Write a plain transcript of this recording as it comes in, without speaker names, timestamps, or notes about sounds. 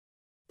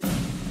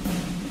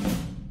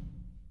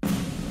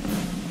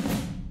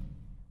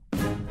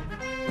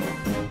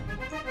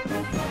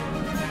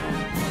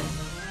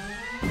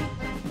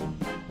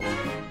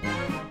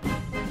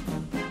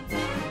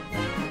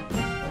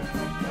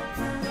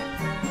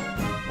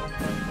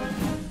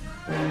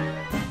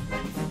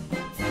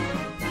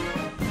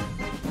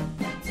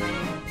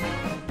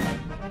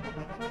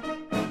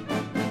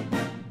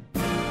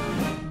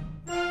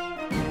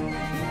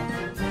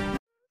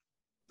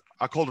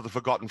I called it the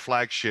Forgotten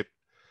Flagship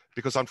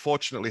because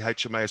unfortunately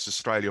HMAS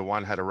Australia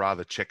I had a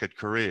rather checkered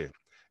career,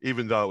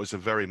 even though it was a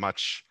very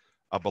much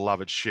a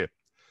beloved ship.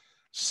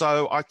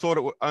 So I thought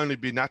it would only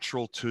be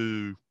natural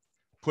to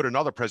put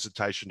another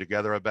presentation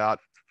together about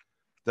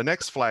the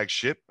next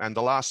flagship and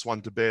the last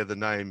one to bear the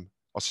name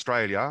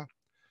Australia.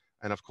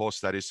 And of course,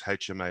 that is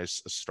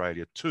HMAS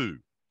Australia II.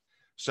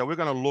 So we're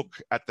going to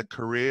look at the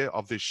career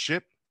of this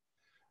ship.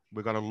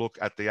 We're going to look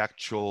at the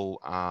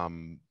actual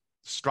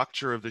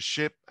structure of the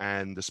ship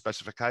and the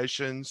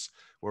specifications.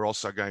 We're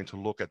also going to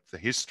look at the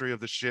history of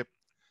the ship,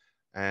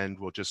 and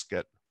we'll just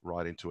get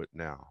right into it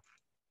now.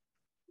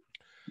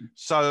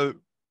 So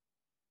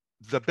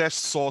the best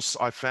source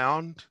I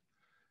found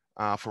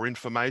for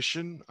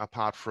information,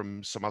 apart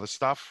from some other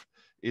stuff,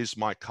 is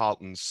Mike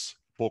Carlton's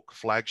book,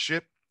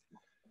 Flagship.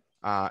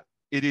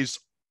 It is,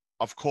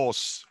 of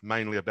course,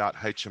 mainly about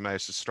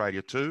HMAS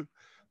Australia II,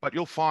 but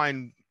you'll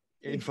find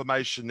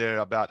information there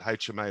about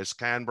HMAS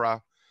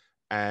Canberra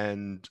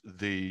and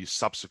the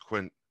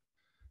subsequent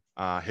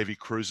heavy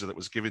cruiser that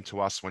was given to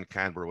us when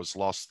Canberra was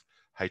lost,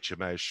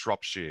 HMAS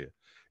Shropshire.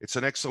 It's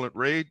an excellent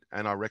read,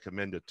 and I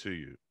recommend it to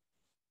you.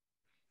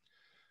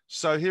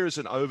 So here is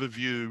an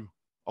overview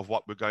of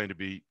what we're going to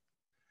be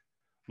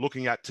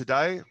looking at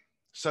today.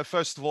 So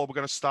first of all, we're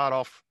going to start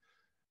off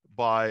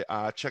by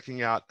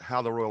checking out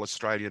how the Royal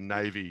Australian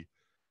Navy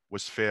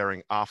was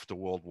faring after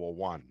World War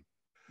I.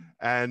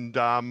 And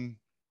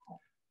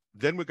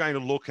then we're going to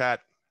look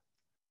at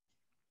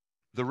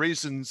the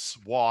reasons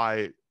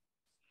why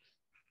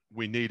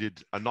we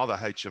needed another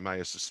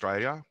HMAS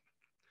Australia.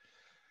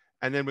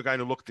 And then we're going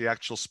to look at the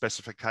actual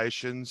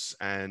specifications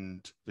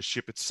and the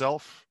ship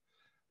itself,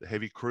 the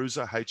heavy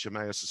cruiser,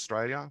 HMAS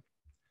Australia.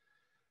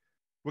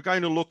 We're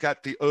going to look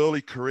at the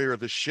early career of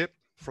the ship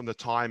from the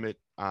time it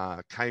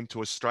came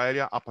to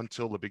Australia up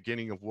until the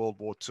beginning of World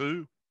War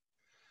II.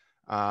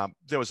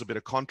 There was a bit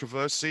of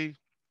controversy.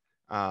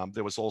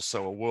 There was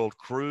also a world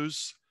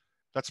cruise.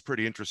 That's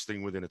pretty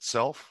interesting within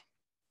itself.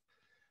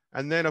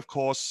 And then, of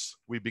course,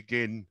 we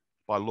begin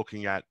by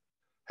looking at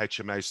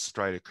HMAS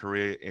Australia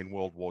career in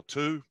World War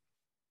II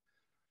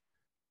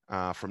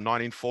from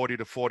 1940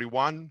 to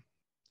 41.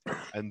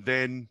 And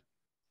then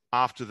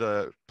after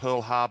the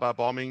Pearl Harbor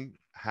bombing,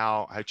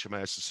 how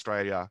HMAS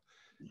Australia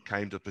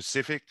came to the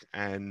Pacific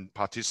and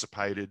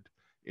participated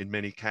in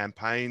many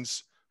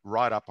campaigns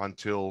right up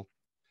until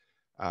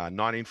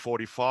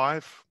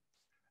 1945.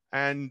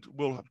 And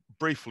we'll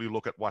briefly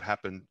look at what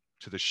happened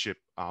to the ship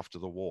after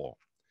the war.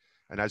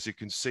 And as you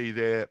can see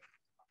there,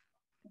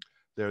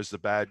 there's the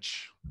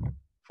badge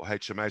for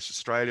HMAS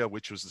Australia,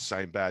 which was the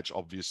same badge,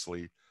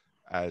 obviously,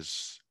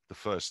 as the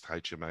first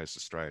HMAS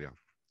Australia.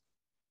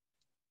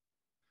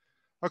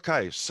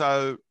 Okay,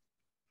 so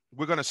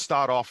we're going to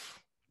start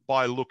off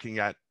by looking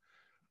at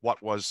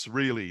what was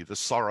really the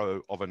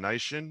sorrow of a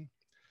nation.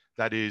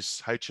 That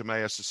is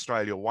HMAS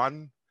Australia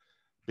I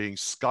being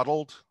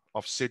scuttled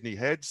off Sydney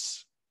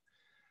Heads.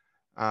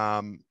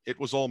 It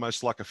was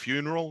almost like a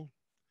funeral.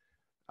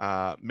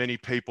 Many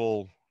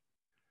people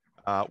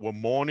were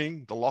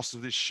mourning the loss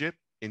of this ship.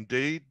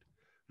 Indeed,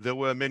 there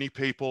were many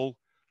people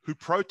who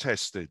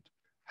protested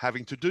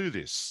having to do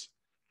this.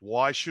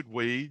 Why should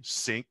we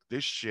sink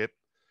this ship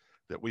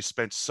that we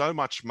spent so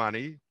much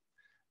money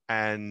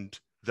and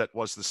that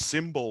was the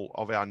symbol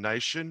of our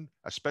nation,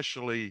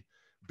 especially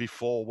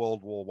before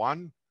World War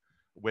I,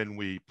 when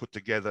we put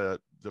together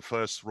the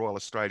first Royal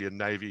Australian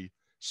Navy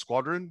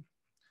squadron,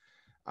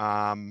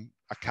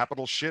 a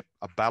capital ship,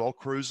 a battle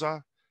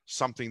cruiser,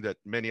 something that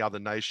many other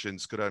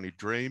nations could only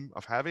dream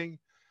of having.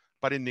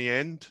 But in the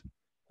end,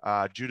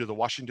 due to the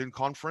Washington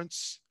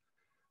Conference,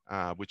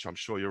 which I'm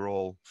sure you're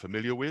all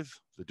familiar with,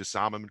 the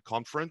disarmament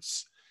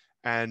conference,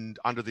 and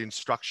under the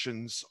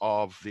instructions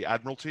of the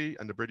Admiralty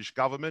and the British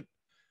government,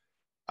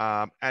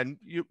 and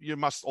you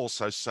must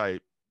also say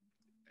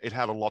it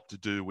had a lot to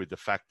do with the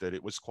fact that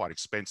it was quite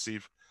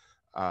expensive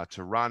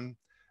to run.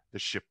 The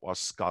ship was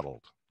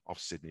scuttled off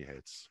Sydney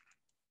Heads.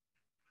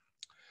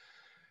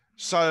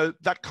 So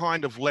that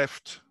kind of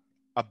left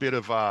a bit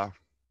of a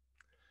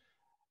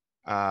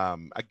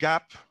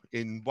gap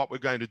in what we're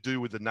going to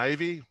do with the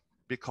Navy,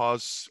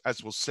 because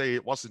as we'll see,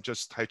 it wasn't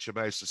just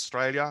HMAS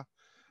Australia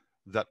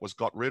that was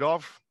got rid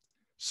of.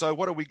 So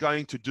what are we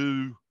going to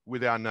do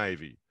with our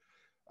Navy?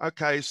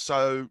 Okay,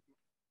 so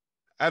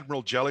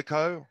Admiral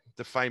Jellicoe,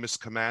 the famous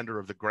commander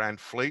of the Grand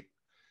Fleet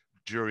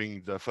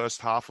during the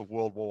first half of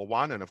World War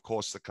I, and of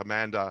course the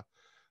commander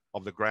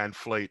of the Grand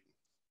Fleet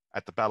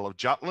at the Battle of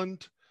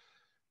Jutland,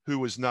 who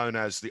was known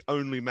as the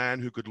only man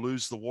who could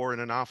lose the war in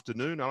an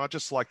afternoon. And I'd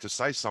just like to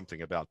say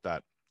something about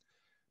that.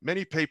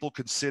 Many people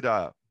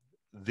consider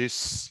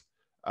this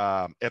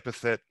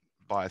epithet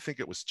by, I think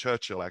it was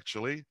Churchill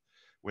actually,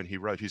 when he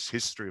wrote his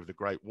History of the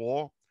Great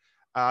War,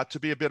 to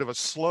be a bit of a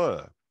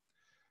slur.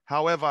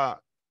 However,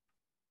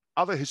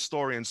 other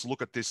historians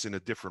look at this in a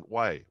different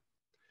way.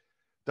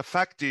 The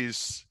fact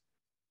is,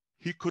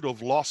 he could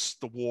have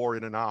lost the war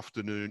in an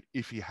afternoon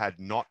if he had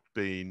not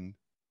been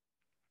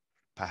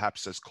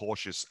perhaps as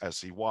cautious as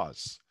he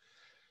was.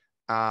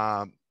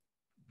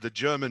 the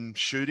German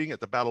shooting at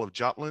the Battle of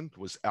Jutland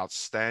was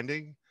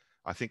outstanding.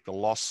 I think the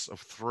loss of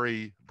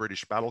 3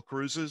 British battle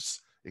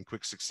cruisers in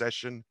quick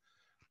succession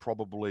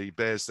probably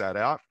bears that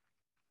out.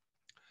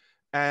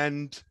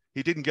 And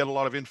he didn't get a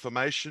lot of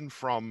information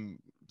from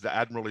the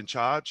admiral in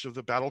charge of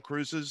the battle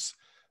cruisers,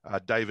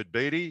 David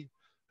Beatty,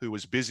 who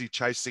was busy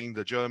chasing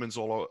the Germans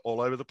all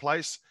over the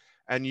place.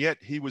 And yet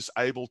he was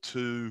able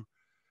to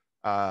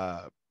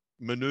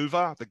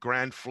maneuver the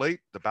Grand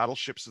Fleet, the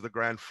battleships of the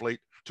Grand Fleet,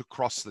 to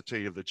cross the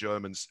T of the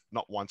Germans,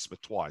 not once,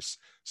 but twice.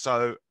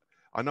 So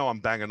I know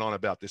I'm banging on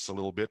about this a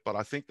little bit, but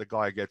I think the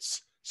guy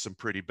gets some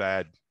pretty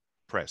bad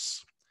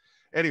press.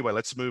 Anyway,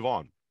 let's move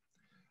on.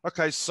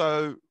 Okay,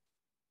 so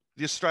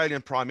the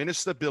Australian Prime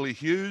Minister, Billy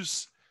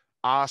Hughes,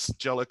 asked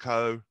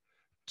Jellicoe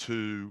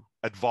to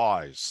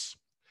advise.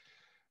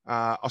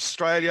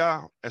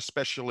 Australia,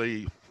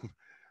 especially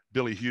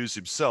Billy Hughes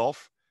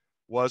himself,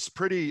 was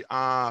pretty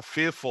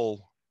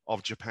fearful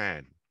of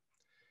Japan,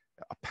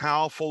 a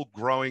powerful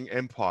growing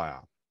empire.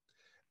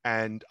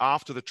 And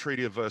after the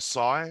Treaty of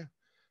Versailles,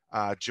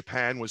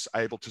 Japan was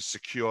able to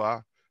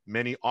secure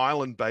many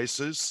island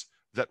bases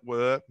that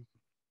were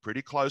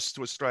pretty close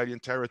to Australian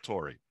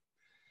territory.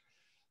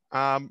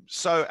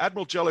 So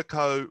Admiral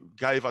Jellicoe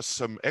gave us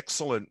some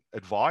excellent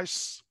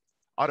advice.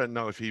 I don't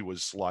know if he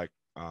was like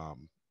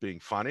being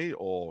funny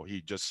or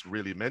he just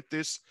really meant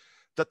this,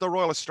 that the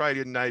Royal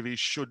Australian Navy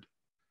should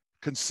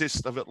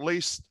consist of at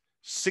least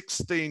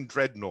 16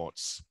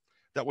 dreadnoughts.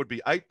 That would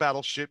be 8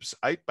 battleships,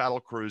 8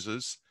 battle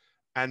cruisers,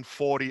 and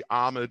 40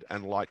 armored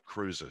and light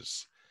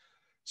cruisers.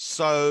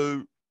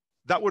 So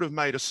that would have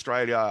made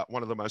Australia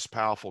one of the most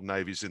powerful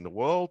navies in the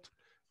world.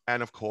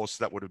 And of course,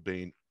 that would have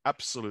been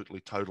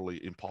absolutely,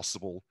 totally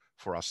impossible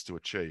for us to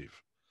achieve.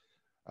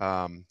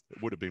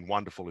 It would have been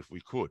wonderful if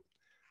we could.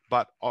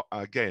 But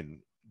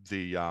again,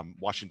 the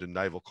Washington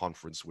Naval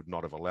Conference would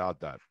not have allowed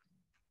that.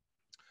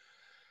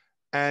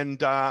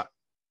 And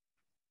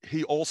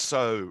he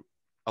also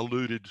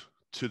alluded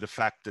to the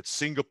fact that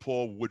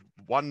Singapore would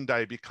one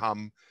day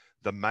become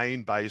the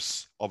main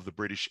base of the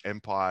British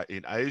Empire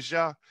in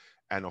Asia,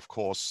 and of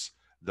course,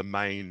 the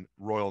main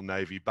Royal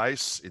Navy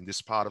base in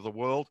this part of the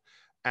world.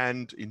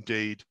 And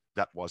indeed,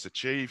 that was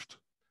achieved.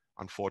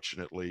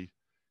 Unfortunately,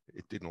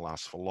 it didn't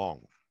last for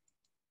long.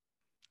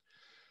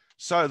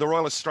 So the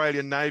Royal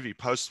Australian Navy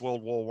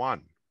post-World War I.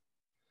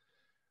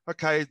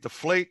 Okay, the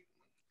fleet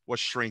was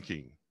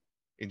shrinking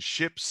in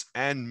ships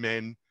and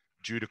men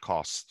due to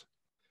cost.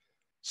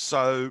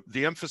 So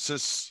the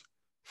emphasis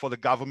for the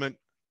government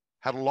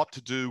had a lot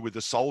to do with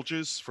the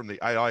soldiers from the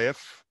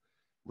AIF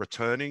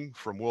returning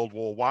from World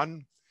War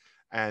I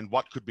and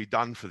what could be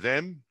done for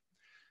them.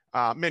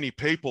 Many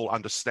people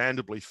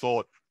understandably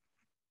thought,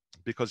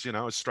 because, you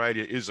know,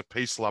 Australia is a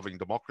peace-loving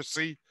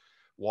democracy,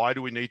 why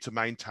do we need to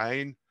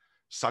maintain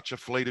such a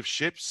fleet of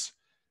ships?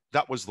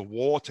 That was the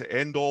war to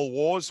end all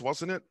wars,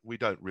 wasn't it? We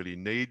don't really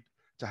need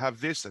to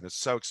have this, and it's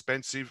so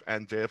expensive,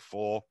 and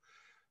therefore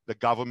the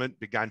government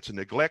began to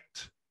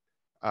neglect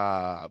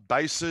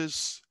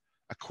bases,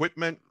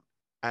 equipment,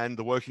 and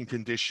the working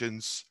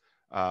conditions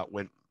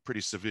went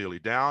pretty severely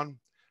down,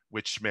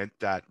 which meant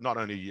that not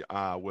only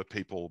were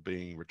people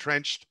being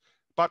retrenched,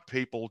 but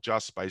people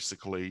just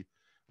basically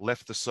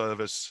left the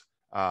service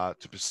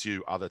to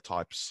pursue other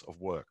types of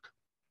work.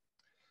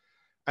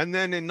 And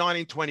then in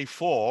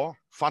 1924,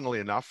 funnily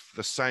enough,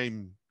 the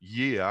same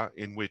year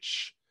in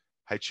which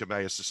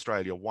HMAS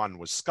Australia I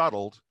was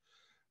scuttled,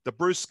 the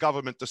Bruce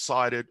government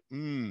decided,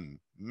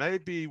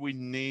 maybe we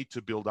need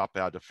to build up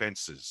our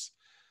defenses.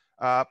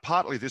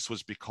 Partly this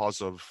was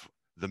because of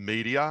the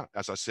media.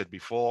 As I said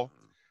before,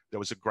 there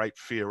was a great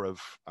fear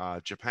of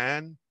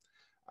Japan.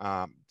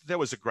 There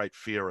was a great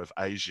fear of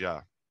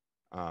Asia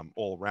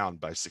all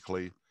around,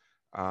 basically.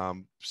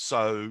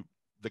 So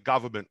the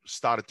government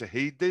started to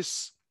heed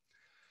this.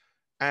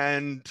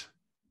 And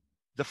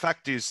the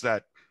fact is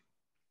that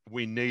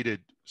we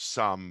needed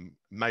some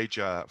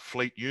major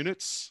fleet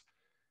units,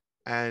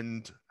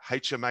 and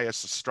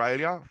HMAS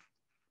Australia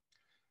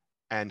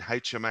and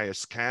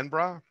HMAS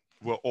Canberra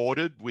were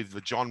ordered with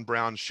the John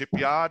Brown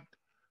shipyard,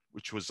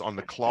 which was on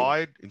the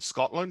Clyde in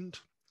Scotland,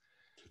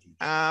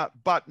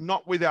 but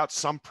not without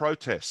some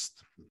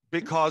protest,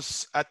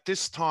 because at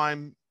this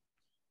time,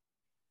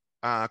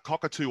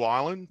 Cockatoo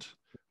Island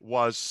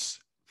was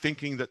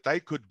thinking that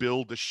they could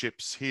build the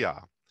ships here,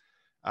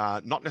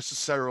 not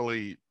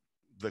necessarily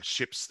the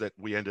ships that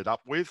we ended up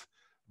with,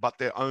 but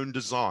their own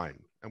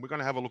design. And we're going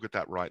to have a look at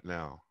that right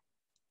now.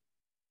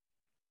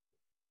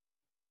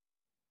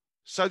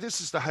 So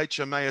this is the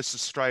HMAS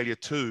Australia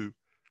II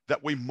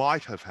that we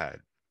might have had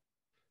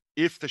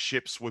if the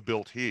ships were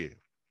built here.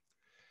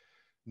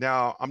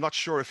 Now, I'm not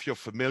sure if you're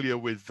familiar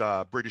with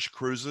British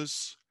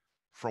cruisers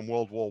from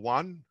World War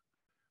I,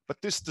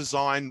 but this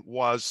design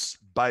was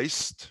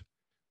based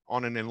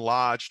on an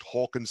enlarged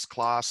Hawkins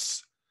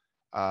class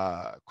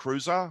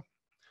cruiser.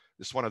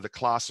 This is one of the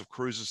class of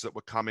cruisers that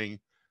were coming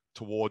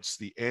towards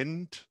the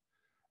end.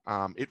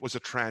 It was a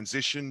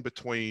transition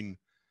between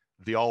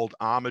the old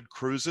armored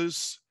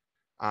cruisers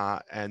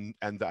and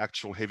the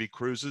actual heavy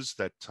cruisers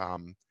that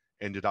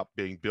ended up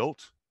being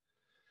built.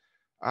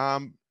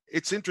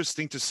 It's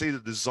interesting to see the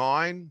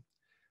design,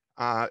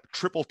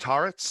 triple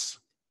turrets,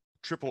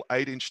 triple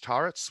 8-inch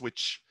turrets,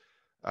 which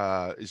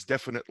is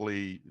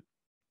definitely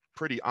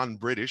pretty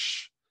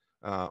un-British,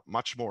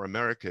 much more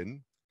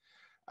American.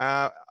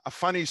 A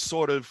funny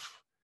sort of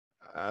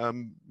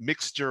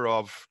mixture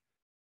of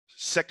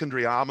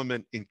secondary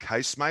armament in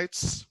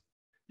casemates.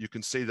 You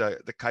can see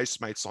the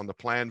casemates on the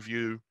plan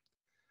view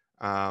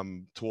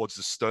towards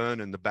the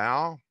stern and the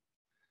bow.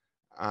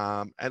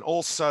 And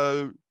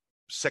also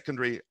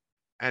secondary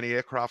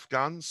anti-aircraft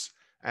guns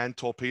and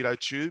torpedo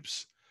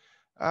tubes.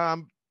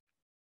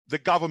 The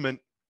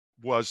government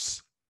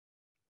was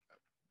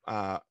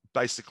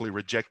basically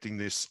rejecting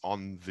this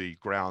on the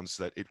grounds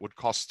that it would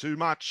cost too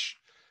much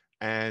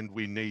and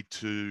we need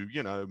to,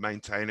 you know,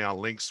 maintain our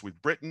links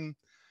with Britain.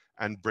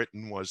 And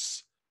Britain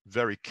was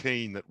very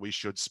keen that we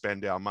should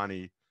spend our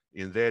money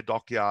in their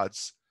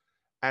dockyards.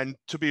 And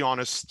to be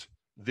honest,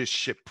 this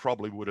ship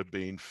probably would have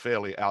been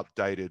fairly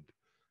outdated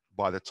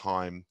by the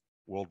time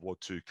World War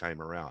II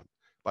came around.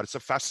 But it's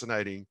a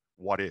fascinating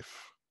what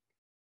if.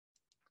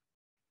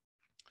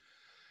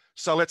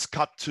 So let's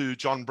cut to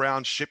John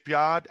Brown's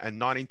shipyard and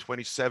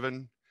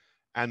 1927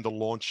 and the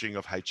launching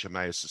of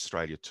HMAS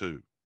Australia II.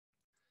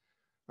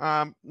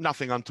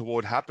 Nothing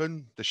untoward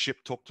happened. The ship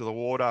took to the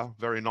water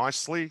very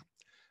nicely.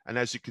 And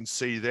as you can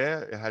see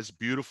there, it has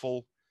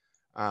beautiful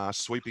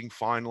sweeping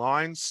fine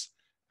lines,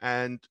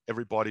 and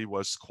everybody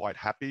was quite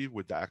happy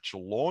with the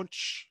actual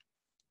launch.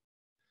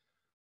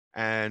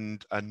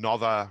 And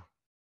another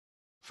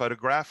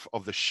photograph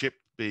of the ship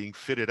being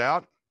fitted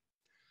out,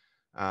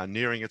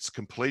 nearing its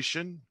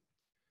completion.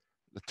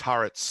 The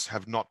turrets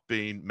have not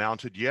been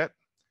mounted yet,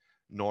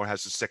 nor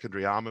has the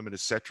secondary armament,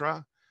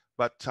 etc.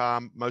 But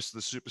most of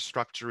the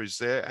superstructure is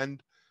there.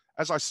 And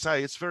as I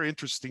say, it's very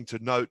interesting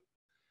to note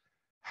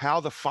how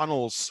the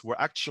funnels were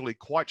actually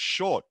quite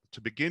short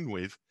to begin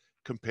with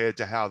compared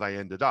to how they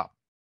ended up.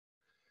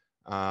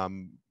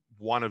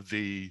 One of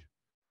the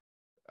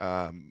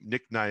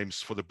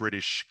nicknames for the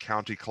British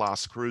county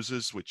class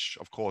cruisers, which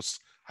of course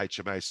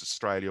HMAS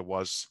Australia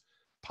was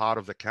part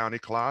of the county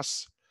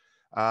class,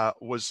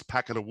 was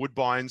packet of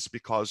woodbines,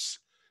 because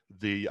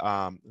the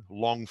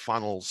long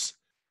funnels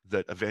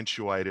that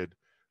eventuated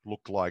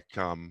looked like,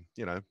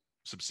 you know,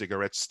 some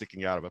cigarettes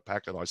sticking out of a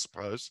packet, I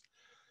suppose.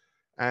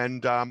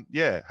 And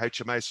yeah,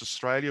 HMAS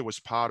Australia was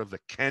part of the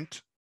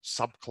Kent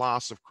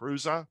subclass of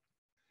cruiser,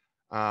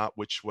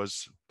 which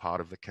was part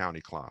of the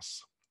county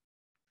class.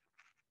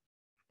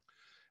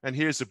 And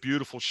here's a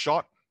beautiful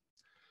shot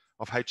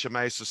of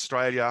HMAS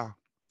Australia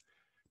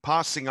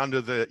passing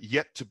under the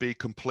yet to be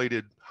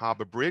completed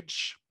harbour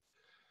bridge.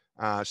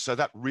 So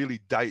that really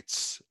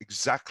dates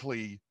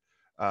exactly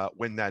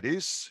when that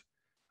is,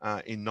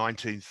 in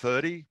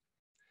 1930,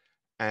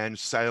 and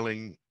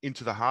sailing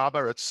into the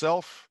harbour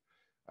itself,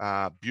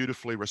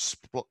 beautifully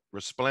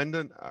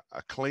resplendent,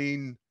 a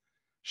clean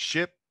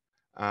ship,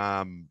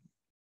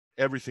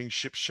 everything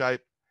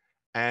shipshape,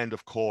 and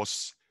of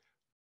course,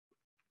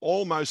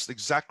 almost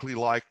exactly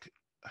like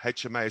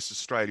HMAS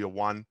Australia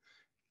I,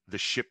 the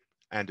ship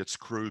and its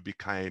crew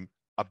became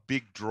a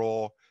big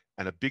draw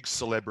and a big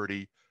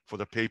celebrity for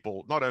the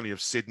people, not only of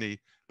Sydney,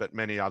 but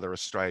many other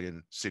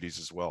Australian cities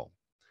as well.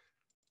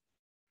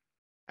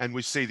 And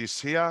we see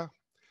this here.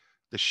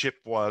 The ship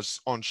was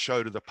on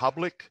show to the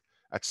public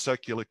at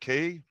Circular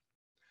Quay.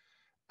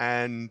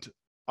 And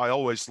I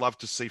always love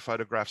to see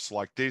photographs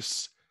like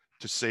this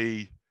to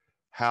see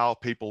how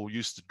people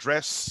used to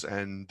dress.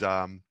 And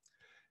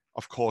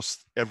of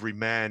course, every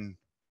man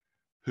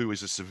who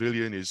is a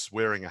civilian is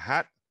wearing a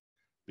hat,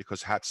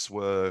 because hats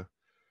were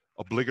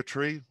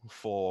obligatory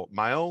for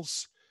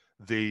males.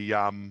 The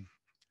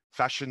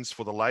fashions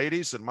for the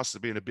ladies, it must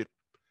have been a bit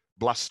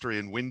blustery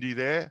and windy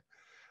there.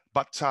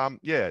 But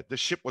yeah, the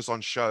ship was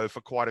on show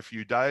for quite a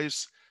few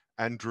days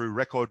and drew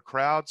record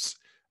crowds.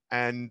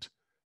 And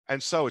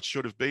so it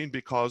should have been,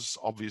 because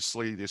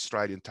obviously the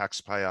Australian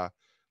taxpayer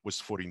was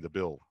footing the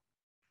bill.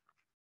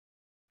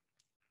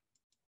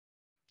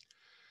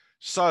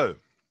 So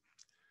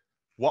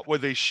what were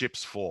these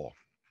ships for?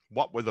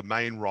 What were the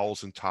main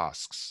roles and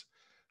tasks?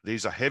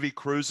 These are heavy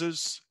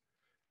cruisers.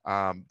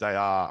 They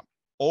are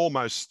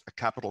almost a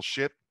capital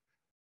ship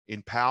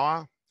in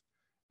power.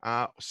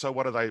 So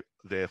what are they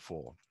there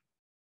for?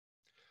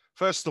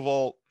 First of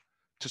all,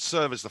 to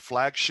serve as the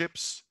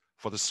flagships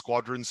for the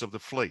squadrons of the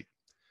fleet.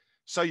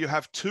 So you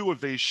have two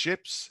of these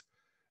ships.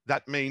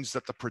 That means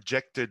that the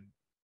projected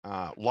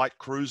light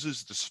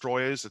cruisers,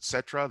 destroyers,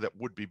 etc., that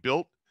would be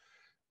built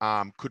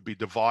could be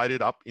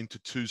divided up into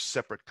two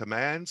separate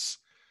commands.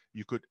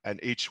 You could, and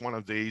each one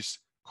of these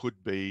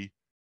could be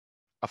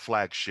a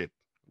flagship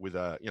with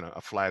a, you know,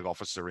 a flag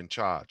officer in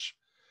charge.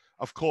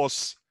 Of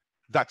course,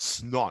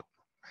 that's not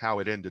how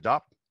it ended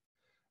up,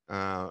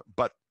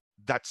 but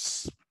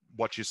that's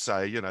what you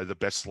say, you know, the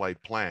best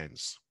laid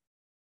plans.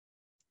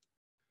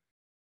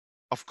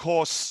 Of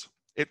course,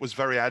 it was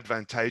very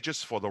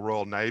advantageous for the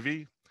Royal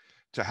Navy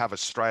to have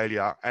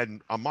Australia,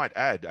 and I might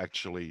add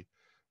actually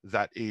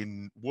that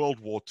in World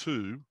War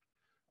II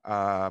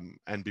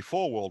and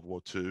before World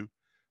War II,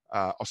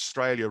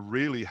 Australia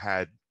really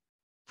had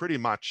pretty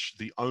much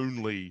the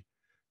only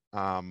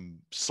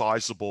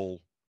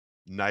sizable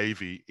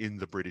navy in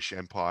the British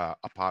Empire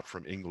apart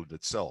from England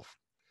itself.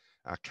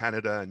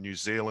 Canada and New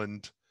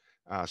Zealand,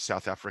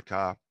 South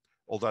Africa,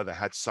 although they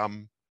had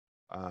some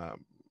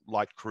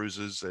light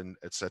cruisers and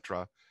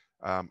etc.,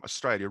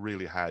 Australia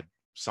really had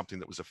something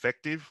that was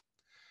effective.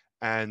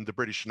 And the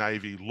British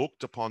Navy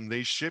looked upon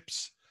these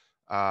ships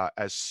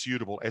as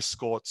suitable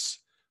escorts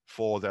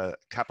for the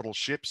capital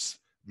ships,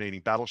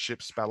 meaning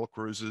battleships, battle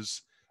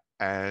cruisers,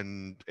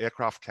 and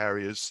aircraft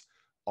carriers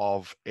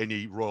of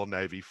any Royal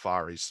Navy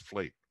Far East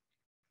fleet.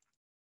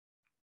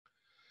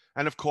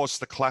 And of course,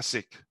 the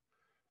classic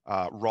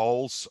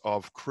roles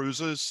of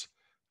cruisers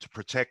to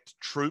protect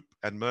troop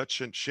and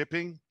merchant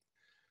shipping.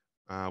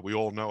 We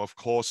all know, of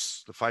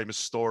course, the famous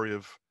story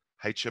of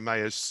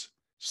HMAS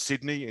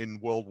Sydney in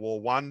World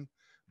War I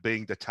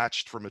being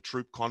detached from a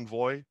troop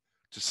convoy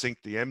to sink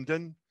the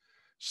Emden.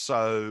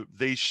 So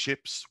these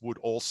ships would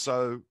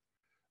also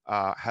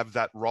have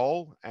that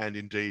role, and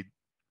indeed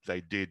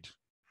they did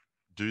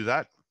do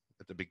that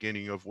at the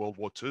beginning of World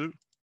War II.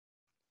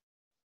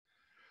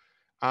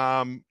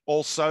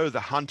 Also, the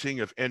hunting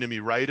of enemy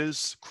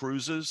raiders,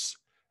 cruisers,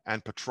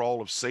 and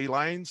patrol of sea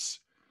lanes.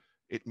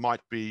 It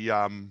might be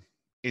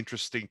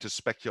interesting to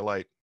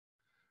speculate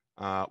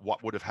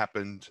what would have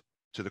happened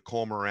to the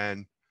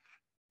Cormoran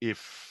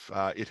if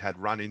it had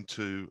run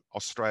into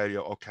Australia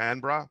or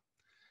Canberra.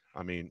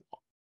 I mean,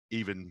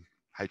 even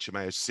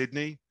HMAS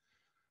Sydney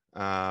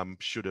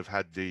should have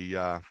had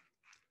the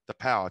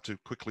power to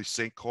quickly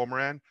sink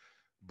Cormoran,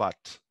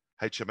 but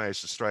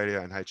HMAS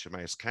Australia and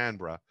HMAS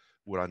Canberra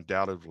would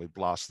undoubtedly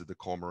blasted the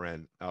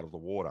Cormoran out of the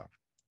water.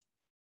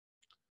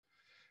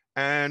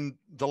 And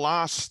the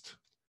last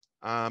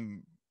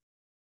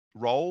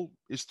role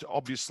is to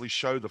obviously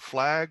show the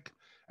flag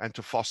and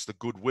to foster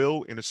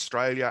goodwill in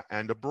Australia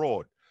and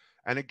abroad.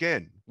 And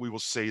again, we will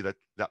see that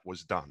that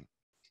was done.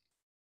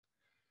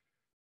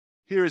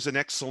 Here is an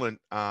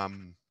excellent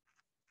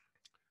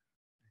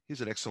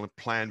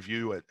plan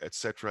view,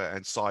 etc.,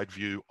 and side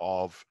view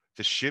of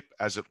the ship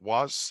as it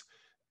was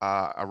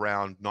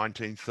around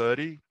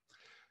 1930.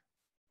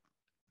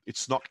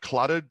 It's not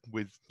cluttered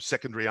with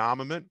secondary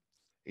armament.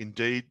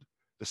 Indeed,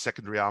 the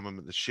secondary armament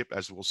of the ship,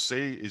 as we'll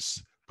see,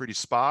 is pretty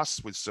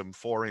sparse with some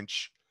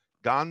 4-inch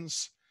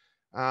guns.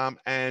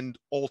 And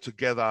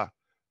altogether,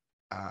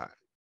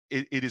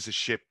 it is a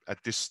ship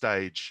at this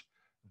stage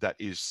that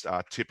is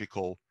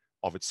typical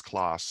of its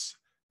class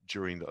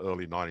during the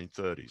early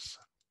 1930s.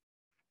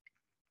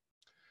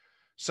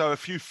 So a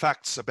few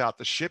facts about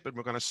the ship, and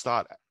we're going to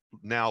start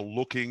now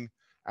looking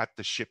at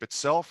the ship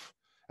itself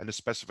and the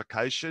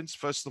specifications.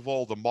 First of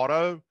all, the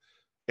motto,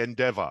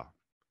 Endeavour,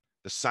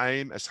 the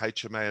same as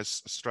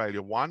HMAS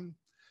Australia I.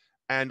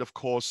 And of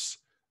course,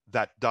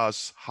 that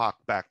does hark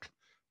back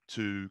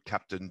to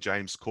Captain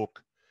James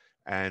Cook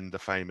and the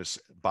famous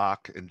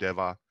bark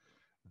Endeavour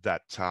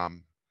that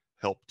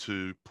helped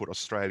to put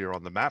Australia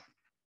on the map.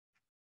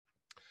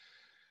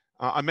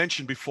 I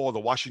mentioned before the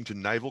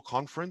Washington Naval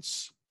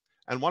Conference,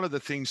 and one of the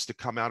things to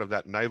come out of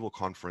that naval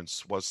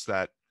conference was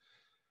that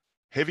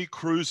heavy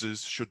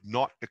cruisers should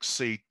not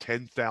exceed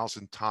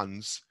 10,000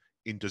 tons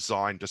in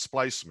design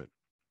displacement.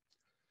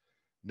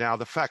 Now,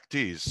 the fact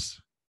is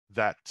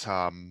that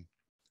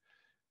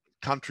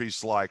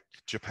countries like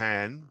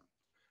Japan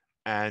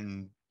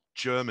and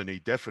Germany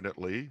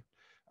definitely,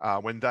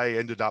 when they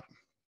ended up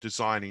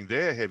designing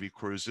their heavy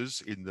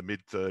cruisers in the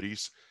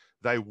mid-30s,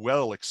 they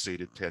well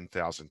exceeded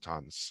 10,000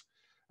 tons,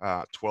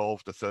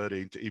 12 to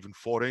 13 to even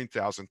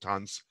 14,000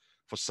 tons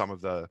for some of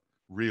the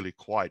really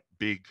quite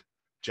big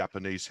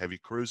Japanese heavy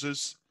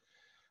cruisers.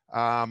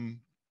 But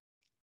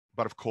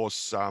of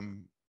course,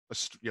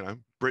 you know,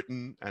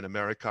 Britain and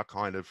America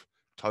kind of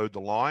towed the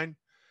line.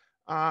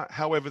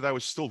 However, they were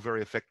still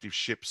very effective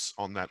ships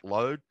on that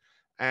load.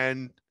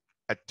 And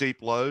at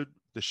deep load,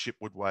 the ship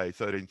would weigh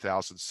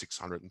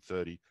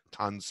 13,630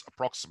 tons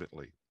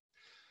approximately.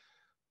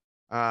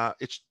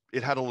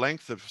 It had a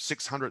length of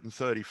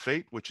 630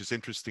 feet, which is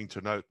interesting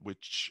to note,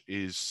 which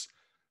is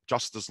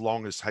just as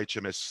long as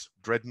HMS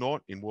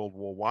Dreadnought in World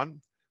War I.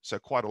 So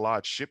quite a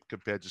large ship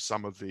compared to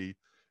some of the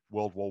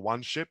World War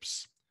I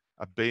ships.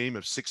 A beam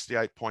of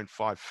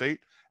 68.5 feet.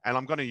 And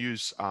I'm going to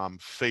use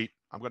feet.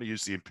 I'm going to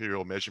use the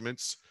imperial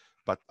measurements,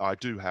 but I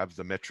do have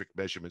the metric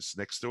measurements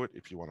next to it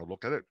if you want to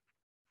look at it.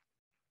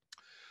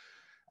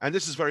 And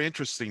this is very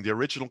interesting. The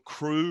original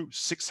crew,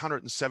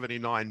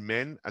 679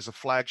 men. As a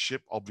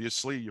flagship,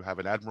 obviously, you have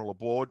an admiral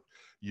aboard.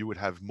 You would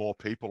have more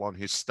people on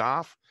his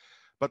staff.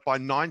 But by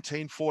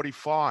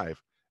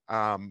 1945,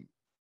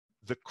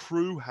 the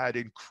crew had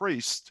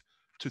increased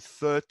to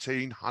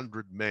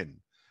 1,300 men.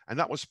 And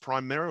that was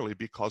primarily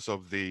because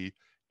of the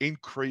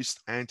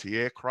increased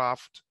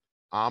anti-aircraft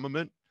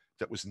armament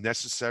that was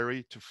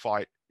necessary to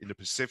fight in the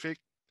Pacific.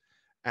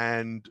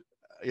 And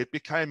it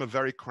became a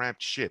very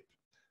cramped ship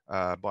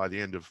by the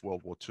end of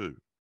World War II.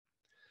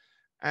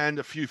 And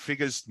a few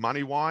figures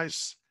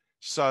money-wise.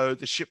 So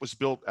the ship was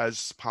built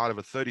as part of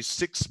a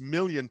 £36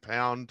 million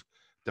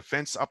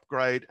defense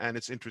upgrade. And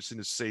it's interesting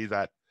to see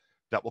that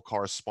that will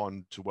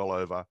correspond to well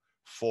over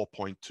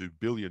 $4.2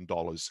 billion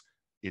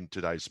in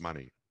today's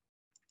money.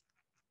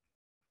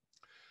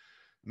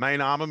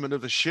 Main armament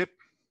of the ship,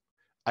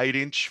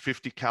 8-inch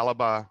 50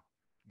 caliber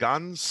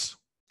guns.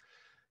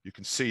 You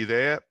can see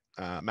there,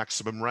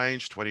 maximum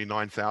range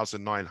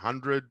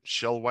 29,900,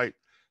 shell weight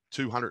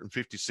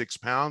 256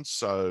 pounds,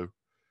 so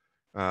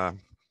a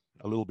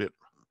little bit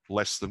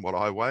less than what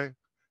I weigh.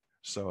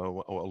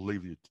 So I'll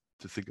leave you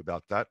to think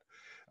about that.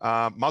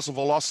 Muzzle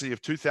velocity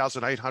of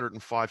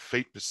 2,805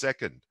 feet per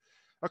second.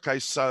 Okay,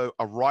 so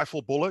a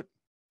rifle bullet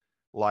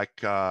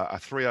like a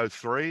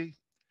 303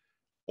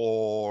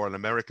 or an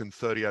American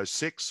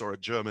 3006 or a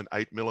German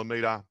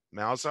 8mm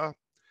Mauser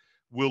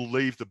will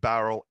leave the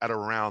barrel at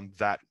around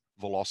that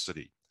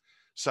velocity.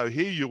 So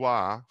here you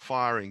are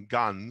firing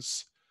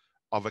guns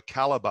of a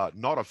caliber,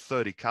 not of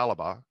 30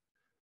 caliber,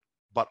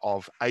 but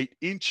of 8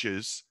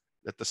 inches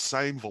at the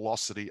same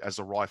velocity as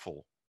a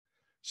rifle.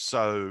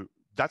 So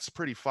that's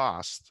pretty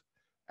fast,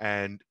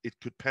 and it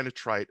could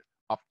penetrate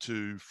up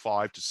to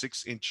 5 to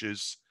 6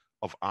 inches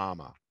of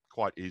armor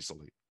quite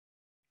easily.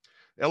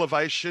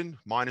 Elevation,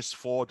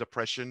 -4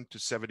 depression to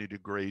 70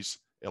 degrees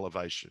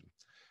elevation.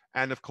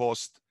 And of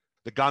course,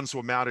 the guns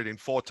were mounted in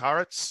 4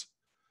 turrets,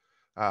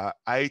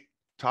 A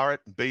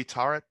turret and B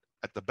turret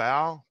at the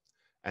bow,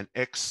 and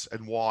X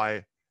and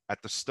Y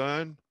at the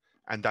stern.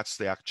 And that's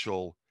the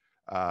actual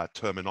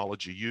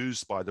terminology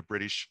used by the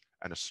British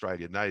and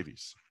Australian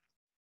navies.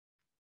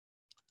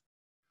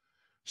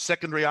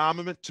 Secondary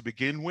armament to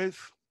begin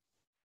with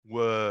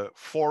were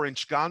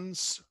 4-inch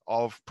guns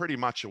of pretty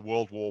much a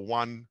World War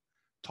I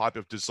type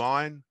of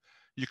design.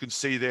 You can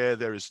see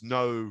there is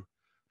no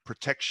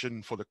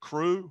protection for the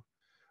crew.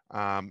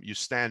 You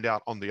stand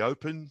out on the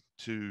open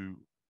to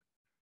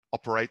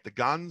operate the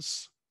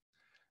guns.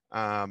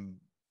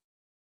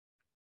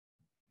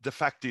 The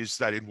fact is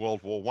that in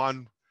World War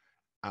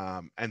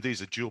I, and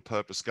these are dual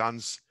purpose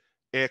guns,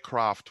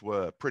 aircraft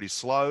were pretty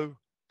slow,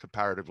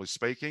 comparatively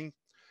speaking,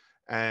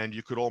 and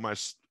you could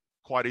almost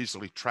quite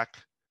easily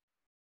track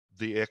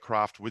the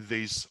aircraft with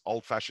these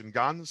old-fashioned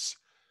guns.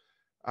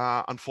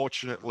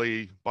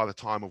 Unfortunately, by the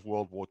time of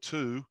World War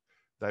II,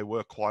 they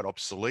were quite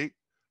obsolete,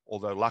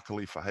 although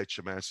luckily for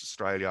HMAS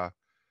Australia,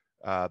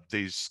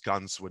 these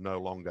guns were no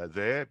longer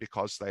there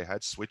because they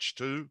had switched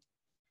to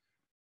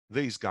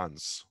these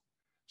guns.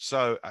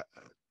 So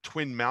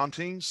twin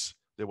mountings,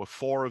 there were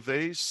 4 of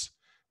these,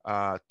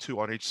 2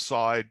 on each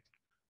side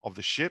of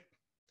the ship.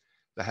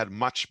 They had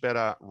much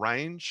better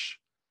range.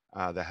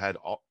 They had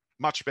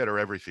much better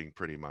everything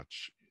pretty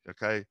much,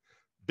 okay?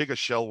 Bigger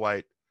shell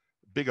weight,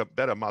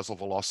 better muzzle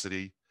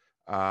velocity,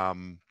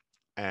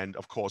 and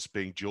of course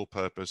being dual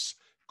purpose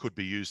could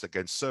be used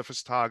against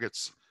surface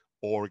targets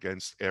or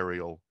against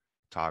aerial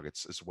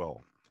targets as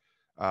well.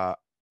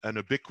 An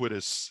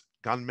ubiquitous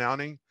gun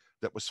mounting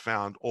that was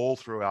found all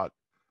throughout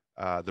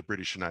the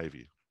British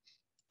Navy.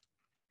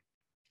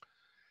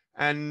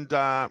 And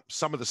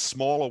some of the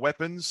smaller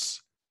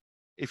weapons,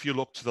 if you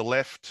look to the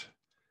left,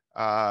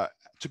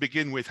 to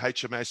begin with,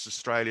 HMAS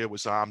Australia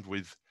was armed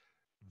with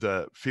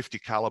the 50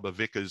 caliber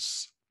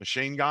Vickers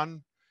machine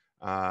gun.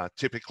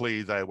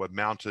 Typically, they were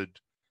mounted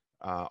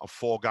of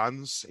 4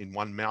 guns in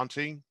one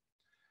mounting.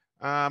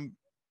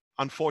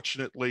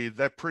 Unfortunately,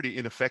 they're pretty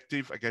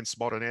ineffective against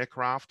modern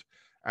aircraft,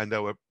 and they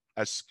were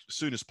as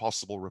soon as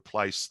possible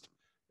replaced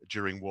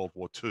during World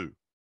War II.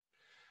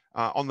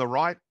 On the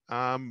right,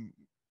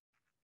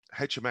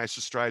 HMAS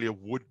Australia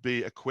would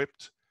be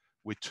equipped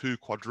with 2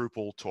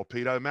 quadruple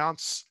torpedo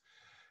mounts.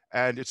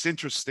 And it's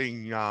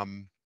interesting,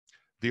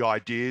 the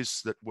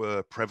ideas that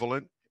were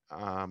prevalent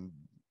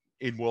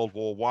in World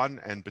War I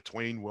and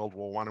between World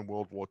War I and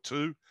World War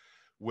II,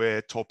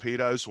 where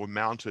torpedoes were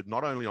mounted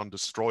not only on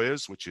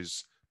destroyers, which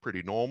is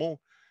pretty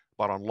normal,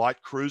 but on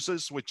light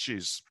cruisers, which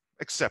is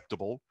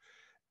acceptable,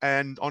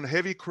 and on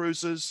heavy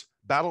cruisers,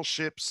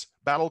 battleships,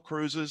 battle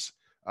cruisers,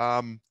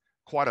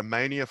 quite a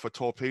mania for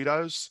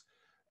torpedoes.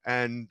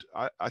 And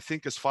I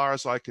think, as far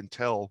as I can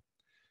tell,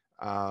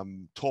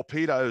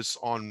 torpedoes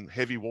on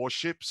heavy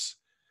warships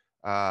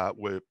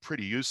were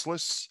pretty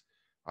useless.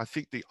 I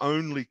think the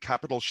only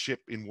capital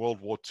ship in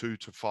World War II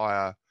to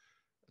fire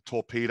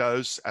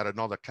torpedoes at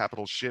another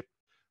capital ship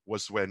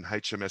was when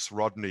HMS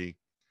Rodney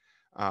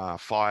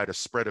fired a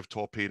spread of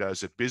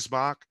torpedoes at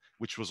Bismarck,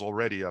 which was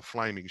already a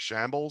flaming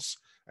shambles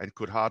and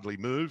could hardly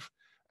move,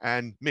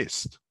 and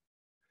missed.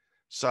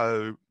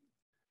 So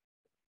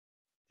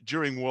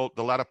during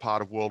the latter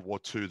part of World War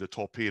II, the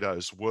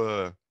torpedoes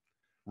were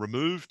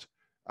removed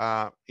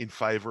in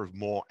favor of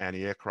more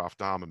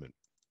anti-aircraft armament.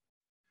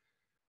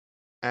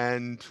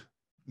 And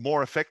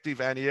more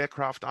effective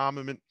anti-aircraft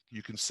armament,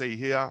 you can see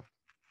here,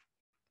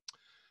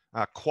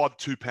 quad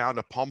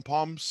 2-pounder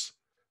pom-poms.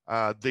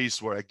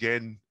 These were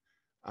again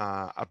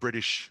a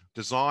British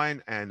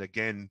design, and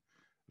again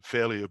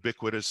fairly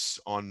ubiquitous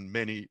on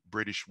many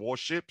British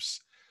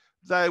warships.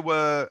 They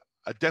were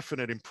a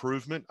definite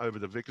improvement over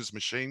the Vickers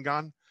machine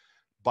gun,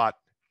 but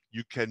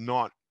you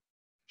cannot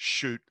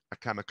shoot a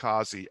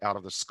kamikaze out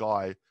of the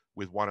sky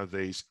with one of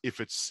these if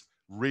it's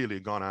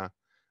really gonna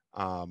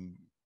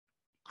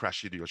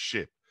crash into your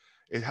ship.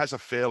 it has a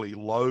fairly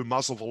low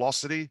muzzle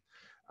velocity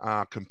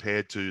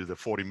compared to the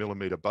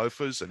 40mm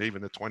Bofors and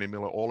even the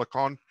 20mm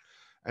Oerlikon.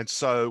 And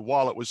so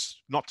while it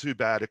was not too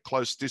bad at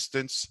close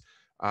distance,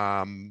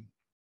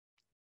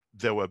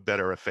 there were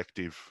better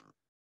effective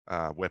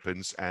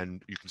weapons.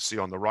 And you can see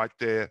on the right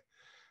there,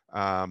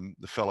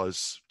 the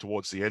fellows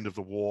towards the end of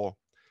the war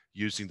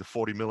using the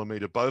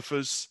 40mm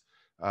Bofors,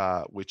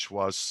 which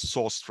was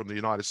sourced from the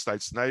United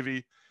States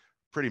Navy,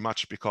 pretty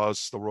much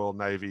because the Royal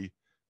Navy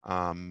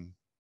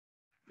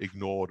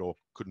ignored or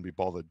couldn't be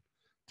bothered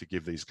to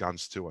give these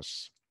guns to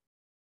us.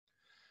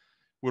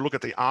 We'll look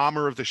at the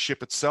armor of the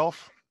ship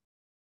itself.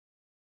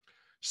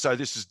 So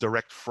this is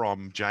direct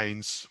from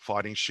Jane's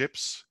fighting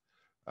ships.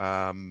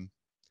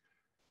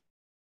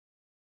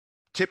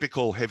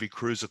 Typical heavy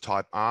cruiser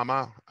type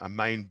armor, a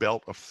main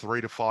belt of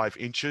 3 to 5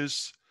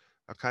 inches,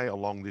 okay,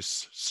 along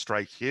this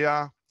strake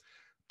here.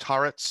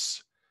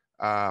 Turrets,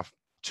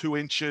 2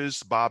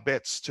 inches,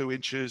 barbettes 2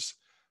 inches,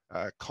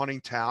 conning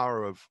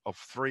tower of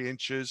 3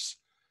 inches,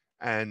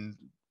 and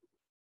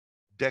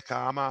deck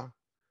armor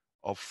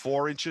of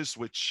 4 inches,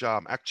 which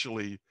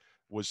actually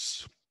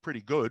was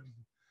pretty good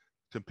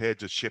compared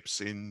to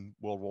ships in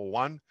World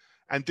War I.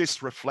 And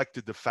this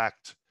reflected the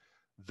fact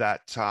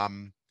that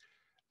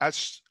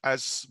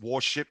as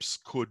warships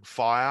could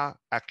fire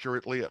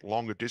accurately at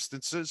longer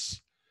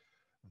distances,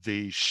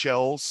 the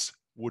shells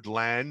would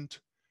land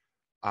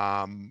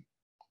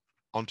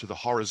onto the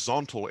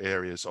horizontal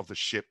areas of the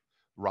ship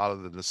rather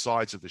than the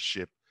sides of the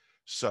ship.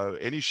 So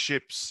any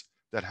ships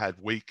that had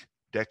weak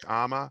deck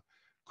armor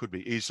could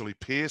be easily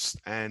pierced,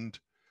 and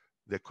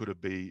there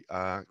could be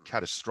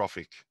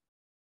catastrophic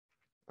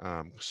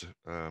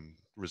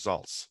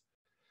results.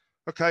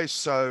 Okay,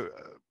 so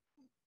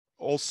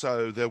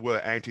also there were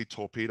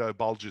anti-torpedo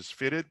bulges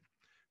fitted,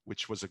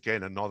 which was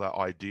again another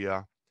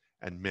idea,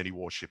 and many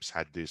warships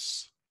had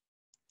this.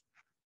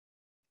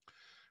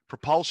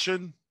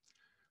 Propulsion.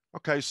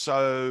 Okay,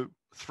 so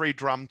 3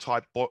 drum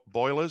type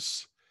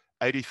boilers,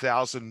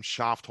 80,000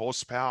 shaft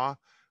horsepower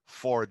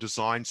for a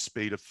design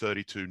speed of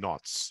 32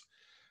 knots.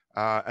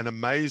 An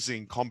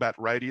amazing combat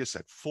radius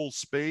at full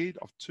speed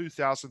of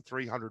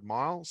 2,300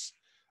 miles.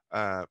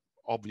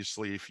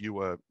 Obviously, if you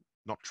were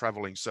not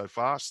traveling so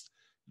fast,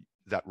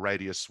 that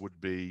radius would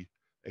be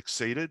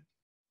exceeded.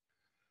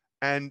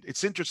 And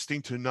it's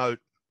interesting to note,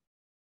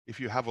 if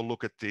you have a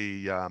look at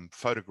the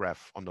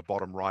photograph on the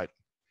bottom right,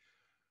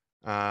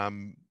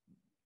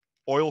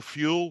 oil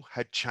fuel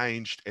had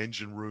changed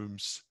engine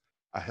rooms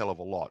a hell of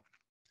a lot.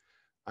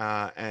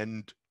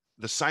 And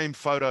the same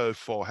photo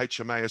for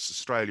HMAS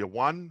Australia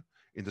I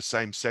in the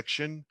same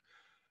section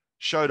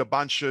showed a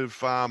bunch of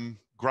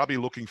grubby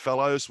looking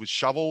fellows with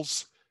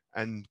shovels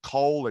and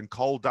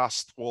coal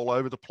dust all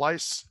over the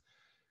place.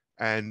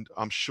 And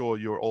I'm sure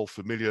you're all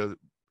familiar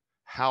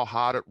how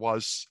hard it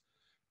was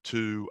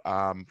to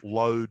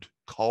load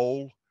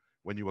coal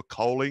when you were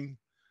coaling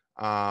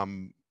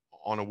on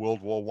a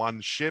World War I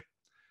ship.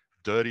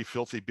 Dirty,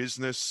 filthy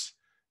business.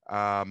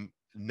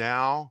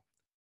 Now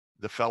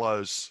the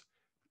fellows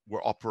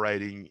were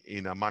operating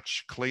in a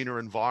much cleaner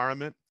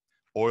environment.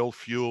 Oil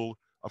fuel,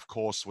 of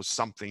course, was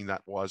something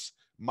that was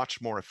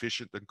much more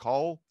efficient than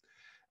coal.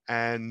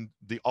 And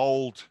the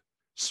old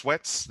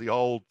sweats, the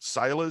old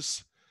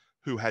sailors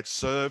who had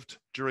served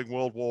during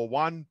World War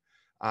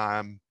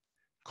I,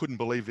 couldn't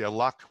believe their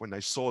luck when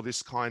they saw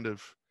this kind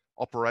of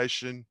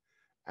operation,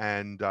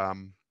 and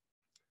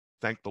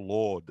thank the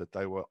Lord that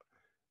they were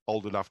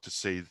old enough to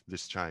see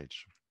this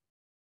change.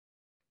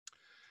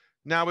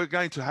 Now we're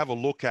going to have a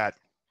look at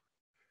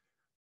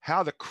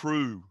how the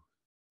crew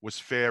was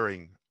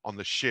faring on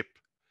the ship,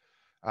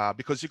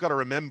 because you've got to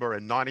remember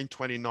in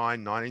 1929,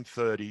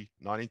 1930,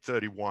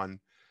 1931,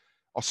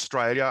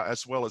 Australia,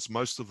 as well as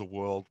most of the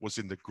world, was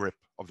in the grip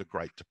of the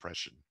Great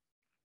Depression.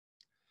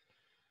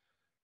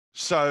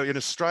 So in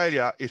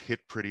Australia, it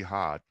hit pretty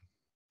hard.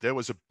 There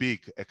was a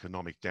big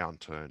economic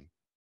downturn.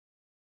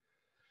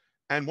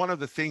 And one of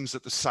the things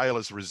that the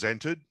sailors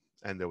resented,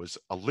 and there was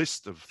a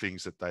list of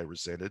things that they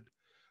resented,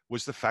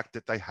 was the fact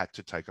that they had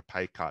to take a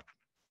pay cut.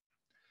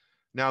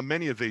 Now,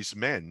 many of these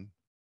men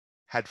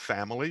had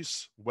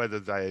families, whether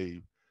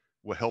they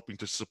were helping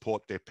to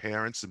support their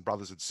parents and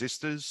brothers and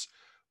sisters,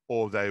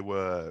 or they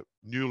were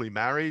newly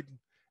married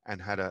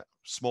and had a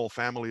small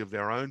family of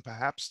their own,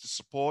 perhaps, to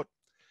support.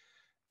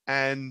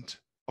 And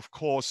of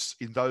course,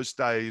 in those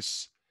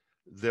days,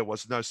 there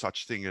was no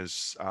such thing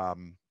as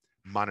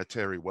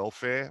monetary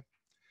welfare.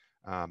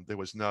 There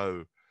was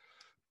no,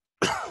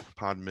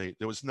 pardon me,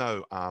 there was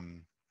no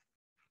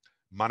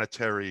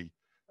monetary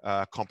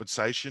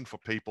compensation for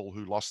people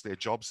who lost their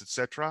jobs,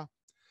 etc.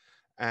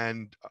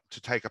 And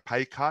to take a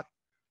pay cut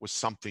was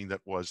something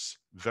that was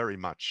very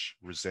much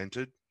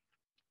resented.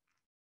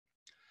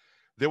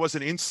 There was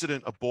an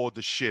incident aboard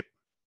the ship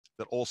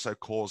that also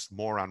caused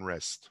more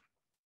unrest.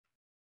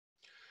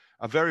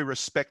 A very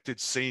respected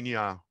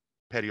senior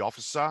petty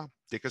officer,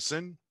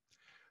 Dickerson,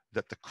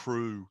 that the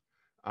crew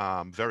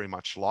very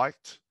much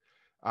liked,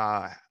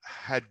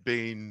 had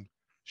been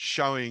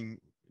showing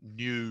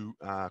new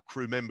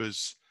crew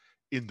members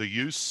in the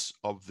use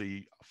of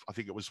the, I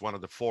think it was one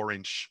of the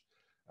 4-inch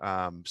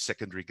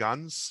secondary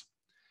guns.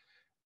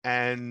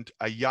 And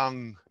a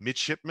young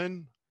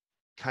midshipman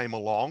came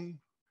along,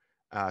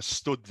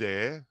 stood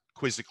there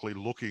quizzically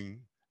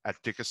looking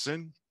at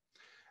Dickerson,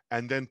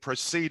 and then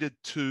proceeded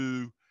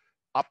to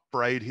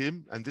upbraid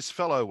him. And this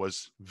fellow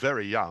was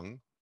very young,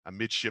 a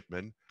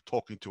midshipman,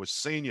 talking to a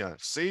senior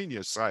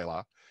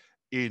sailor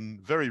in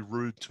very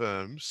rude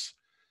terms.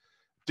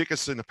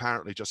 Dickerson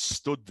apparently just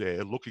stood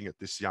there looking at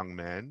this young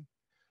man.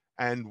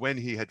 And when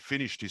he had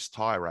finished his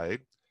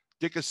tirade,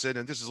 Dickerson,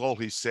 and this is all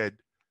he said,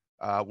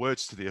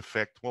 words to the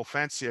effect, well,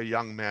 fancy a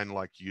young man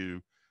like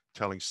you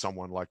telling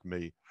someone like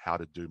me how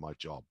to do my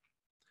job.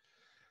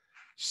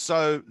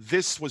 So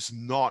this was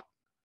not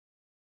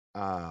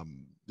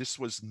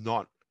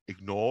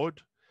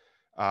ignored.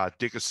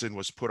 Dickerson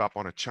was put up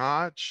on a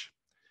charge.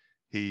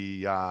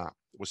 He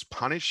was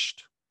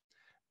punished,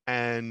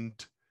 and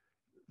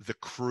the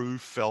crew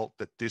felt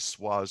that this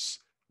was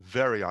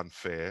very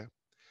unfair,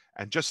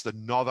 and just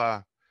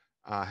another,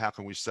 how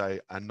can we say,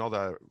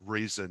 another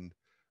reason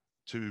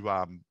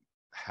to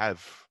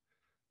have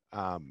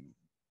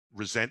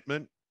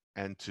resentment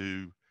and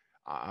to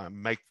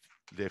make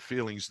their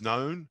feelings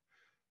known.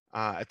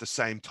 At the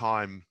same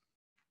time,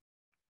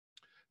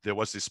 there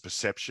was this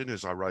perception,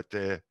 as I wrote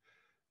there,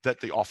 that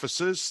the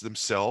officers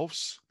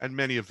themselves, and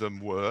many of them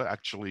were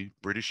actually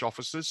British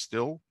officers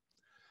still,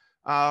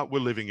 were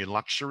living in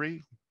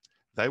luxury.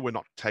 They were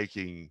not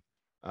taking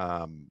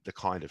the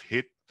kind of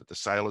hit that the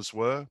sailors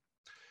were.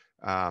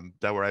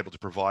 They were able to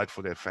provide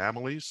for their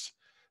families.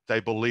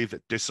 They believed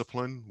that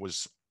discipline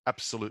was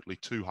absolutely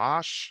too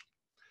harsh.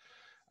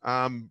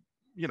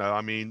 You know,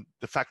 I mean,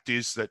 the fact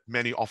is that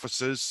many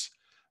officers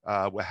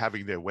were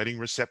having their wedding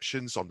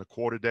receptions on the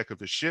quarterdeck of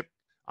the ship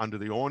under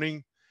the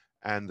awning,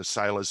 and the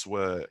sailors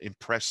were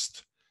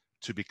impressed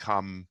to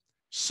become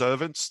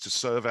servants, to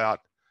serve out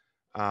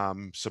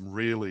some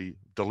really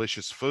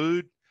delicious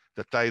food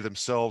that they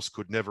themselves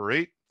could never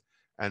eat,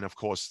 and of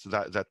course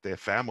that their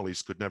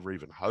families could never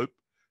even hope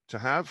to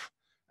have.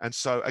 And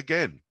so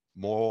again,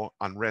 more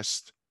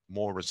unrest,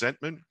 more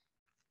resentment.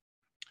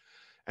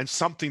 And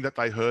something that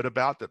they heard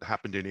about that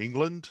happened in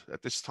England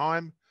at this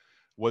time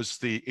was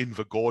the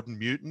Invergordon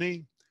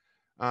Mutiny.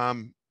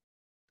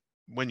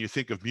 When you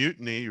think of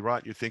mutiny,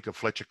 right, you think of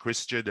Fletcher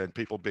Christian and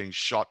people being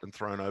shot and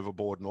thrown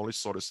overboard and all this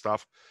sort of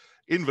stuff.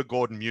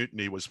 Invergordon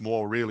Mutiny was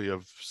more really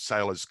of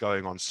sailors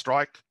going on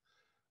strike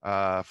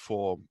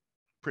for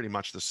pretty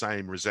much the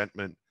same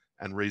resentment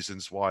and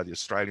reasons why the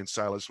Australian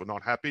sailors were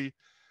not happy.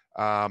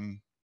 And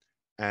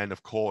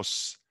of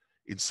course,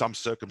 in some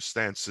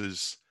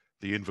circumstances,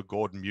 the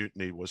Invergordon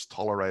Mutiny was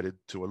tolerated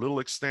to a little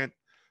extent,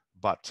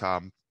 but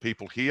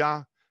people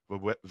here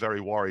were very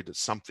worried that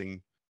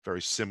something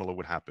very similar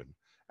would happen.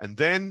 And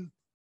then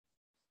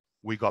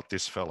we got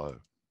this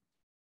fellow.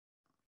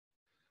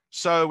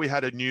 So we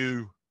had a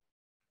new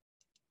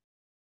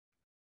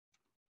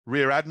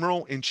Rear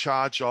Admiral in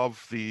charge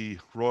of the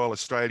Royal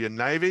Australian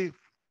Navy.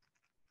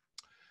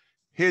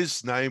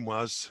 His name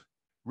was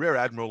Rear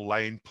Admiral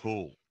Lane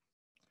Poole.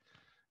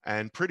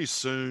 And pretty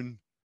soon,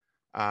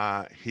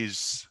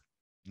 his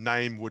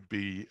name would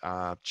be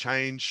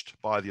changed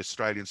by the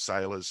Australian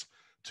sailors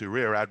to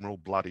Rear Admiral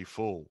Bloody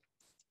Fool.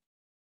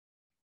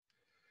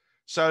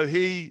 So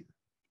he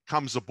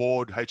comes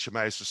aboard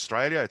HMAS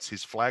Australia, it's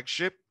his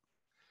flagship,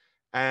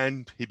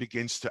 and he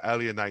begins to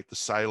alienate the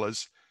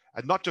sailors,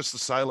 and not just the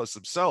sailors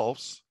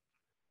themselves,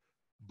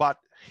 but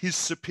his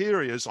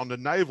superiors on the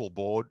naval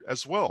board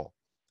as well.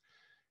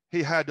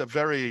 He had a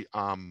very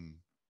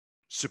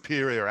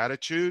superior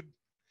attitude.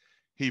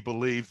 He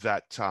believed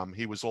that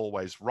he was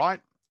always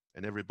right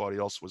and everybody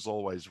else was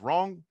always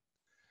wrong.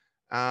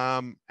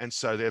 And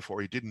so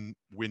therefore he didn't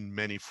win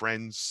many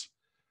friends,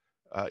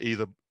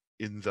 either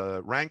in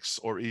the ranks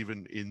or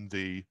even in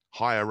the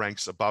higher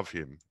ranks above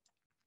him.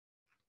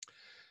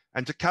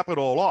 And to cap it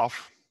all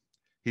off,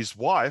 his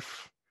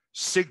wife,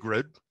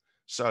 Sigrid,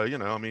 so, you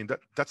know, I mean,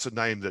 that's a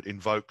name that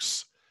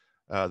invokes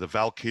the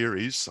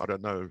Valkyries. I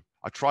don't know.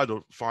 I tried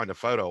to find a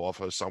photo of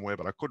her somewhere,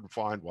 but I couldn't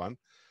find one.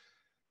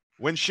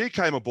 When she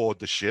came aboard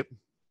the ship,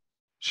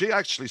 she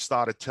actually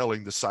started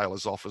telling the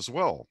sailors off as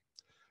well.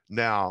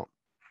 Now,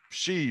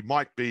 she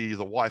might be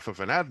the wife of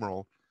an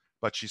admiral,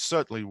 but she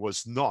certainly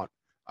was not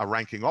a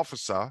ranking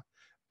officer,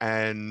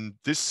 and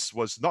this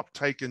was not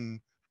taken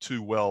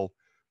too well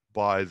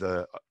by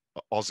the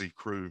Aussie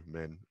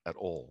crewmen at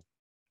all.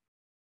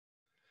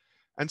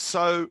 And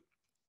so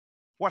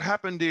what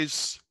happened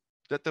is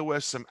that there were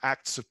some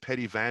acts of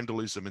petty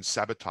vandalism and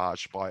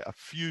sabotage by a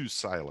few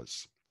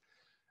sailors,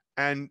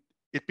 and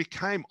it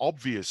became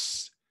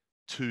obvious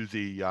to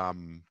the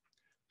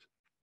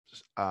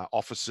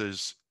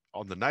officers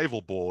on the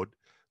naval board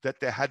that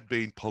there had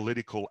been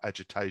political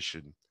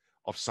agitation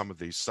of some of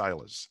these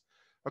sailors.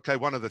 Okay,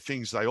 one of the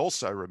things they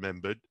also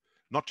remembered,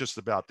 not just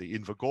about the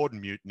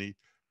Invergordon Mutiny,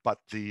 but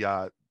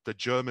the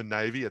German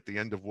Navy at the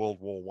end of World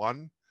War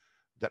I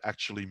that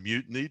actually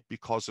mutinied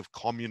because of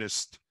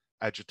communist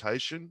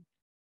agitation.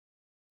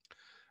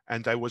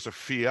 And there was a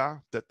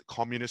fear that the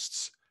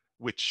communists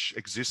which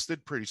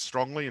existed pretty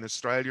strongly in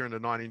Australia in the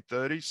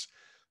 1930s,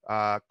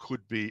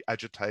 could be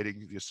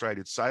agitating the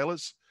Australian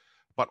sailors.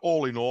 But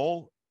all in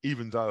all,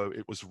 even though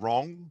it was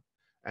wrong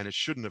and it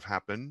shouldn't have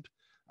happened,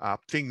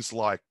 things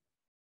like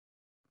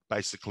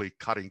basically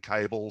cutting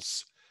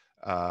cables,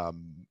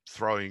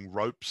 throwing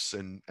ropes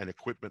and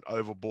equipment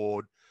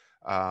overboard,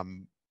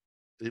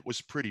 it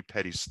was pretty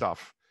petty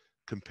stuff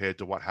compared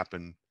to what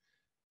happened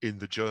in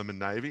the German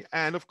Navy.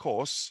 And of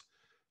course,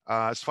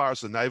 as far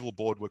as the Naval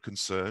Board were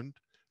concerned,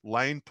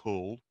 Lane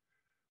Poole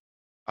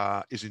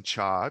is in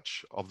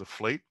charge of the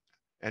fleet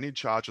and in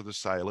charge of the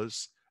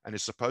sailors and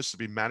is supposed to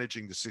be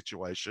managing the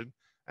situation,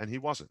 and he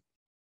wasn't.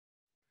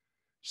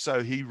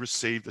 So he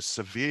received the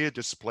severe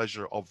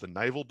displeasure of the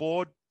Naval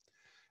Board,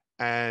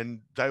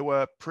 and they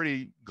were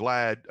pretty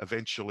glad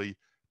eventually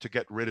to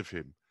get rid of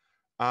him.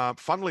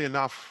 Funnily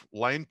enough,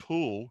 Lane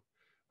Poole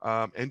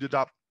ended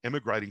up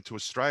emigrating to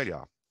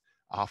Australia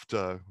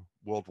after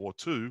World War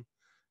II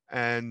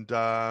and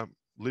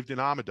lived in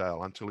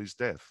Armidale until his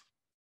death.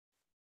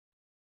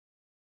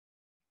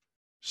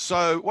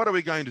 So what are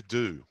we going to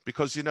do?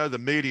 Because, you know, the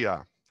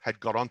media had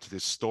got onto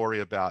this story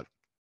about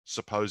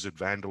supposed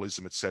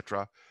vandalism,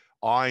 etc.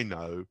 I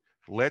know,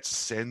 let's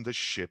send the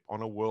ship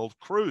on a world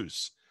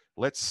cruise.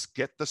 Let's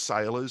get the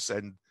sailors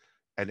and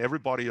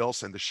everybody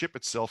else and the ship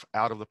itself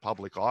out of the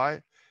public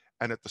eye.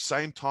 And at the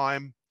same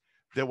time,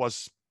 there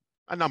was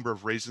a number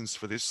of reasons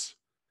for this,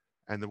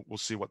 and we'll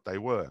see what they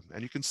were.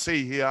 And you can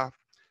see here,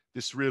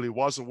 this really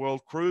was a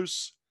world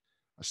cruise,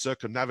 a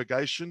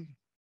circumnavigation,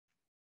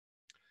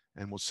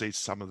 and we'll see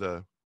some of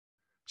the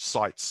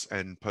sites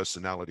and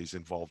personalities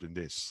involved in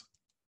this.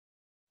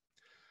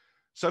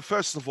 So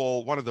first of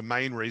all, one of the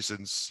main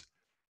reasons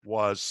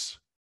was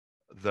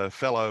the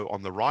fellow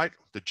on the right,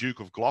 the Duke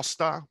of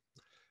Gloucester,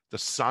 the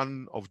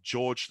son of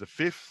George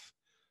V,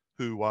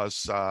 who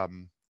was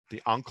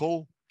the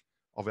uncle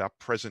of our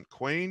present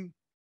Queen,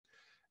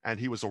 and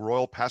he was a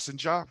royal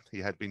passenger. He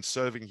had been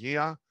serving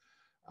here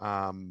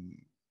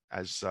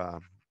as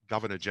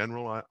Governor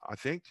General, I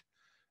think,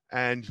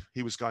 and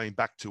he was going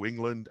back to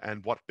England,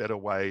 and what better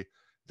way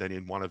than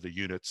in one of the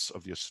units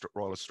of the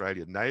Royal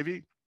Australian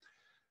Navy.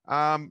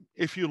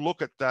 If you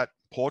look at that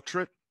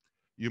portrait,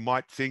 you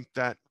might think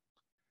that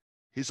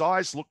his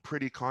eyes look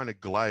pretty kind of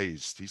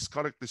glazed. He's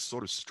got this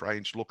sort of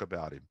strange look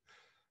about him.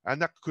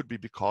 And that could be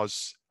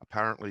because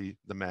apparently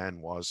the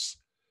man was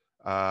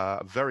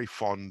very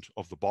fond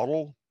of the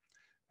bottle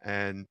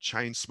and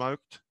chain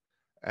smoked,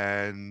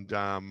 and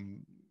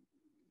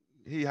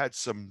he had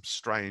some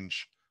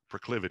strange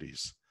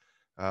proclivities.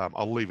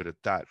 I'll leave it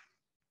at that.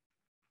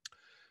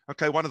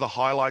 Okay, one of the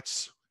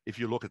highlights, if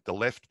you look at the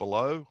left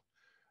below,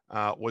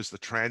 was the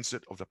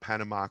transit of the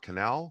Panama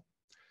Canal.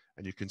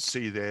 And you can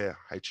see there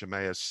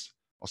HMAS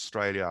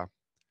Australia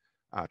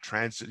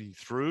transiting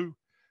through.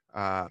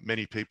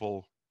 Many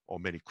people or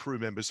many crew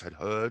members had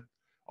heard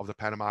of the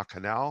Panama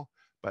Canal,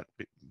 but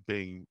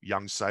being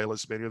young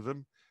sailors, many of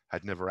them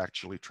had never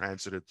actually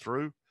transited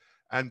through.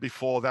 And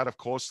before that, of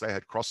course, they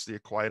had crossed the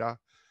equator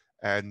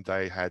and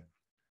they had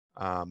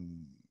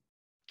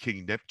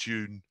King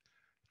Neptune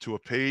to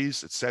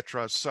appease,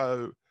 etc.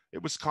 So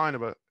it was kind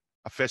of a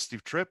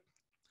festive trip.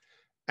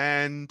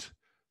 And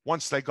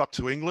once they got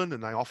to England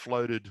and they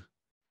offloaded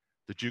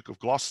the Duke of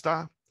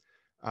Gloucester,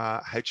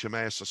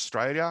 HMAS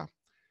Australia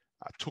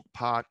took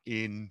part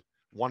in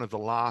one of the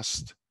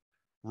last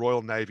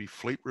Royal Navy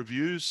fleet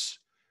reviews.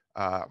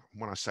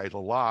 When I say the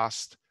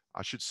last,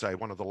 I should say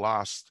one of the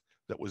last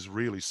that was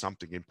really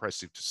something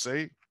impressive to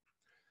see.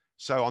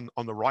 So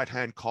on the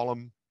right-hand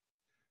column,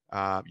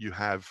 you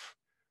have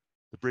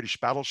the British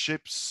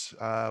battleships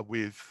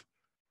with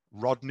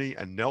Rodney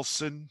and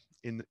Nelson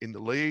in the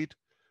lead,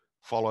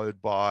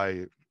 followed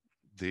by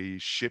the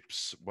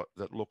ships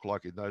that look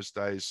like in those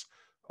days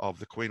of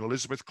the Queen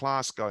Elizabeth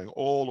class going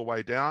all the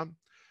way down.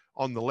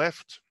 On the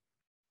left,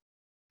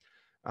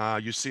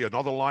 you see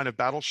another line of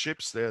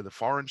battleships there, the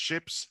foreign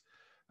ships.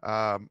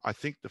 I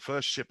think the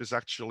first ship is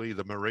actually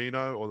the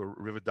Merino or the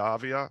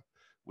Rivadavia,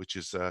 which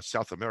is a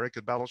South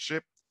American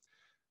battleship,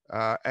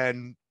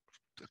 and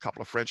a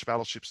couple of French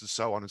battleships and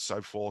so on and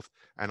so forth,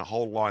 and a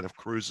whole line of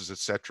cruisers,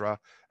 etc.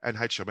 And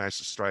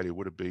HMAS Australia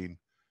would have been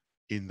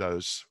in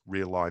those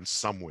rear lines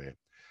somewhere.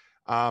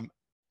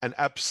 An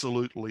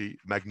absolutely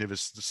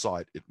magnificent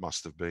sight it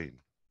must have been.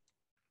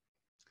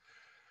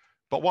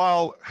 But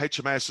while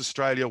HMAS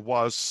Australia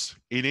was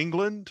in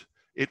England,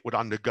 it would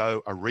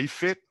undergo a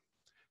refit,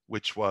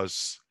 which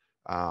was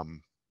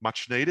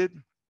much needed.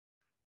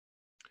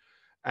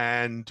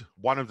 And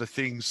one of the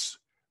things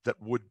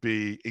that would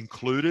be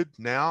included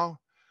now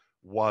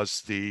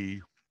was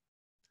the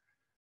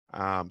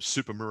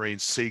Supermarine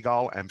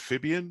Seagull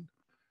amphibian.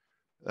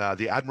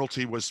 The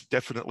Admiralty was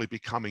definitely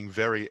becoming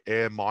very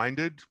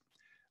air-minded.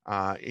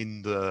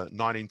 In the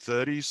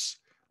 1930s,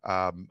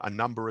 a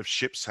number of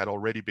ships had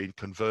already been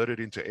converted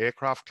into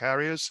aircraft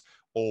carriers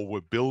or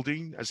were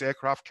building as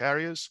aircraft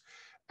carriers.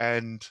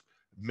 And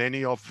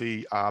many of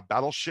the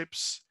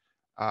battleships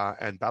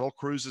and battle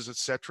cruisers,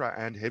 etc.,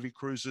 and heavy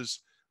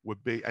cruisers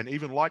would be, and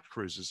even light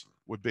cruisers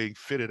were being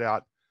fitted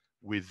out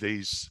with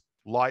these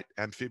light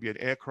amphibian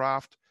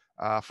aircraft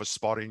for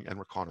spotting and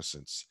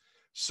reconnaissance.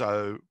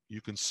 So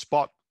you can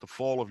spot the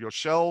fall of your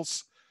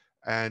shells,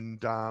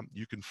 and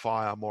you can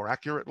fire more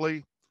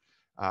accurately.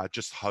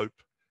 Just hope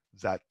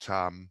that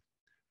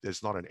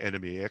there's not an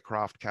enemy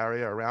aircraft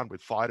carrier around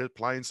with fighter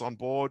planes on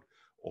board,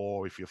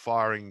 or if you're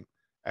firing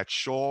at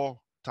shore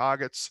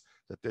targets,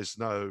 that there's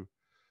no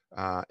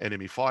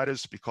enemy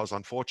fighters, because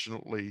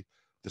unfortunately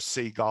the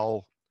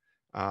seagull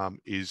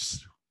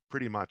is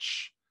pretty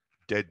much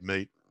dead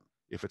meat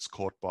if it's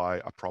caught by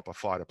a proper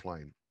fighter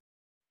plane.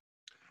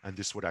 And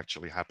this would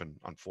actually happen,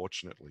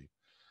 unfortunately.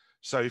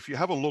 So if you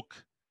have a look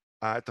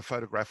at the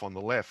photograph on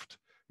the left,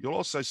 you'll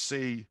also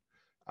see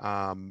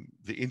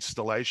the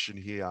installation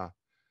here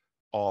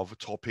of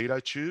torpedo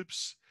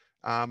tubes.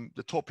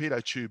 The torpedo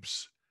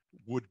tubes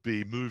would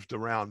be moved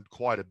around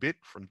quite a bit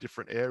from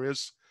different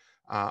areas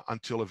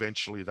until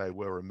eventually they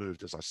were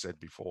removed, as I said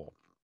before.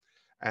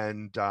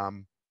 And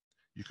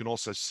you can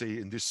also see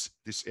in this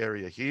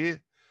area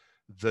here,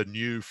 the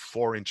new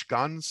 4-inch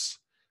guns.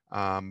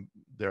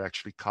 They're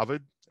actually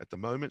covered at the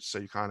moment, so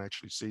you can't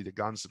actually see the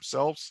guns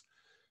themselves,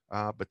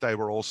 but they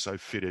were also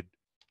fitted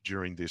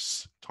during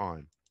this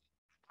time.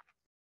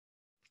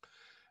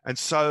 And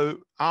so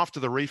after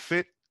the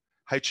refit,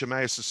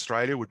 HMAS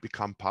Australia would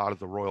become part of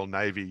the Royal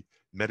Navy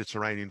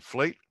Mediterranean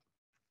Fleet.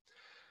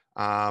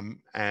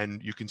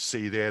 And you can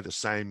see there the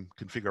same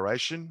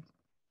configuration.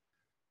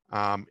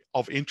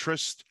 Of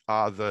interest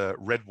are the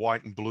red,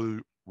 white, and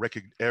blue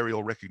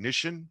aerial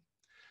recognition.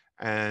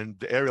 And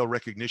the aerial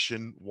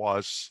recognition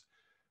was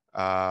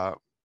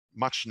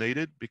much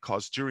needed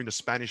because during the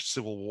Spanish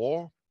Civil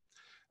War,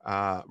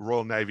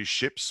 Royal Navy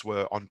ships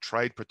were on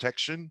trade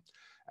protection,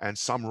 and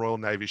some Royal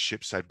Navy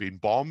ships had been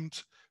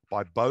bombed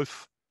by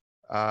both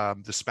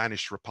the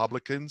Spanish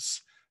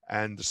Republicans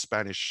and the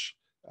Spanish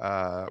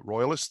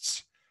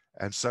Royalists.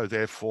 And so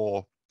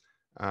therefore,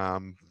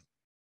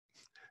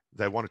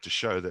 they wanted to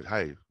show that,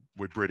 hey,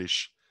 we're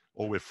British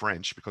or we're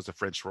French, because the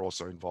French were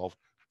also involved.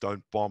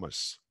 Don't bomb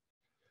us.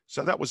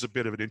 So that was a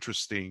bit of an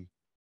interesting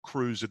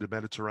cruise in the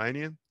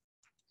Mediterranean.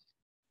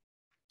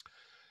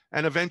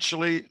 And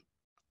eventually,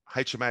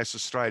 HMAS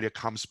Australia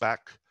comes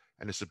back,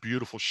 and it's a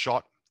beautiful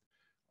shot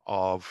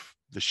of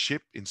the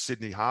ship in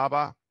Sydney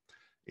Harbour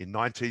in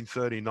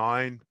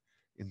 1939,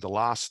 in the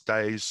last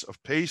days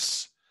of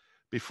peace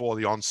before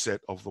the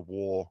onset of the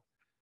war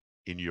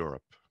in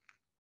Europe.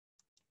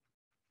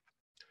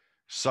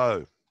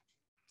 So,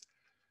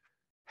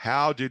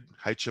 how did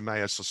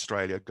HMAS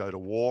Australia go to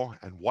war,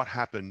 and what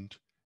happened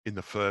in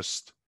the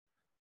first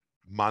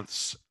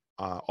months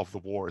of the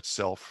war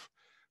itself?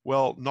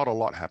 Well, not a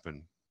lot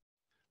happened.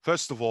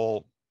 First of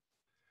all,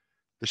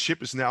 the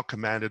ship is now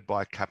commanded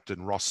by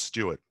Captain Ross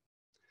Stewart,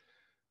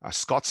 a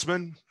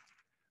Scotsman,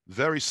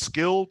 very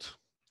skilled,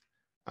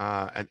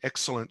 an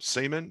excellent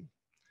seaman,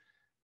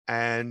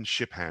 and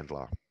ship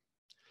handler.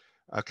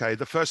 Okay,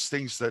 the first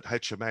things that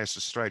HMAS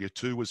Australia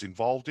II was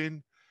involved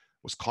in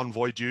was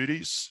convoy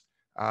duties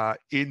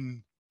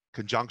in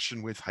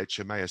conjunction with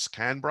HMAS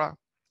Canberra.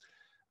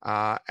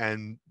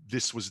 And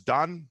this was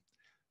done,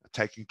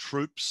 taking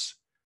troops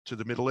to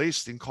the Middle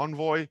East in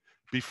convoy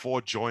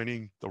before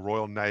joining the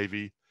Royal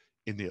Navy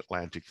in the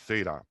Atlantic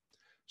Theatre.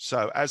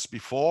 So as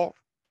before,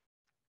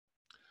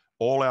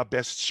 all our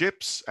best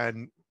ships,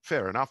 and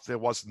fair enough, there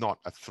was not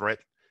a threat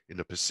in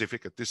the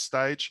Pacific at this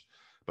stage,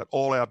 but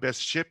all our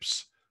best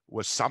ships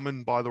were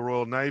summoned by the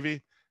Royal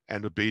Navy,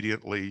 and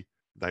obediently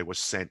they were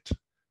sent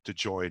to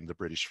join the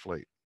British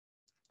fleet.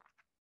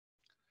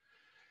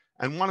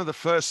 And one of the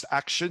first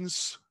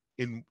actions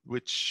in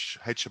which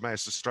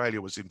HMAS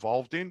Australia was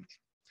involved in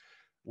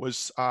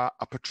was a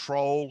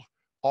patrol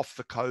off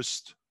the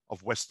coast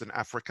of Western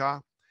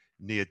Africa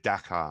near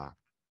Dakar.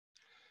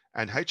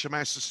 And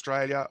HMAS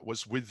Australia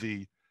was with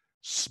the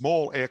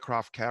small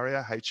aircraft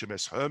carrier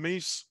HMS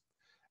Hermes,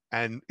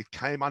 and it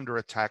came under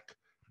attack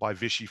by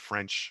Vichy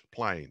French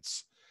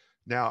planes.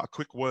 Now, a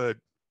quick word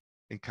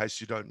in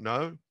case you don't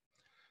know,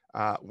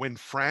 when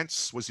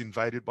France was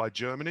invaded by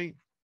Germany,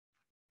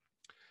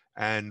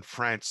 and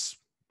France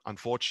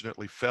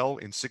unfortunately fell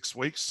in 6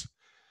 weeks,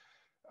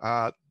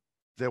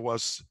 there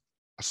was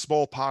a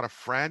small part of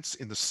France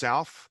in the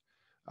south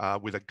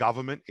with a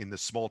government in the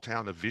small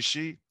town of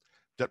Vichy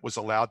that was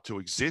allowed to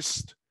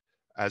exist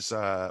as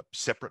a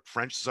separate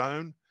French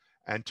zone,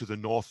 and to the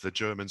north, the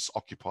Germans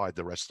occupied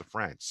the rest of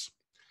France.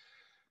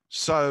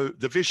 So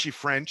the Vichy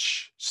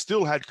French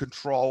still had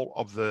control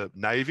of the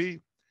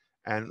Navy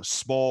and a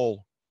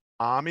small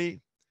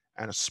army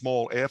and a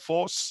small air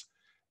force,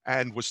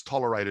 and was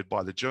tolerated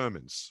by the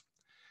Germans.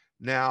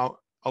 Now,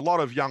 a lot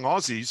of young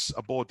Aussies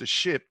aboard the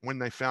ship, when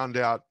they found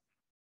out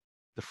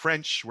the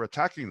French were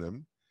attacking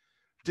them,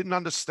 didn't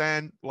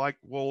understand, like,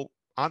 well,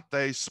 aren't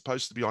they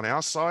supposed to be on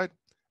our side?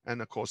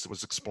 And of course, it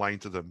was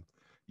explained to them,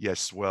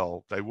 yes,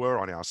 well, they were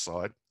on our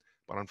side,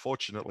 but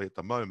unfortunately at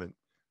the moment,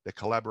 they're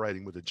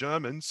collaborating with the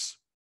Germans.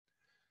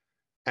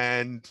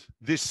 And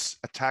this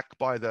attack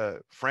by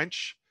the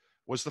French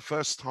was the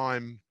first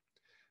time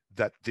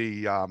that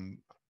the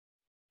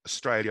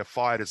Australia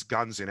fired its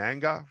guns in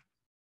anger.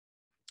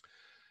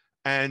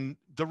 And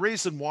the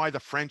reason why the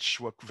French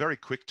were very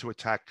quick to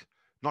attack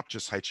not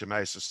just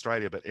HMAS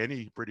Australia, but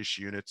any British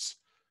units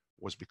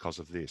was because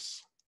of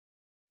this.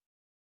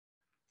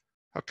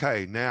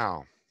 Okay,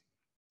 now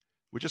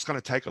we're just going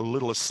to take a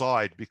little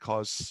aside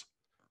because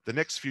the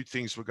next few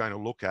things we're going to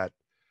look at,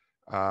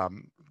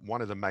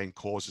 one of the main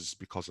causes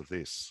because of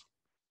this.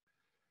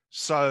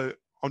 So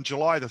on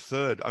July the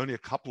 3rd, only a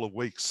couple of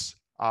weeks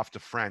after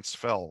France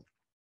fell,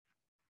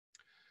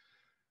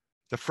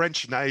 the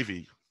French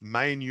Navy,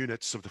 main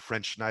units of the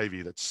French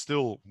Navy that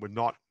still were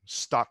not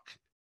stuck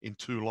in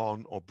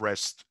Toulon or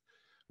Brest,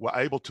 were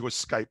able to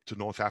escape to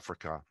North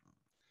Africa.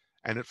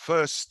 And at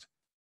first,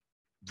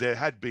 there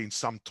had been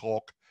some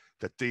talk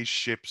that these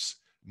ships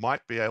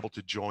might be able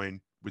to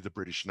join with the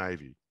British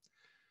Navy.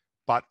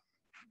 But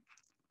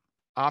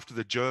after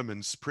the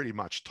Germans pretty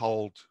much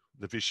told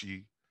the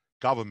Vichy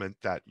government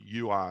that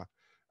you are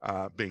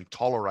being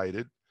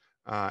tolerated,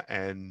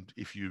 and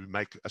if you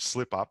make a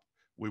slip up,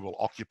 we will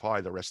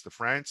occupy the rest of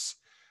France,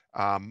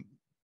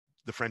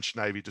 the French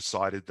Navy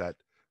decided that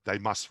they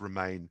must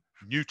remain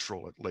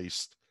neutral, at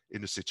least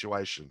in the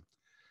situation.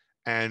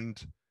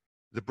 And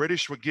the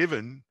British were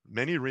given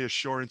many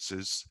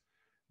reassurances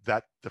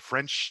that the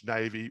French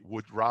Navy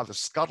would rather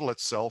scuttle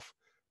itself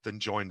than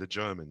join the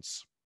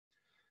Germans.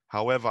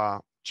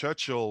 However,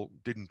 Churchill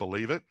didn't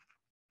believe it,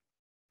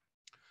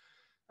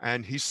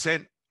 and he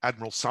sent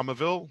Admiral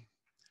Somerville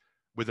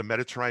with a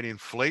Mediterranean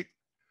fleet,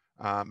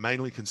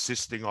 mainly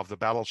consisting of the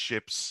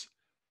battleships,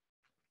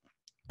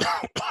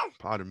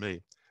 pardon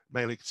me,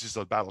 mainly consists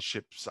of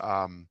battleships,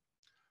 I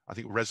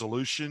think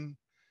Resolution,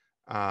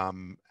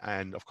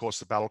 and of course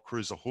the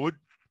battlecruiser Hood,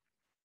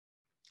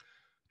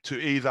 to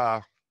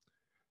either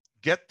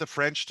get the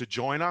French to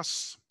join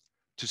us,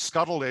 to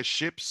scuttle their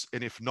ships,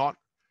 and if not,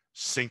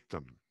 sink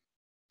them.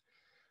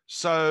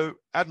 So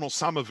Admiral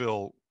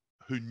Somerville,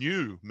 who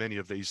knew many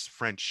of these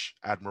French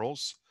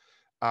admirals,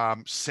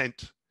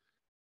 sent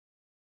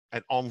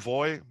an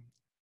envoy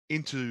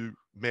into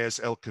Mers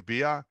El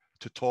Kabir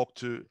to talk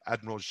to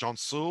Admiral Jean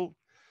Soult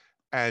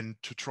and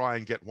to try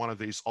and get one of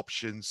these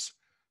options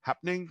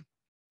happening.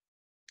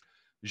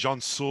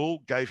 Jean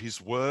Soult gave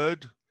his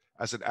word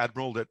as an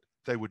admiral that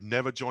they would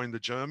never join the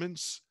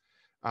Germans,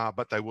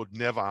 but they would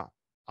never,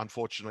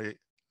 unfortunately,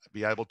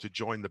 be able to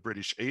join the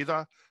British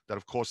either, that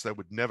of course they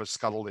would never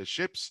scuttle their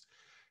ships.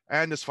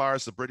 And as far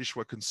as the British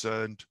were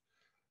concerned,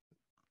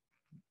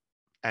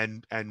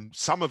 and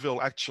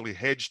Somerville actually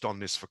hedged on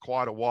this for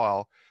quite a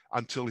while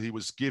until he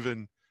was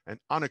given an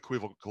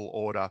unequivocal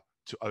order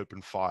to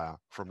open fire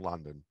from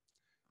London,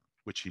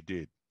 which he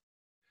did.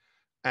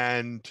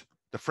 And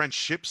the French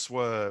ships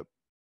were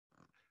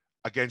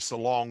against a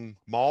long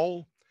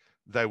mole.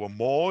 They were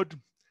moored.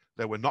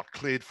 They were not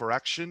cleared for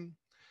action.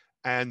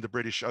 And the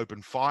British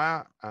opened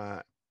fire.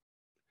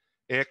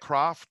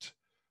 Aircraft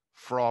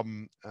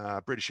from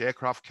British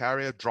aircraft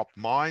carrier dropped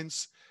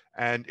mines,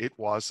 and it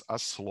was a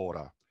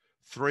slaughter.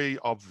 3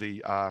 of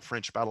the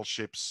French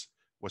battleships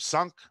were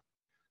sunk.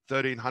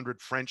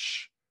 1,300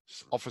 French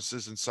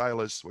officers and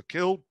sailors were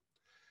killed.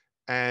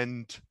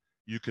 And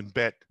you can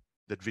bet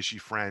that Vichy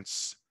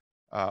France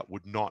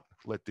would not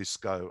let this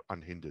go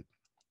unhindered.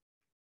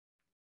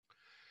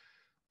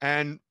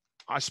 And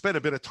I spent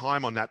a bit of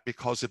time on that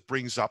because it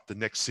brings up the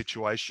next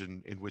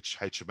situation in which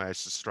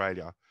HMAS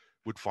Australia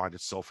would find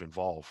itself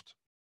involved.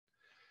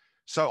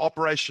 So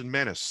Operation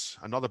Menace,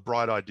 another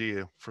bright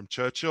idea from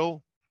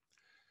Churchill.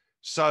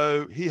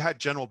 So he had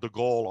General de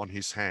Gaulle on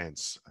his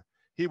hands.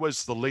 He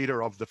was the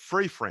leader of the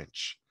Free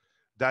French.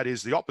 That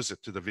is the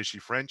opposite to the Vichy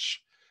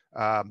French.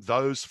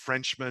 Those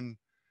Frenchmen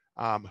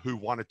who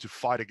wanted to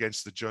fight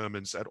against the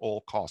Germans at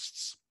all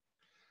costs.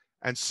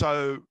 And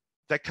so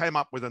they came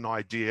up with an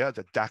idea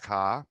that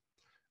Dakar,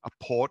 a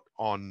port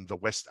on the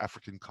West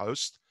African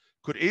coast,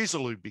 could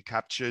easily be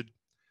captured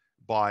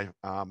by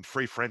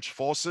Free French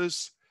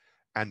forces.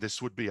 And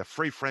this would be a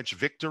Free French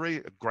victory,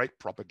 a great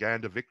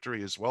propaganda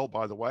victory as well,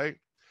 by the way.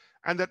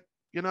 And that,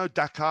 you know,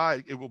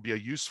 Dakar, it will be a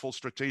useful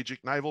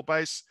strategic naval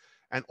base.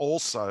 And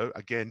also,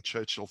 again,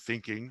 Churchill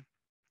thinking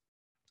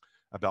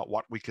about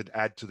what we could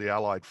add to the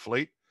Allied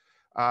fleet.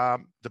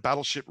 The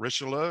battleship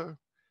Richelieu,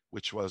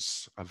 which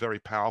was a very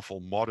powerful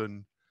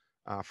modern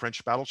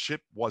French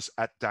battleship, was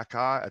at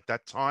Dakar at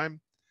that time.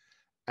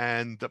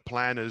 And the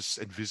planners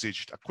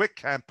envisaged a quick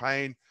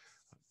campaign.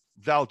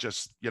 They'll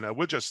just, you know,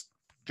 we'll just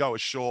go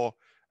ashore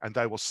and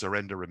they will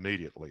surrender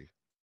immediately.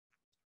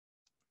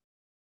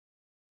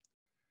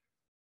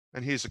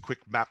 And here's a quick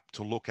map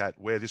to look at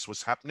where this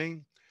was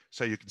happening.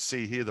 So you can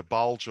see here the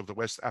bulge of the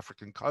West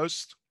African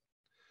coast.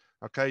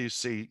 Okay, you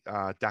see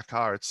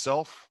Dakar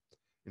itself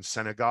in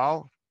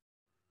Senegal.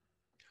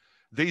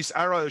 These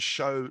arrows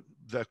show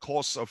the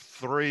course of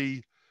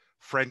 3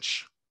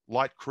 French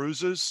light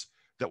cruisers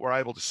that were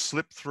able to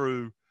slip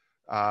through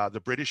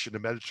the British in the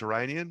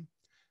Mediterranean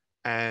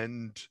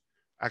and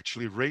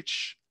actually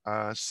reach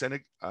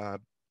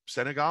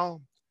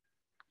Senegal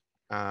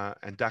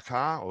and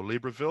Dakar or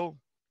Libreville.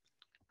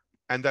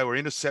 And they were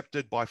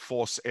intercepted by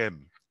Force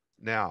M.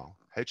 Now,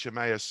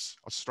 HMAS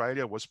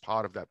Australia was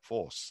part of that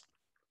force.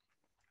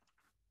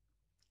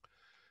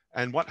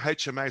 And what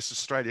HMAS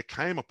Australia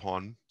came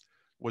upon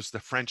was the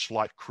French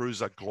light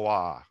cruiser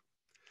Gloire.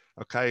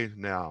 Okay,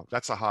 now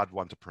that's a hard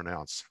one to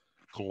pronounce,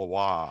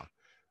 Gloire.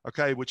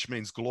 Okay, which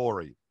means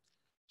glory.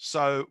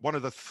 So one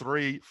of the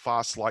 3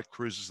 fast light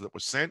cruisers that were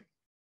sent,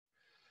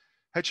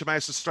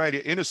 HMAS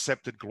Australia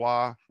intercepted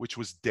Gloire, which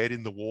was dead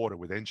in the water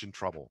with engine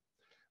trouble.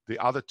 The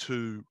other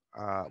 2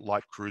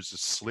 light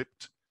cruisers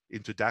slipped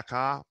into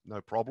Dakar,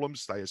 no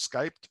problems, they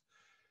escaped.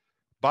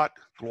 But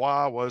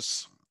Gloire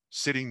was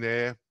sitting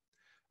there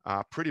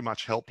pretty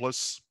much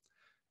helpless.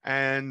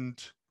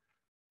 And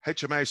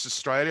HMAS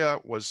Australia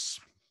was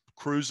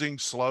cruising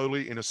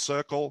slowly in a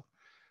circle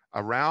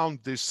around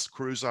this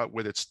cruiser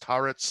with its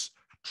turrets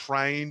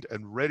trained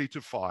and ready to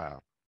fire.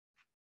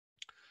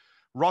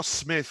 Ross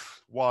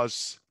Smith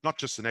was not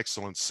just an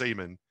excellent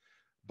seaman,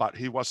 but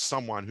he was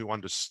someone who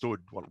understood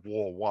what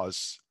war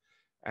was.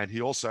 And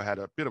he also had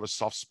a bit of a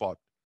soft spot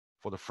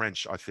for the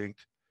French, I think,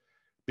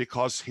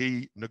 because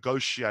he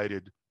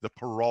negotiated the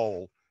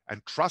parole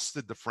and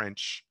trusted the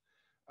French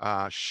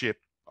ship,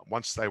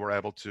 once they were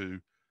able to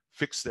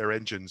fix their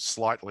engines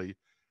slightly,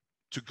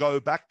 to go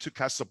back to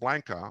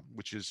Casablanca,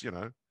 which is,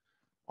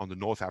 on the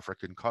North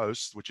African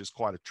coast, which is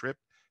quite a trip,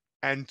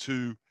 and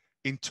to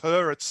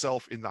inter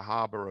itself in the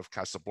harbor of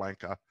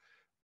Casablanca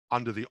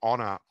under the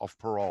honor of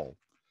parole.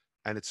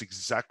 And it's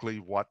exactly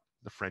what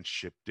the French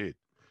ship did.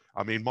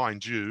 I mean,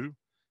 mind you,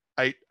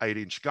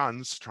 8-inch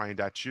guns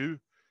trained at you,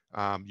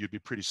 you'd be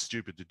pretty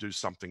stupid to do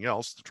something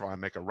else to try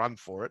and make a run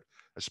for it,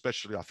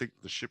 especially I think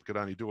the ship could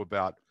only do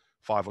about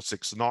 5 or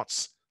 6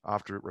 knots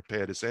after it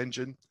repaired its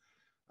engine.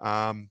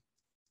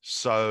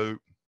 So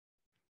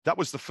that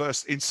was the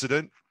first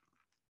incident.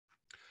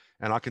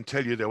 And I can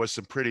tell you there was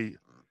some pretty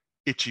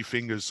itchy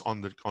fingers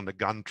on the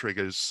gun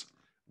triggers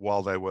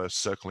while they were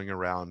circling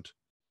around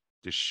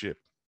this ship.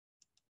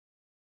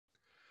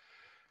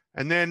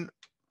 And then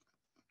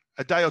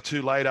a day or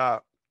 2 later,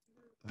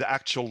 the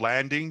actual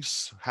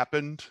landings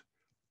happened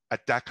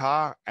at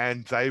Dakar,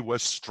 and they were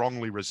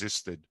strongly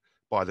resisted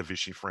by the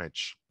Vichy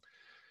French.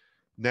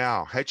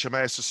 Now,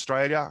 HMAS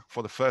Australia,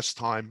 for the first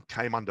time,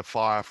 came under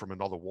fire from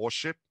another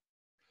warship.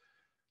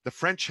 The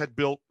French had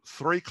built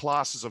 3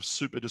 classes of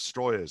super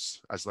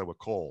destroyers, as they were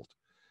called.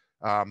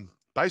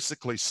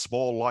 Basically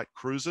small light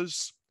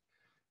cruisers.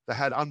 They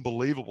had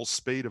unbelievable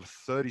speed of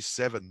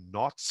 37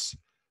 knots,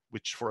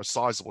 which for a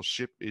sizable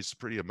ship is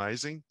pretty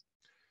amazing.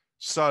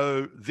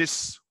 So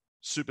this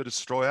super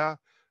destroyer,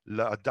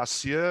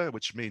 L'Audacieux,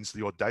 which means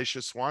the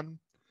audacious one,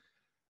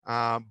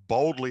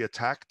 boldly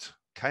attacked,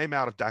 came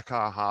out of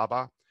Dakar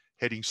Harbour,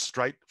 heading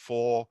straight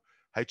for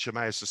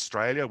HMAS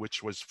Australia,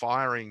 which was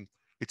firing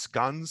its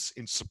guns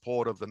in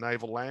support of the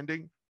naval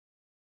landing.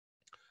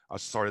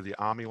 The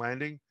army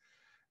landing.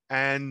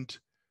 And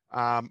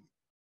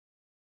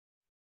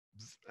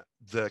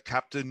the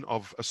captain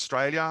of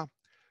Australia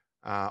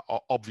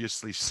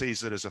obviously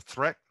sees it as a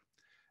threat.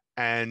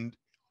 And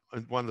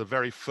one of the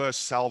very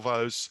first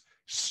salvos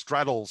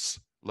straddles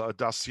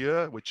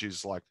L'Audacieux, which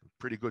is like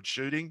pretty good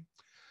shooting,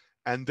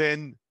 and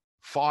then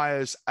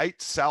fires 8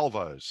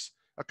 salvos.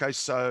 Okay,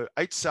 so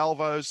 8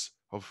 salvos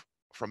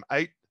from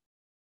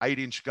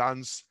 8-inch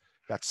guns,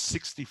 that's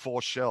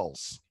 64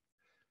 shells.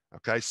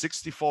 Okay,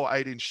 64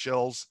 8-inch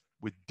shells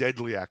with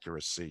deadly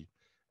accuracy.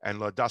 And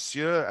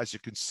L'Audacieux, as you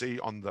can see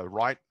on the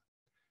right,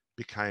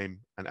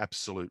 became an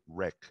absolute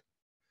wreck.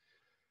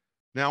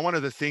 Now, one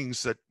of the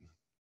things that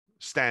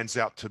stands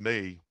out to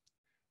me,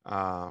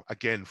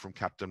 again from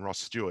Captain Ross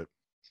Stewart,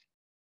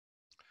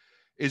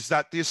 is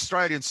that the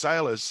Australian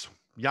sailors,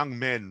 young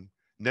men,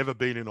 never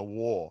been in a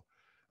war,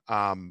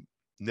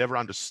 never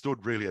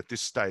understood really at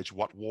this stage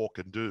what war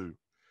can do.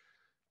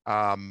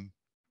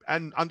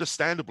 And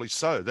understandably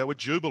so. They were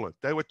jubilant.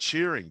 They were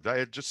cheering. They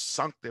had just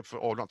sunk their,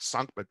 or not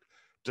sunk, but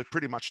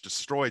pretty much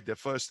destroyed their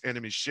first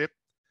enemy ship.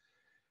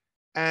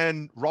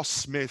 And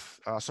Ross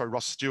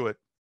Stewart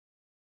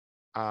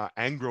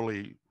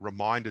angrily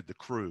reminded the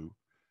crew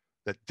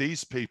that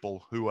these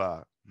people, who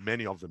are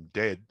many of them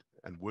dead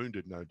and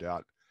wounded, no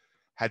doubt,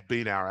 had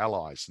been our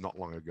allies not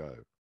long ago.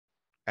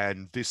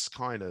 And this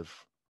kind of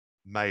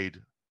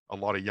made a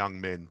lot of young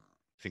men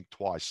think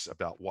twice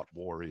about what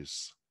war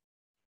is.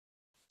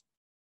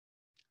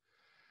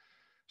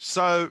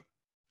 So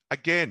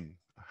again,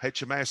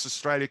 HMAS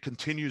Australia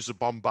continues a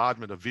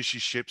bombardment of Vichy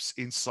ships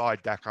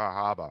inside Dakar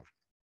Harbour.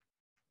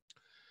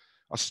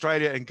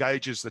 Australia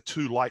engages the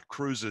 2 light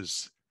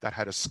cruisers that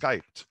had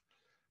escaped.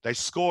 They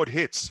scored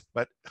hits,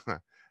 but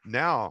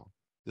now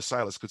the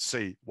sailors could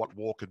see what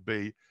war could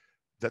be,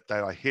 that they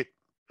are hit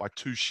by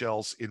 2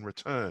 shells in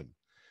return.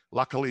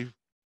 Luckily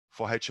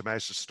for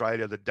HMAS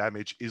Australia, the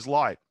damage is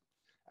light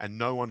and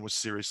no one was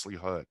seriously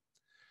hurt.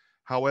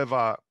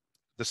 However,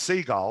 the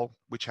Seagull,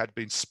 which had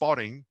been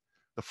spotting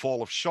the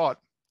fall of shot,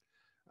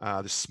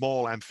 the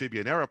small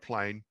amphibian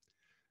aeroplane,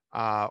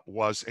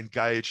 was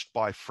engaged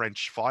by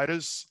French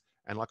fighters.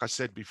 And like I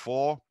said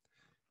before,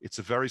 it's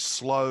a very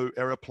slow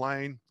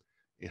aeroplane.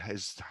 It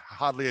has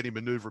hardly any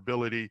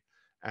maneuverability,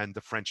 and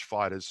the French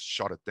fighters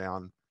shot it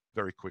down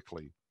very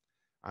quickly.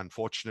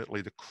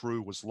 Unfortunately, the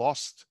crew was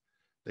lost.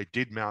 They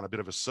did mount a bit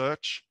of a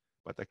search,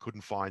 but they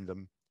couldn't find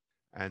them.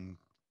 And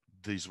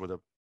these were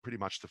pretty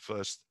much the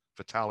first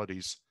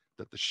fatalities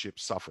that the ship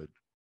suffered.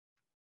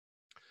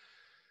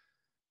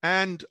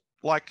 And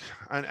I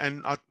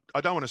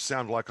don't want to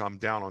sound like I'm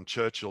down on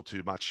Churchill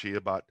too much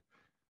here, but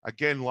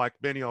again, like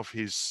many of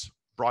his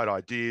bright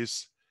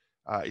ideas,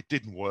 it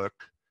didn't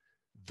work.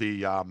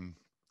 The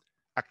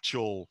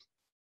actual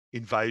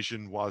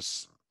invasion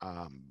was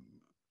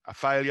a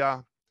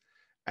failure,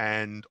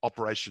 and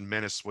Operation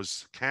Menace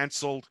was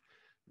cancelled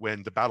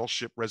when the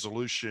battleship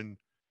Resolution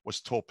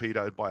was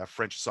torpedoed by a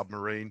French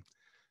submarine.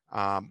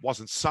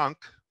 Wasn't sunk,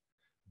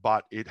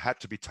 but it had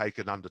to be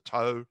taken under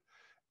tow,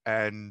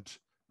 and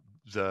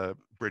the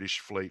British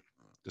fleet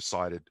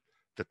decided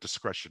that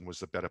discretion was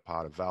the better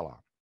part of valor.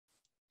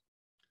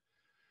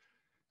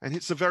 And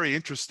it's a very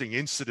interesting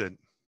incident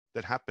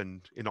that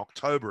happened in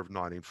October of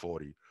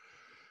 1940.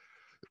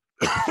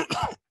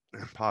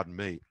 Pardon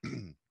me.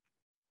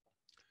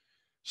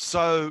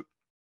 So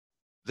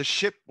the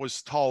ship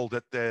was told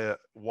that there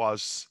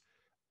was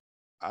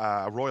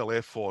a Royal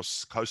Air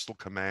Force Coastal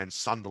Command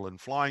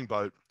Sunderland flying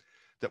boat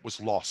that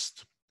was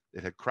lost.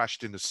 It had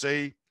crashed in the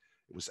sea,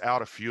 it was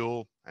out of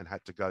fuel and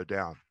had to go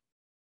down.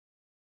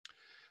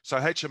 So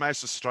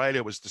HMAS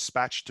Australia was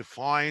dispatched to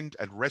find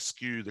and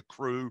rescue the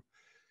crew,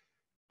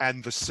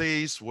 and the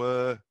seas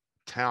were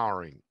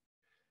towering.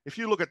 If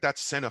you look at that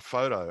center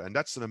photo, and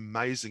that's an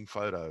amazing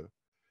photo,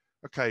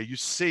 okay, you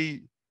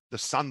see the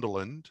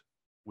Sunderland,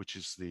 which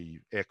is the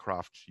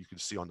aircraft you can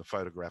see on the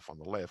photograph on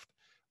the left,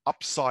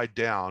 upside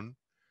down,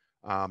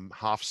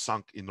 half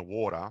sunk in the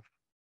water.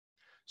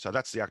 So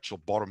that's the actual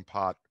bottom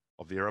part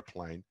of the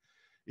airplane.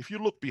 If you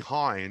look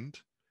behind,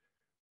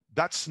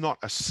 that's not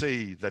a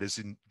sea that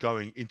is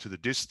going into the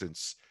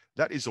distance.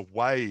 That is a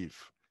wave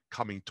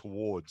coming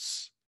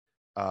towards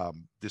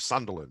the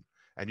Sunderland.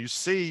 And you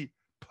see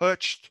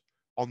perched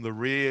on the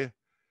rear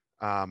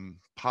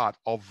part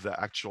of the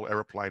actual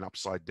airplane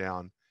upside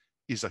down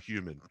is a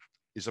human,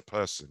 is a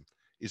person,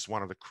 is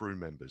one of the crew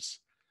members.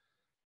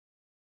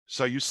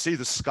 So you see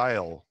the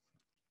scale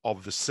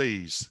of the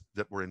seas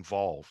that were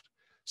involved.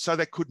 So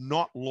they could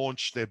not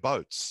launch their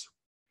boats.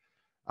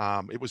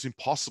 It was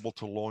impossible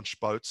to launch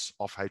boats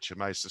off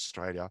HMAS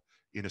Australia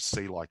in a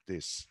sea like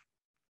this.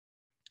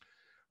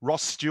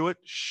 Ross Stewart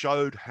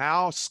showed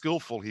how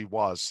skillful he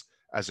was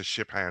as a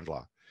ship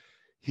handler.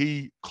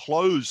 He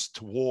closed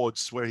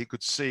towards where he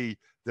could see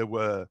there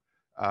were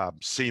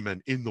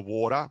seamen in the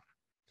water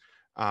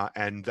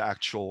and the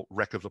actual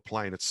wreck of the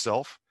plane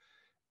itself.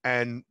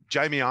 And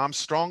Jamie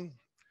Armstrong,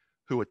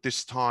 who at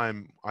this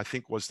time I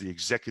think was the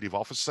executive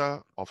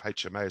officer of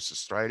HMAS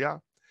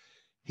Australia,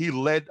 he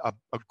led a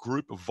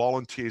group of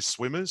volunteer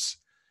swimmers.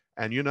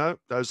 And you know,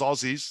 those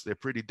Aussies, they're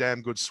pretty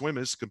damn good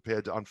swimmers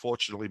compared to,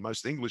 unfortunately,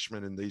 most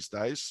Englishmen in these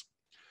days.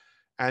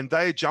 And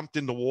they jumped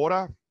in the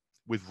water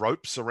with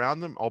ropes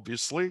around them,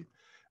 obviously,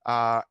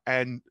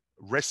 and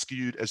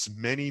rescued as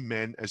many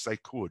men as they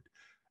could.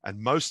 And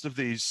most of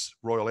these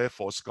Royal Air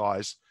Force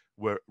guys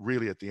were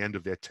really at the end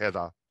of their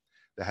tether.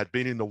 They had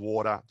been in the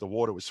water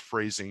was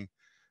freezing.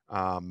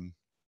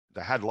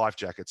 They had life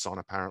jackets on,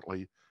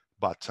 apparently,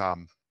 but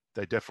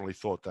they definitely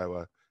thought they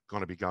were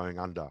going to be going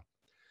under.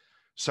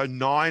 So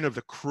 9 of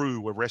the crew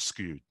were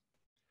rescued.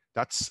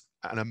 That's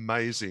an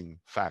amazing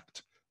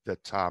fact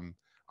that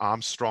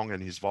Armstrong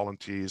and his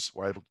volunteers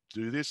were able to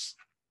do this.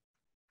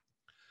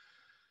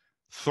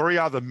 3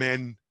 other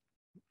men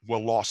were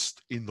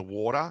lost in the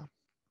water.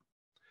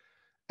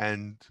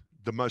 And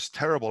the most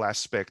terrible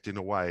aspect, in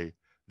a way,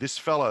 this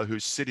fellow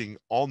who's sitting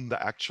on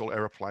the actual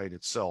airplane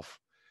itself,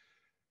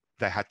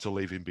 they had to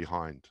leave him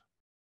behind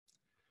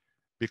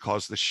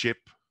because the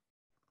ship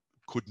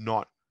could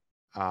not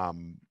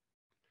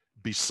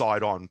be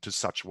side on to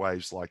such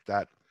waves like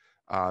that.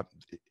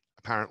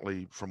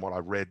 Apparently, from what I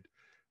read,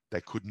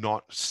 they could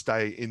not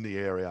stay in the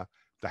area.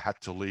 They had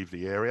to leave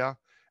the area,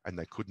 and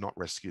they could not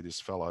rescue this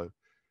fellow.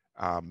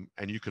 And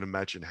you can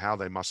imagine how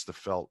they must have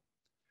felt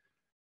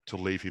to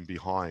leave him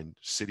behind,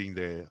 sitting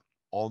there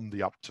on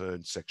the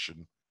upturned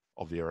section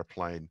of the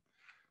airplane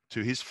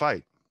to his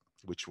fate,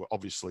 which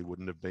obviously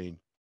wouldn't have been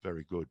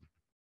very good.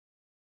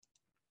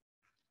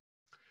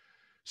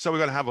 So we're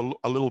going to have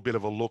a little bit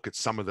of a look at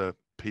some of the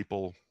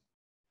people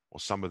or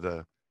some of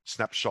the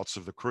snapshots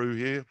of the crew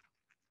here.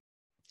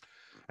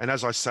 And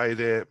as I say,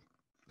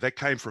 they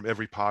came from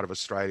every part of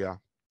Australia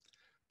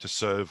to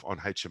serve on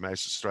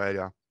HMAS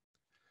Australia.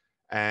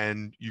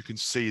 And you can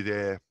see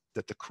there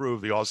that the crew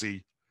of the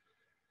Aussie,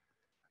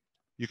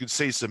 you can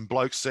see some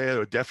blokes there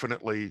who are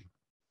definitely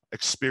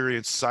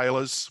experienced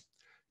sailors.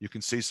 You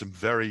can see some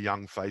very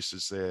young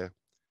faces there.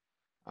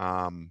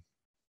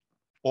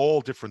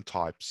 All different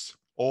types,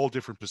 all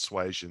different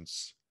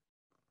persuasions,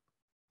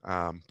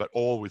 but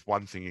all with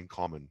one thing in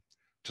common: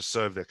 to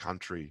serve their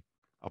country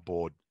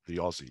aboard the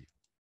Aussie.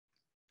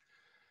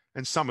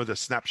 And some of the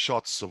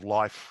snapshots of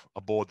life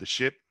aboard the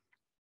ship.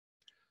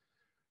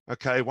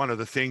 Okay, one of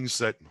the things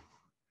that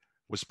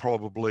was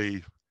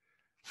probably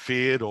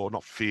feared, or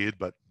not feared,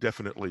 but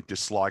definitely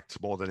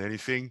disliked more than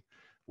anything,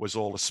 was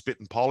all the spit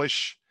and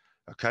polish.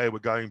 Okay, we're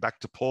going back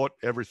to port.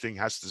 Everything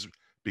has to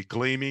be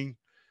gleaming.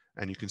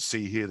 And you can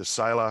see here the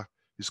sailor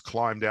who's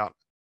climbed out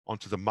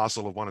onto the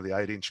muzzle of one of the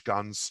 8-inch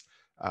guns,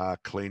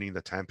 cleaning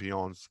the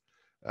tampions,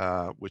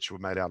 which were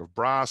made out of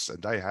brass,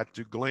 and they had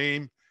to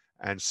gleam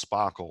and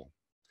sparkle.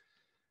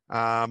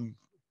 A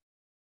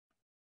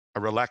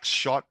relaxed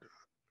shot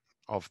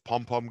of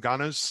pom-pom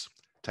gunners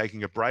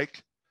taking a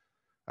break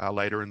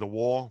later in the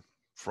war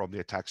from the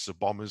attacks of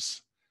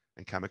bombers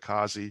and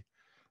kamikaze.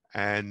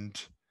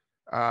 And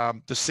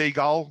the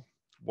Seagull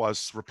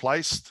was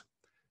replaced,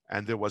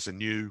 and there was a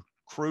new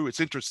crew. It's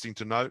interesting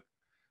to note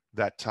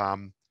that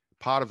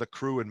part of the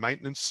crew and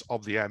maintenance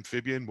of the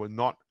amphibian were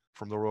not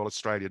from the Royal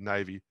Australian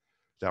Navy.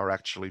 They were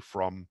actually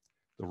from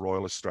the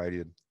Royal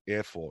Australian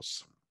Air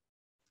Force.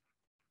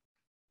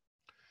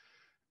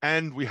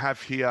 And we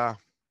have here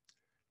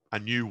a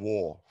new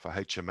war for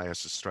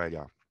HMAS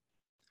Australia.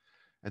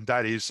 And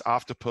that is,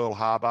 after Pearl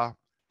Harbor,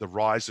 the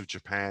rise of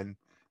Japan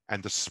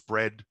and the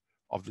spread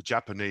of the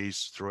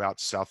Japanese throughout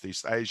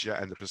Southeast Asia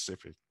and the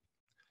Pacific.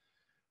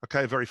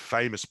 Okay, a very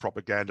famous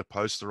propaganda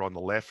poster on the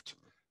left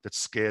that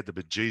scared the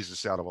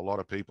bejesus out of a lot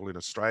of people in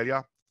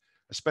Australia,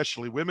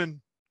 especially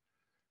women,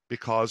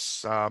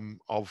 because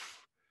of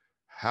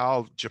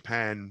how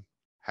Japan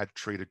had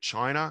treated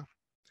China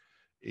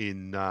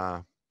in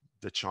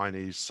the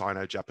Chinese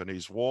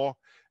Sino-Japanese War,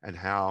 and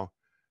how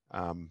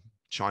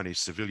Chinese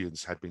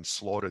civilians had been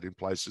slaughtered in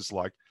places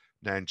like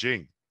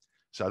Nanjing.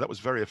 So that was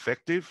very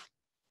effective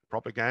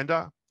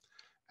propaganda.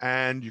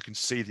 And you can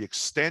see the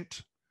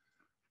extent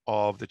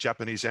of the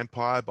Japanese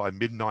Empire by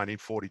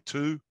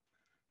mid-1942,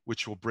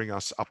 which will bring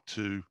us up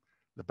to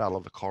the Battle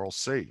of the Coral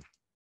Sea.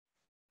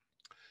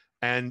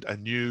 And a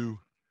new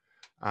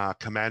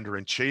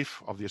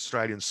commander-in-chief of the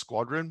Australian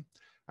Squadron,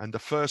 and the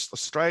first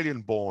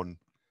Australian-born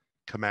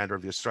commander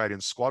of the Australian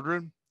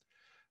Squadron.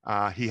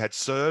 He had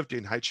served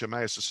in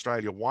HMAS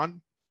Australia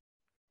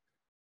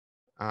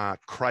I.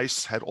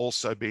 Crace had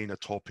also been a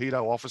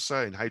torpedo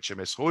officer in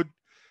HMS Hood.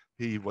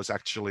 He was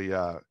actually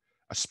a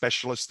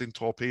specialist in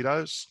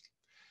torpedoes.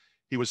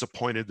 He was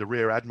appointed the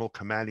Rear Admiral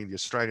commanding the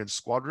Australian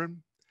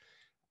Squadron.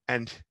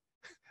 And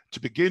to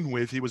begin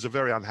with, he was a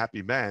very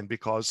unhappy man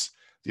because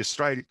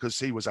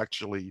he was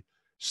actually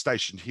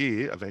stationed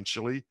here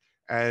eventually,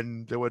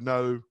 and there were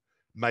no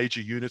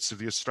major units of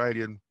the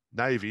Australian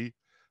Navy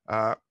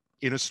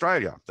in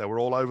Australia. They were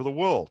all over the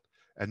world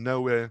and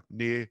nowhere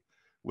near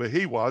where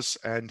he was,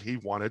 and he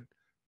wanted,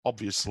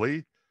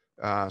 obviously,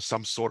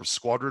 some sort of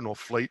squadron or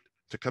fleet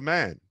to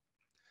command.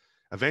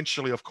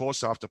 Eventually, of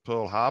course, after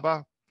Pearl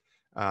Harbor,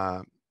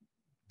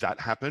 that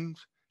happened.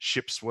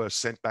 Ships were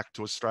sent back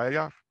to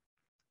Australia,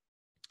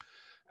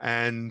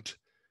 and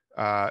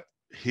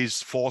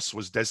his force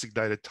was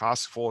designated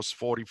Task Force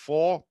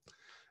 44.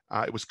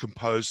 It was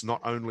composed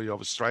not only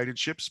of Australian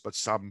ships, but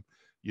some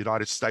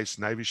United States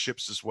Navy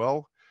ships as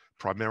well,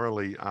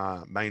 primarily,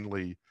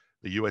 mainly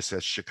the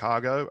USS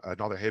Chicago,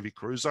 another heavy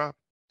cruiser.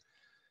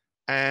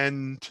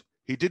 And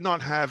he did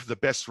not have the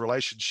best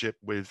relationship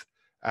with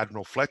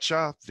Admiral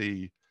Fletcher,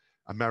 the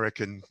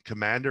American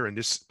commander in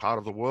this part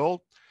of the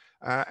world.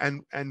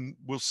 And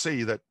we'll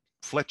see that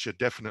Fletcher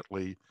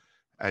definitely,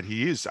 and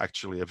he is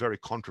actually a very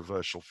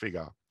controversial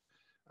figure,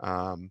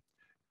 kind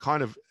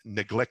of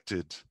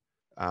neglected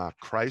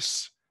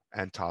Crace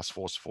and Task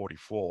Force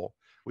 44,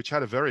 which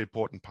had a very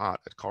important part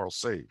at Coral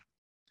Sea.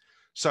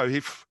 So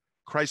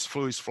Crace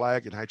flew his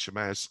flag in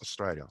HMAS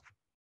Australia.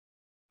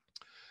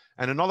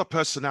 And another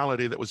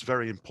personality that was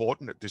very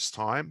important at this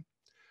time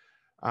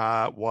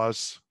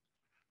was,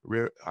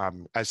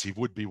 as he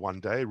would be one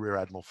day, Rear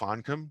Admiral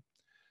Farncombe.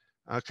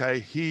 Okay,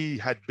 he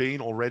had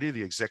been already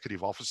the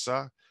executive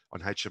officer on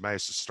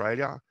HMAS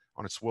Australia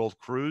on its world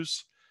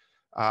cruise.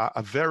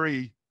 A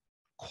very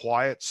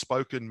quiet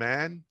spoken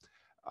man,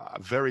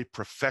 very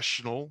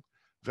professional,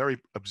 very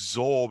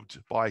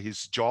absorbed by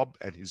his job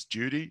and his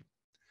duty.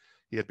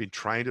 He had been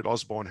trained at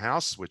Osborne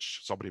House,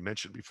 which somebody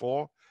mentioned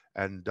before,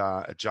 and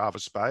at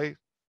Jervis Bay.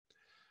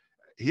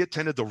 He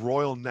attended the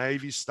Royal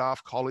Navy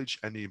Staff College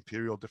and the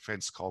Imperial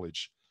Defence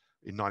College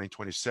in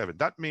 1927.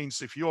 That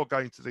means if you're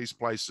going to these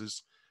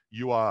places,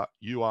 you are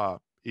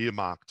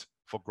earmarked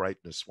for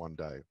greatness one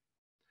day.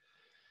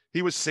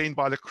 He was seen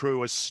by the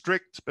crew as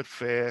strict but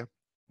fair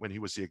when he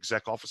was the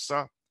exec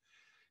officer.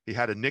 He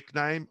had a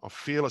nickname of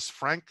Fearless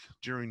Frank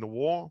during the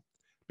war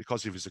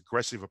because of his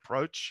aggressive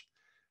approach,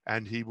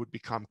 and he would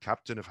become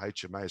captain of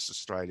HMAS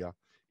Australia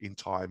in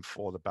time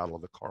for the Battle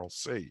of the Coral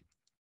Sea.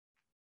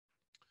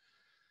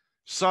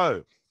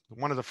 So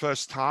one of the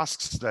first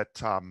tasks that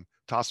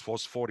Task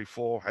Force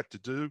 44 had to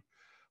do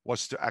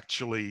was to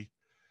actually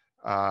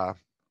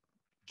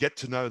get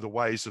to know the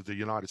ways of the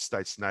United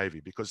States Navy,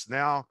 because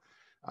now,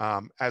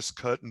 as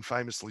Curtin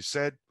famously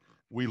said,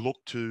 we look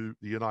to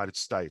the United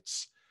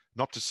States.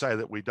 Not to say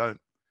that we don't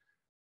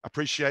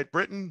appreciate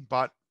Britain,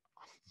 but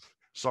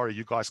sorry,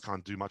 you guys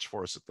can't do much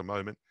for us at the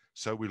moment,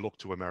 so we look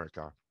to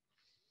America.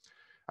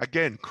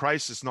 Again,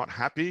 Crace is not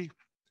happy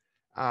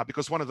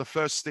because one of the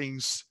first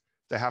things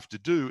they have to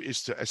do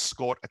is to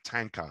escort a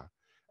tanker.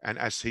 And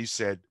as he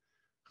said,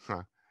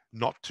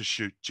 not to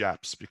shoot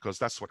Japs, because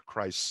that's what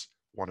Crace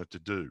wanted to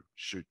do,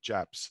 shoot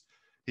Japs.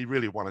 he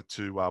really wanted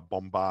to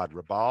bombard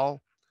Rabaul.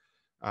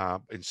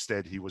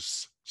 Instead, he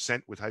was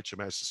sent with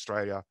HMAS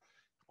Australia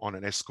on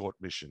an escort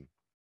mission.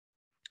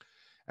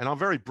 And I'll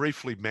very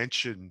briefly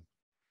mention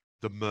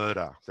the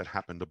murder that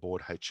happened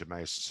aboard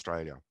HMAS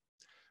Australia.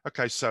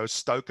 Okay, so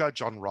stoker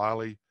John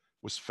Riley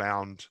was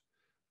found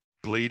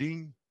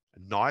bleeding,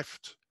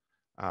 knifed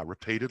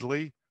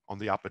repeatedly on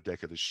the upper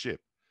deck of the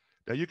ship.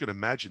 Now you can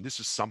imagine this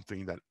is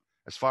something that,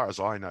 as far as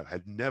I know,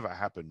 had never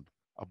happened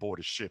aboard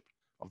a ship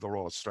of the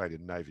Royal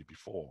Australian Navy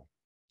before.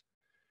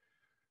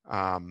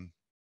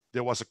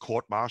 There was a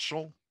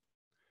court-martial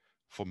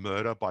for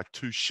murder by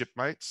 2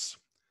 shipmates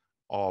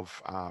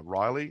of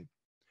Riley.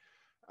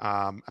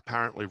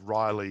 Apparently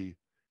Riley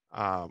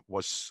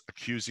was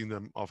accusing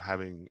them of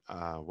having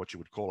what you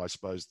would call, I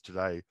suppose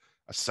today,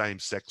 a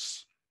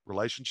same-sex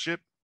relationship.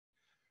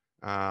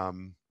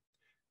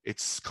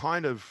 It's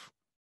kind of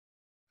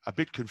a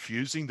bit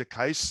confusing, the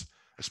case,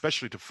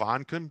 especially to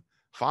Farncombe.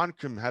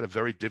 Farncombe had a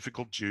very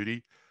difficult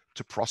duty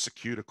to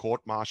prosecute a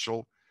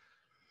court-martial,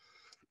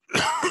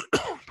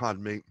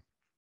 pardon me,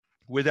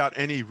 without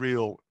any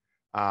real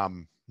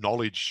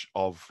knowledge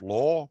of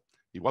law.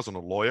 He wasn't a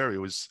lawyer. He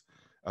was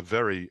a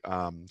very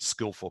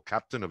skillful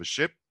captain of a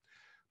ship.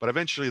 But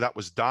eventually that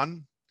was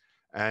done.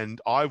 And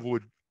I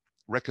would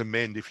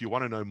recommend, if you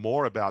want to know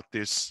more about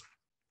this,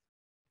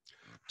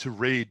 to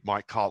read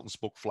Mike Carlton's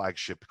book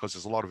Flagship, because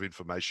there's a lot of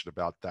information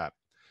about that.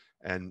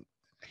 And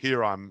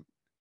here I'm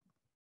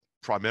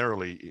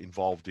primarily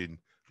involved in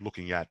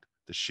looking at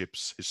the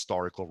ship's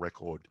historical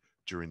record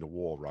during the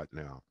war right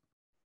now.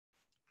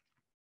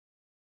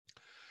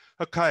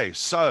 Okay,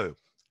 so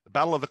the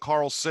Battle of the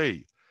Coral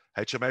Sea.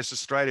 HMAS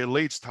Australia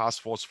leads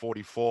Task Force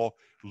 44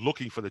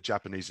 looking for the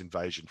Japanese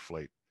invasion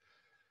fleet.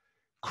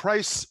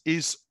 Crace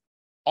is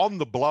on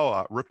the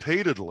blower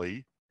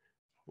repeatedly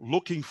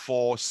looking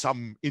for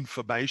some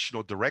information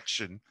or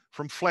direction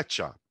from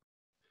Fletcher.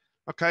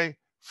 Okay,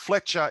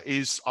 Fletcher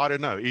is, I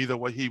don't know, either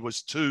he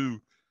was too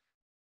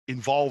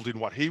involved in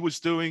what he was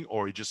doing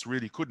or he just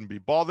really couldn't be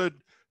bothered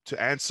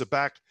to answer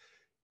back.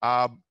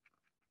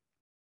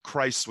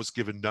 Crace was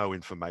given no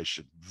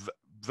information,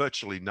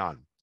 virtually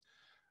none.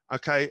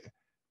 Okay,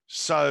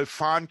 so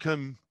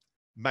Farncombe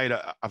made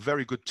a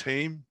very good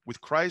team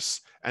with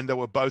Crace, and they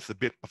were both a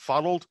bit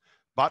befuddled,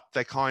 but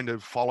they kind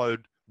of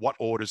followed what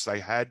orders they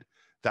had.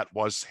 That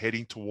was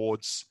heading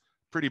towards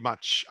pretty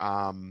much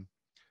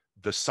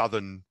the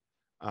southern,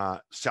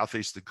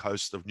 southeastern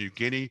coast of New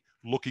Guinea,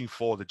 looking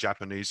for the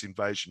Japanese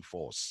invasion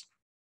force.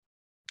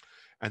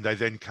 And they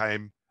then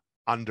came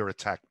under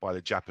attack by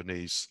the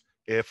Japanese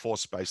Air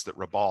Force based at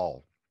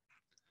Rabaul.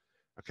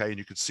 Okay, and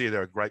you can see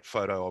there a great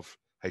photo of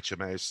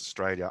HMAS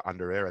Australia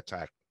under air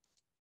attack.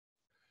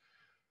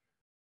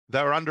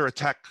 They were under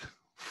attack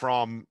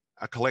from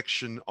a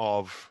collection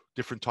of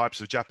different types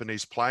of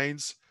Japanese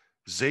planes,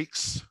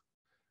 Zeeks,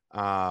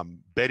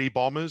 Betty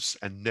bombers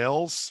and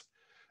Nells.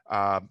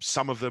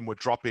 Some of them were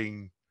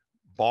dropping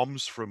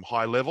bombs from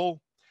high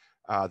level.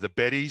 The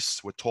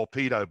Bettys were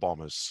torpedo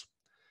bombers.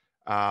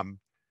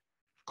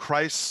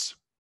 Crace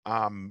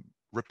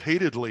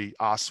repeatedly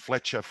asked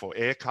Fletcher for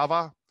air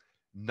cover.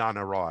 None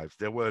arrived.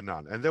 There were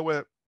none. And there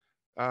were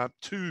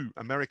 2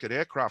 American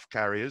aircraft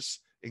carriers,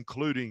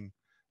 including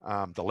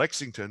the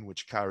Lexington,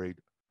 which carried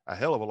a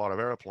hell of a lot of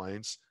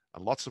airplanes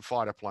and lots of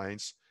fighter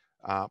planes.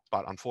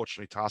 But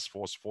unfortunately, Task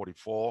Force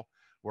 44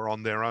 were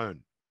on their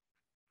own.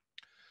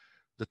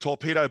 The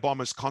torpedo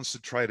bombers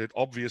concentrated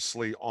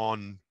obviously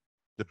on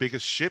the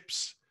biggest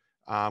ships,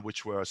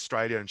 which were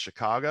Australia and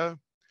Chicago.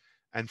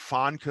 And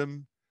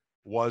Farncombe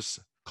was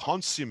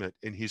consummate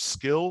in his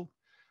skill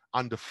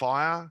under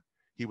fire.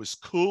 He was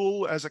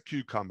cool as a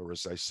cucumber,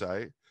 as they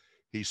say.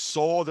 He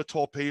saw the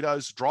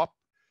torpedoes drop.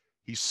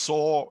 He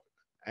saw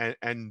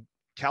and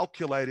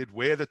calculated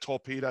where the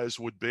torpedoes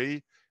would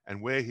be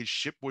and where his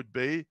ship would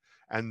be.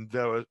 And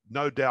there were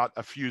no doubt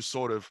a few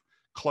sort of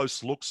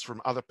close looks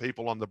from other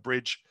people on the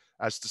bridge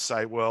as to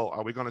say, well,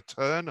 are we going to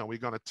turn? Are we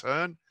going to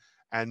turn?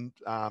 And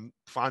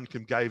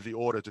Farncombe gave the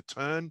order to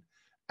turn,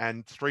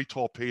 and 3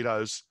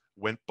 torpedoes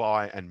went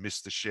by and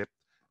missed the ship.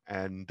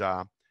 And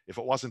if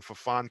it wasn't for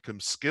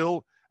Farncombe's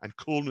skill and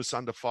coolness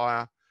under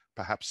fire,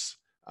 perhaps,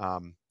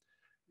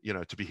 you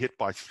know, to be hit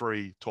by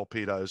 3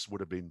 torpedoes would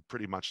have been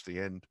pretty much the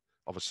end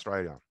of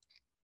Australia.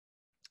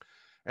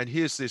 And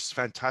here's this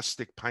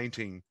fantastic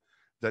painting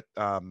that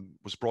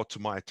was brought to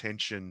my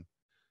attention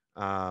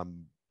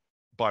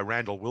by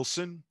Randall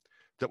Wilson,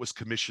 that was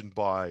commissioned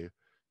by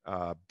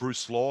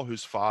Bruce Law,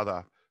 whose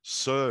father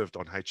served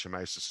on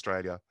HMAS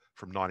Australia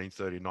from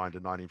 1939 to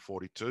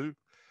 1942.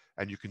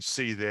 And you can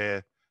see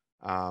there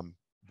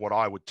what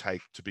I would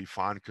take to be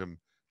Farncombe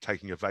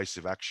taking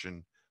evasive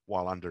action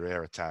while under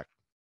air attack.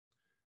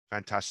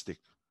 Fantastic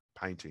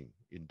painting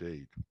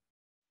indeed.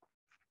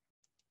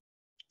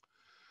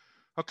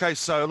 Okay,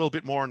 so a little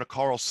bit more on the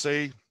Coral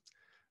Sea.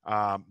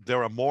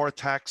 There are more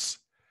attacks,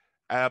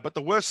 but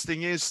the worst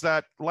thing is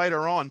that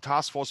later on,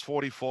 Task Force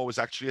 44 was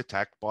actually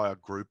attacked by a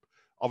group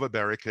of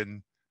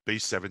American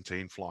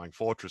B-17 Flying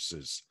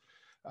Fortresses,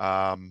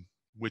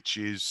 which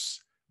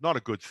is not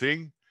a good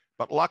thing.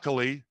 But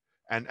luckily,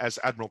 And as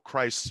Admiral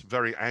Crace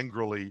very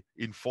angrily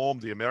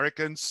informed the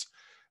Americans,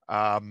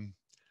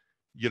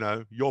 you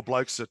know, your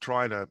blokes are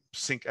trying to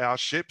sink our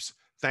ships.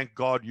 Thank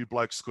God you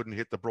blokes couldn't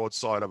hit the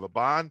broadside of a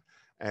barn,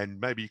 and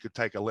maybe you could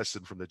take a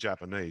lesson from the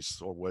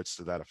Japanese, or words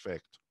to that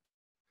effect.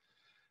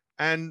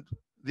 And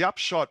the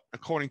upshot,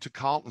 according to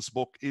Carleton's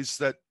book, is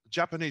that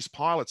Japanese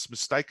pilots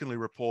mistakenly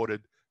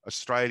reported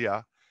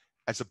Australia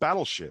as a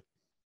battleship.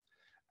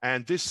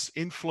 And this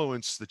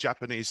influenced the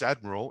Japanese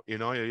admiral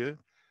Inoue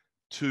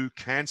to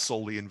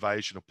cancel the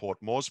invasion of Port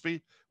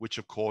Moresby, which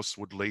of course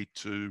would lead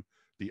to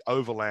the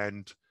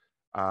overland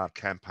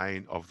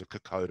campaign of the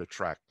Kokoda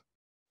Tract.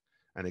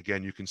 And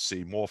again, you can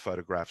see more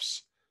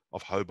photographs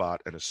of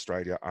Hobart and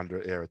Australia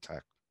under air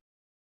attack.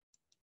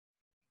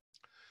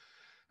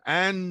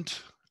 And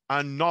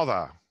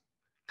another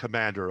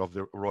commander of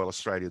the Royal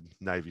Australian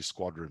Navy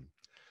Squadron.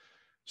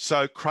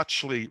 So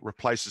Crutchley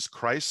replaces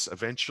Crace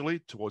eventually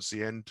towards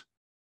the end,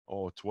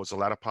 or towards the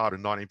latter part of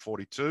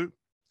 1942.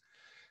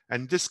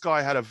 And this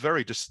guy had a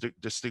very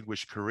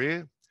distinguished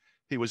career.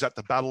 He was at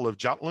the Battle of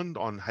Jutland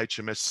on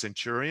HMS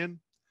Centurion,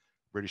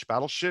 British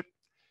battleship.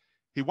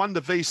 He won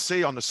the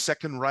VC on the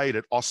second raid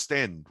at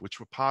Ostend, which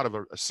were part of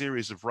a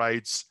series of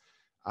raids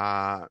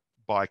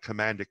by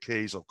Commander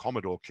Kez, or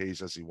Commodore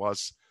Kez as he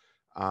was,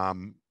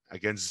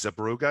 against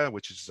Zeebrugge,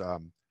 which is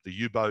the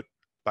U-boat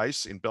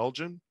base in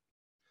Belgium.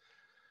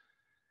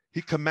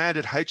 He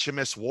commanded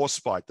HMS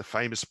Warspite, the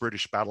famous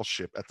British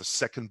battleship, at the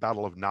Second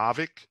Battle of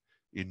Narvik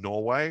in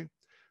Norway,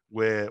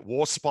 where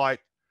Warspite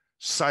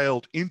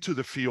sailed into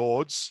the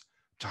fjords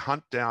to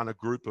hunt down a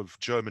group of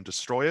German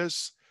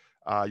destroyers.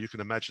 You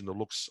can imagine the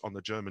looks on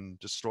the German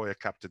destroyer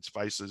captains'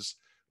 faces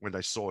when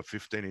they saw a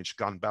 15-inch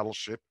gun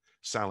battleship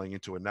sailing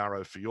into a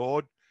narrow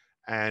fjord,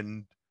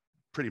 and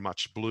pretty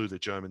much blew the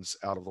Germans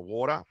out of the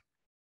water.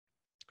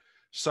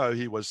 So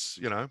he was,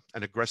 you know,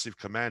 an aggressive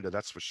commander,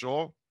 that's for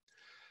sure.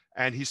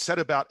 And he set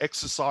about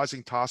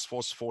exercising Task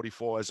Force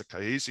 44 as a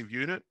cohesive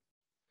unit,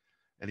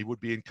 and he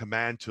would be in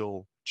command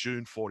till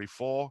June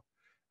 44,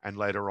 and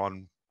later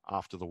on,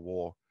 after the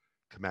war,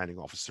 commanding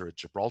officer at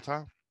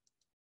Gibraltar.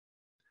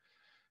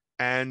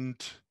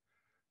 And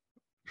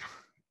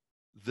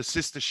the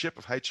sister ship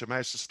of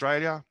HMAS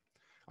Australia,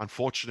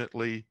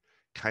 unfortunately,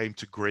 came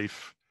to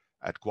grief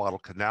at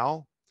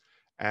Guadalcanal,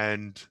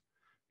 and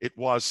it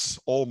was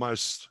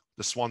almost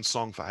the swan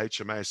song for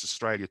HMAS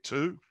Australia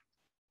II.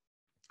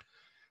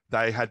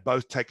 They had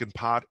both taken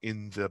part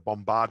in the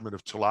bombardment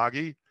of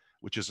Tulagi,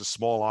 which is a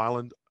small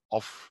island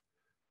off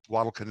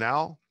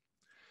Guadalcanal,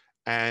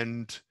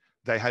 and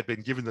they had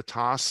been given the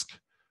task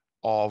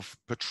of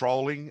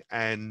patrolling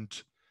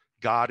and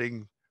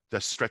guarding the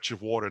stretch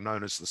of water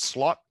known as the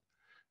Slot,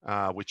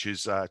 which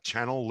is a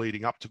channel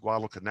leading up to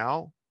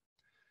Guadalcanal.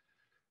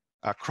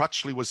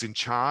 Crutchley was in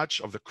charge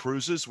of the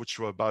cruisers, which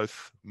were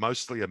both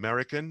mostly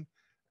American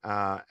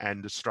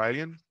and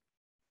Australian.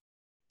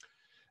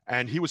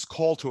 And he was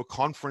called to a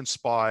conference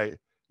by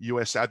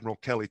US Admiral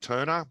Kelly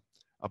Turner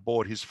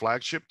aboard his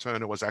flagship.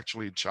 Turner was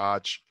actually in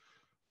charge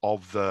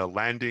of the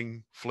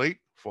landing fleet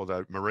for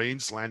the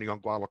Marines landing on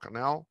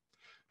Guadalcanal.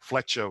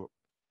 Fletcher,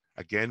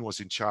 again, was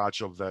in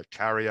charge of the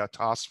carrier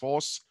task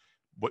force,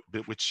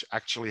 which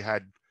actually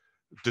had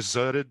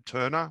deserted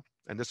Turner.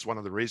 And that's one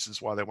of the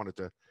reasons why they wanted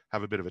to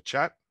have a bit of a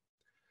chat.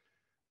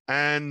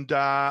 And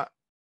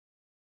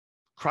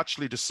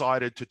Crutchley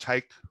decided to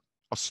take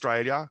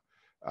Australia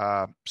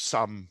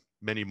some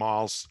many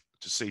miles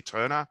to see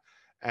Turner.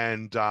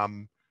 And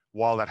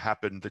while that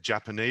happened, the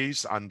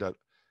Japanese under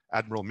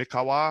Admiral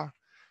Mikawa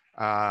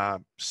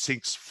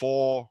sinks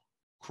 4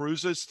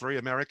 cruisers, 3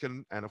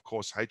 American, and of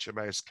course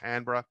HMAS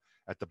Canberra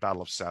at the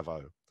Battle of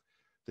Savo.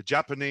 The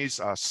Japanese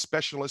are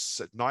specialists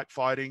at night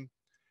fighting.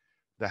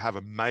 They have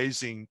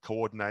amazing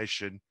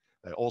coordination.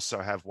 They also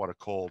have what are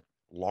called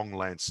long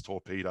lance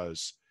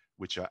torpedoes,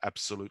 which are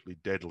absolutely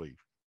deadly,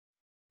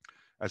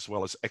 as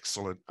well as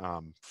excellent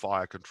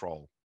fire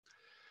control.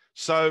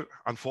 So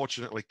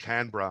unfortunately,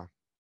 Canberra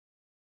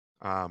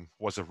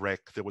was a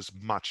wreck. There was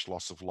much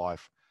loss of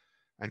life.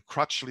 And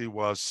Crutchley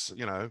was,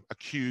 you know,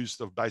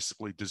 accused of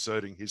basically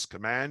deserting his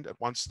command at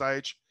one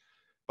stage.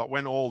 But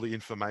when all the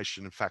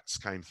information and facts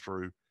came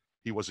through,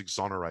 he was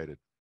exonerated.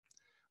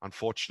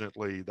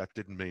 Unfortunately, that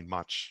didn't mean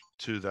much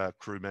to the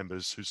crew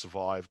members who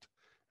survived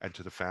and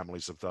to the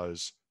families of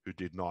those who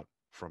did not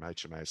from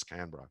HMAS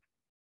Canberra.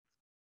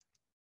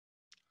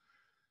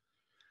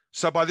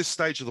 So by this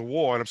stage of the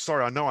war, and I'm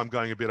sorry, I know I'm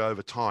going a bit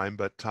over time,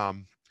 but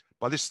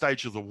by this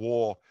stage of the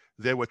war,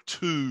 there were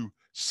 2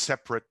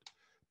 separate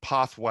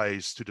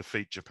pathways to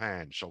defeat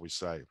Japan, shall we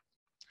say.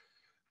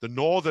 The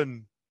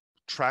northern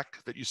track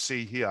that you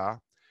see here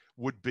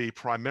would be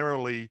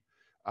primarily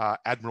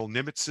Admiral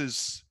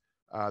Nimitz's,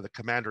 the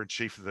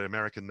commander-in-chief of the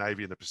American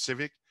Navy in the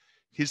Pacific.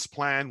 His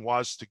plan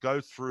was to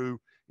go through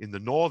in the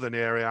northern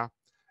area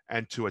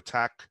and to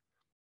attack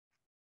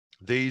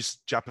these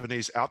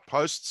Japanese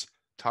outposts,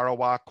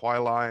 Tarawa,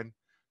 Kwailine,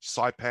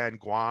 Saipan,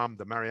 Guam,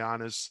 the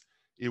Marianas,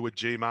 Iwo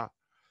Jima,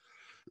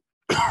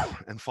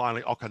 and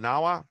finally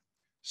Okinawa,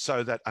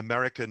 so that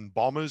American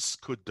bombers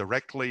could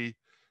directly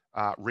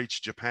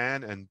reach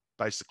Japan and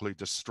basically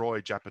destroy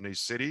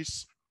Japanese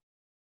cities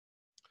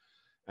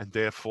and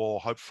therefore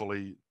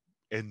hopefully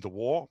end the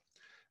war.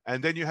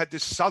 And then you had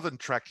this southern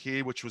track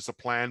here, which was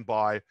a plan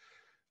by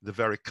the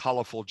very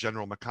colorful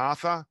General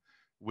MacArthur,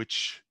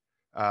 which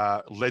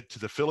led to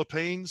the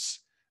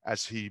Philippines.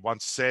 As he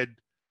once said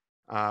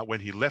when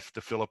he left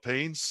the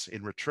Philippines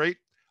in retreat,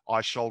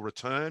 "I shall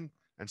return."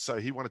 And so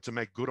he wanted to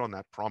make good on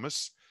that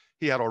promise.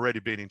 He had already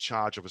been in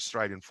charge of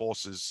Australian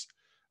forces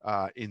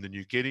in the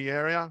New Guinea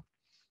area.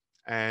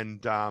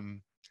 And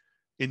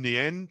in the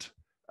end,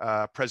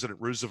 President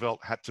Roosevelt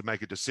had to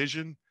make a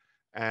decision,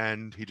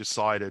 and he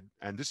decided,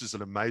 and this is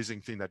an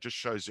amazing thing that just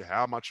shows you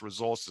how much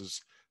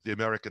resources the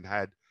American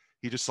had,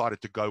 he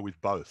decided to go with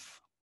both.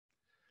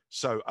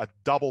 So a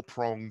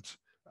double-pronged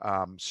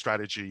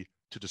strategy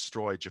to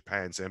destroy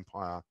Japan's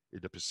empire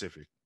in the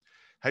Pacific.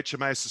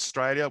 HMAS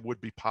Australia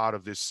would be part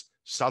of this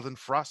southern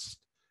thrust,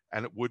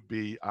 and it would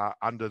be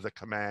under the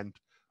command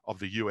of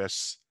the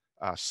US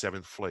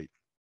 7th Fleet.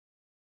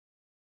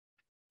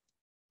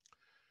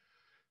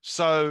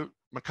 So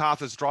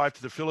MacArthur's drive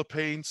to the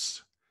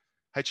Philippines,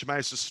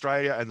 HMAS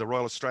Australia and the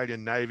Royal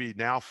Australian Navy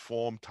now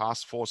formed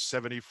Task Force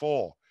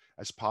 74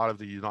 as part of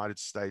the United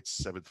States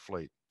 7th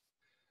Fleet.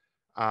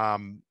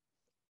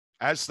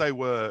 As they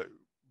were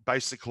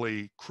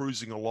basically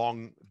cruising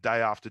along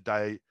day after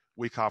day,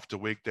 week after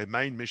week, their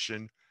main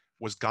mission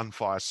was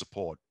gunfire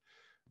support,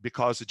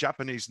 because the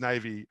Japanese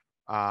Navy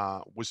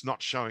was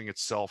not showing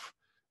itself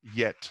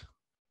yet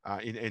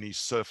in any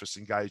surface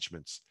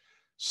engagements.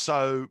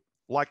 So,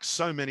 like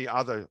so many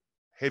other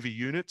heavy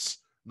units,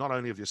 not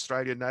only of the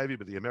Australian Navy,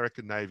 but the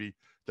American Navy,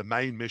 the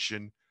main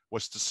mission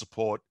was to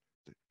support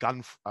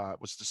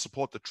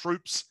the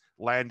troops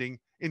landing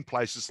in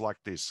places like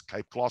this: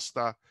 Cape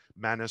Gloucester,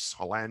 Manus,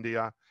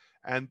 Hollandia.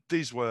 And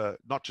these were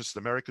not just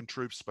American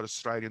troops, but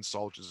Australian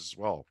soldiers as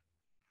well.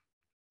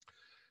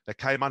 They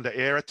came under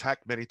air attack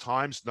many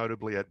times,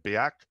 notably at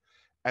Biak.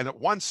 And at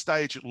one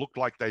stage, it looked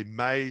like they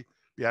may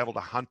be able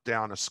to hunt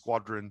down a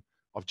squadron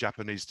of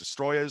Japanese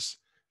destroyers.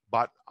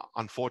 But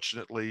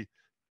unfortunately,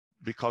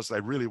 because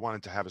they really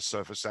wanted to have a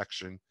surface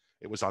action,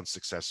 it was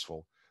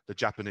unsuccessful. The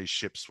Japanese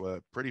ships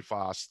were pretty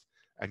fast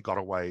and got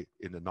away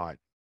in the night.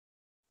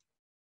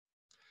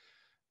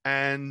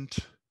 And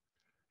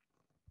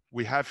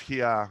we have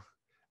here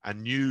a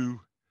new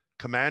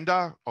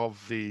commander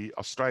of the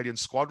Australian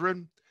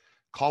squadron,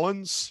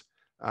 Collins,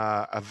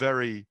 a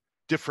very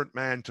different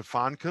man to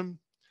Farncombe.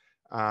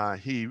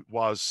 He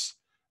was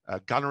a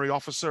gunnery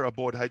officer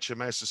aboard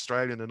HMAS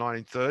Australia in the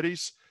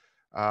 1930s.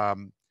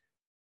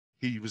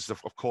 He was,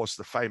 of course,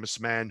 the famous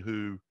man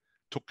who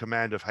took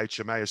command of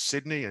HMAS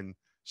Sydney and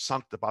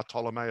sunk the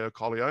Bartolomeo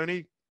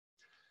Colleone.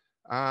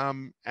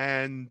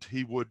 And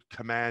he would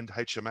command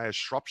HMAS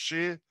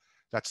Shropshire.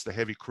 That's the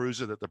heavy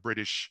cruiser that the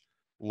British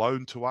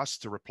loaned to us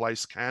to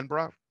replace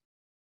Canberra.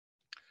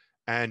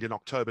 And in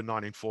October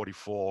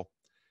 1944,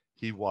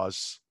 he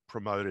was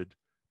promoted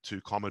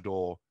to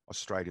Commodore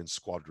Australian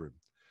Squadron.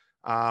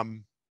 A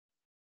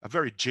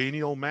very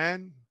genial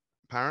man,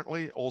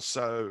 apparently,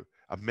 also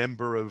a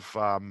member of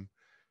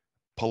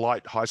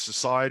polite high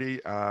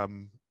society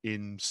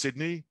in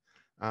Sydney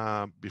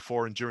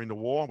before and during the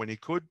war when he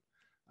could.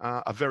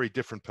 A very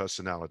different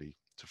personality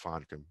to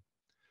Farncombe.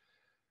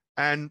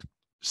 And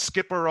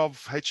skipper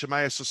of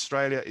HMAS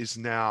Australia is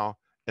now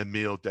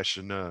Emile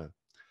Descheneux.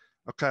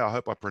 Okay, I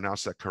hope I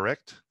pronounced that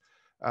correct.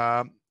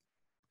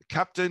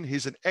 Captain,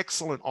 he's an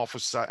excellent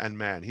officer and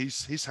man.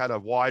 He's had a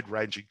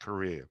wide-ranging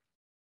career,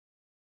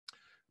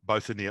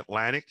 both in the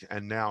Atlantic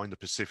and now in the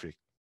Pacific.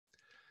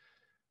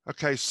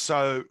 Okay,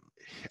 so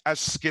as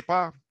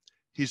skipper,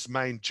 his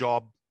main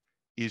job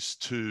is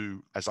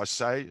to, as I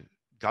say,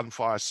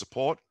 gunfire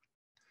support.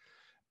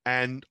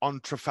 And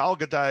on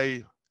Trafalgar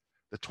Day,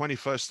 the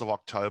 21st of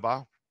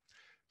October,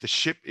 the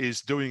ship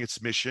is doing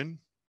its mission.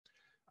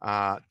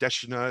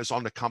 Descheneux is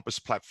on the compass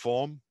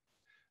platform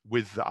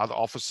with the other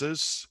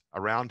officers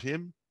around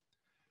him.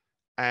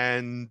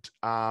 And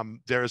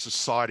there is a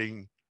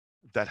sighting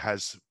that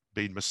has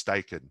been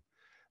mistaken.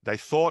 They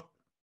thought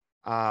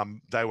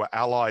they were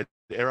Allied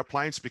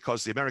airplanes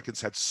because the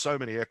Americans had so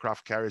many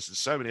aircraft carriers and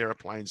so many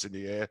airplanes in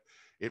the air,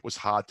 it was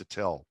hard to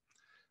tell.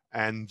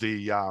 And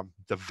the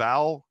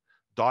Val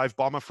dive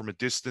bomber from a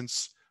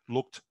distance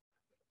looked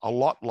a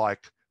lot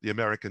like the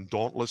American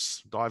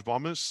Dauntless dive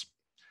bombers.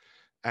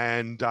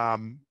 And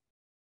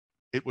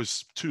it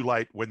was too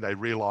late when they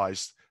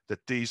realized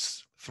that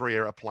these three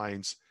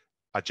airplanes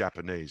are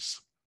Japanese.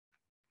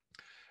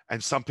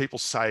 And some people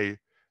say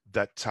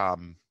that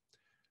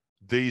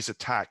these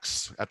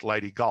attacks at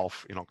Lady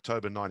Gulf in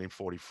October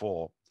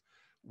 1944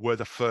 were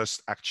the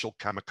first actual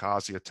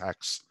kamikaze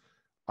attacks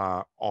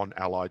on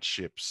Allied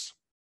ships.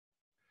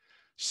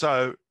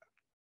 So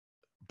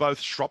both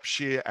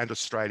Shropshire and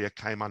Australia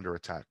came under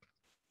attack.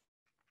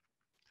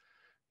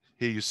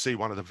 Here you see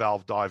one of the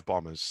Valve dive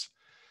bombers.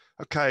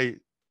 Okay,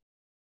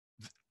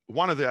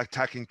 one of the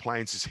attacking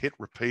planes is hit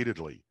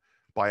repeatedly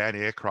by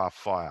anti-aircraft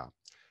fire,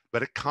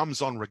 but it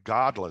comes on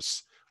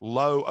regardless,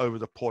 low over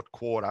the port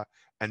quarter,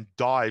 and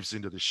dives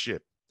into the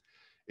ship.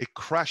 It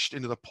crashed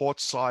into the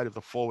port side of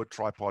the forward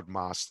tripod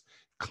mast,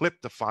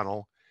 clipped the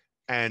funnel,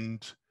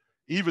 and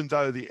even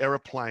though the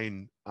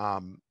aeroplane,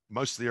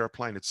 most of the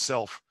aeroplane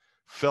itself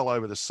fell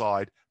over the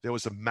side, there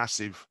was a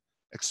massive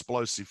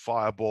explosive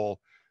fireball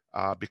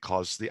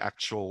because the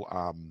actual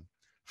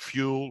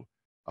fuel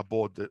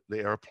aboard the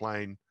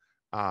airplane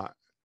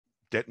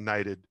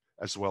detonated,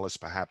 as well as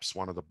perhaps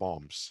one of the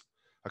bombs.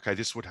 Okay,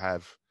 this would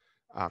have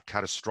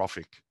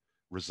catastrophic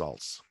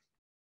results.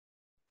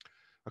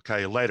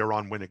 Okay, later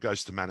on when it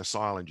goes to Manus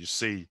Island, you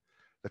see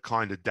the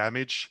kind of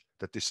damage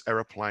that this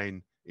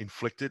aeroplane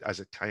inflicted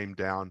as it came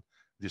down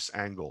this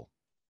angle.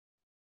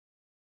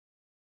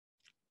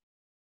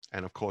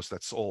 And of course,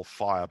 that's all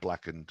fire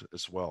blackened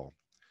as well.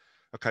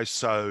 Okay,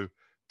 so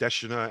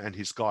Deschanel and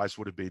his guys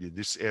would have been in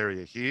this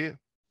area here,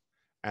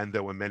 and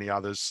there were many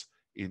others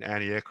in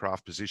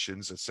anti-aircraft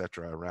positions,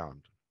 etc.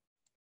 around.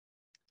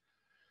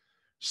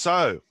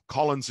 So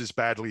Collins is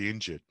badly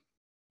injured.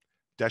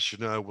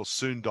 Deschanel will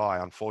soon die,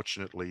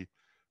 unfortunately,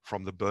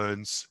 from the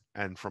burns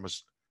and from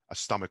a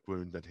stomach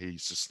wound that he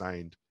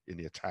sustained in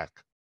the attack.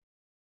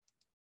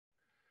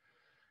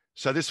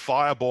 So this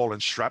fireball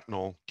and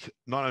shrapnel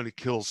not only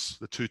kills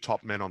the two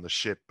top men on the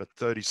ship, but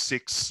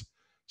 36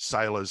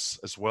 sailors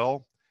as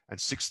well, and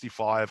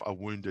 65 are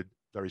wounded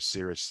very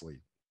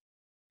seriously.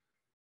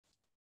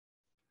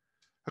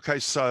 Okay,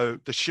 so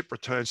the ship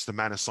returns to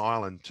Manus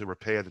Island to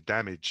repair the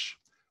damage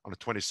on the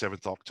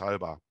 27th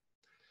October.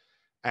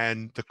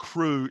 And the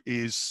crew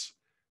is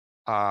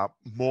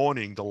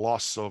mourning the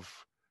loss of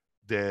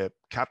their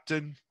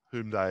captain,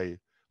 whom they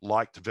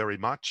liked very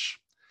much,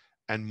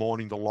 and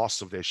mourning the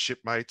loss of their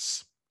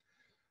shipmates.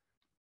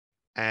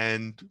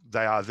 And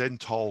they are then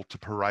told to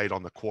parade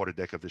on the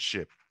quarterdeck of the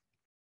ship.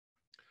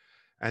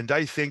 And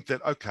they think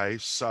that, okay,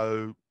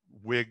 so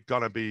we're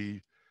going to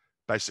be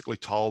basically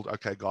told,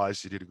 okay,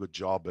 guys, you did a good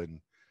job,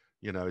 and,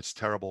 you know, it's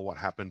terrible what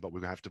happened, but we're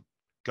going to have to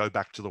go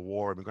back to the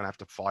war, and we're going to have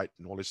to fight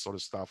and all this sort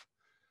of stuff.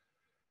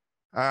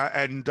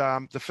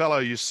 The fellow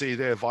you see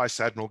there, Vice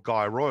Admiral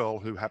Guy Royal,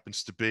 who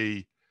happens to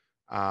be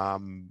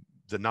the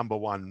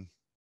 #1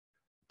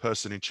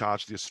 person in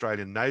charge of the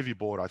Australian Navy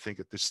Board, I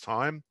think, at this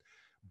time,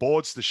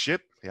 boards the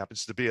ship. He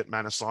happens to be at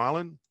Manus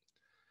Island.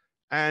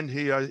 And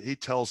he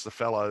tells the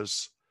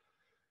fellows,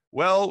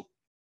 well,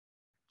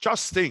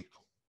 just think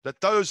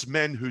that those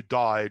men who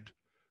died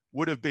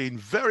would have been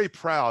very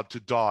proud to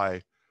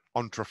die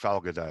on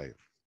Trafalgar Day.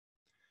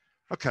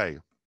 Okay,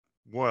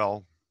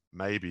 well,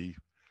 maybe,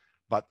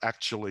 but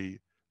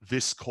actually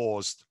this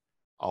caused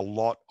a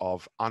lot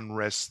of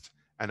unrest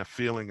and a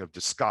feeling of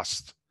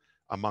disgust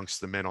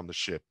amongst the men on the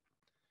ship.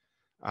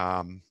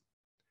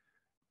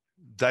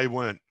 They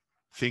weren't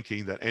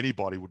thinking that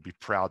anybody would be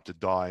proud to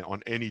die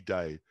on any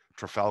day,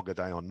 Trafalgar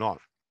Day or not.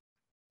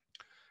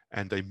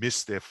 And they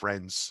missed their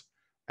friends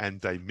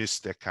and they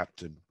missed their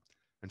captain.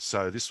 And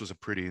so this was a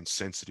pretty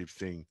insensitive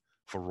thing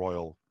for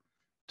Royal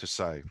to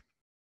say.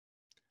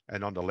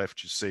 And on the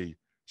left, you see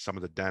some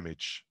of the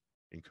damage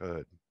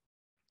incurred.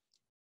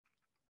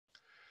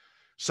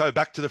 So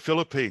back to the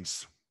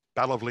Philippines,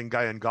 Battle of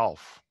Lingayen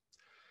Gulf.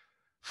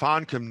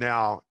 Farncombe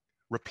now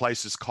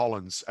replaces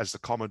Collins as the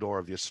Commodore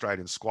of the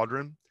Australian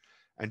squadron,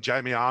 and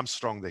Jamie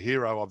Armstrong, the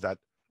hero of that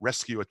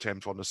rescue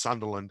attempt on the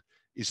Sunderland,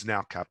 is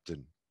now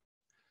captain.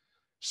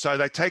 So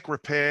they take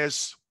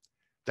repairs.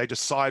 They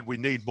decide we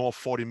need more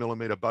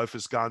 40mm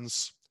Bofors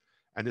guns.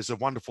 And there's a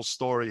wonderful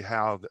story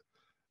how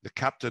the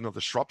captain of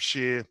the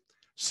Shropshire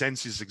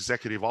sends his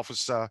executive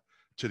officer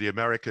to the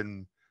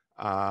American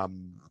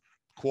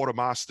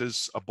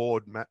quartermasters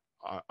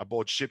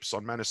aboard ships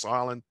on Manus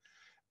Island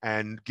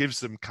and gives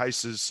them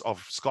cases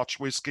of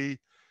Scotch whiskey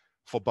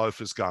for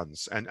Bofors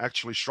guns. And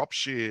actually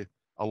Shropshire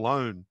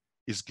alone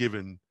is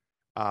given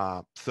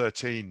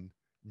 13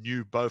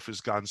 new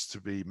Bofors guns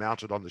to be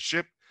mounted on the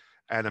ship,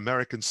 and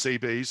American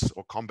Seabees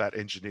or combat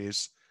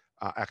engineers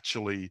are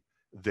actually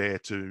there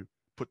to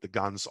put the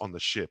guns on the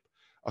ship.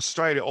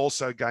 Australia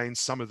also gains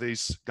some of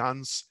these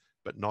guns,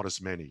 but not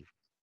as many.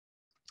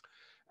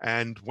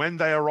 And when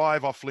they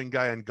arrive off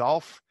Lingayen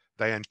Gulf,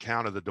 they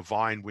encounter the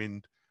Divine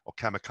Wind or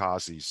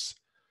kamikazes.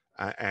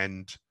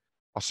 And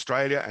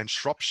Australia and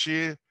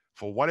Shropshire,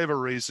 for whatever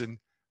reason,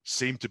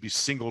 seem to be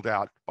singled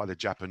out by the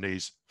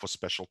Japanese for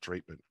special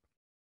treatment.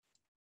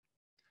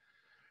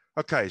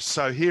 Okay,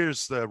 so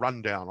here's the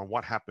rundown on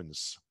what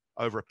happens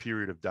over a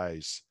period of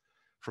days.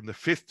 From the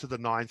 5th to the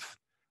 9th,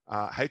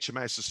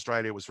 HMAS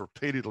Australia was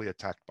repeatedly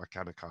attacked by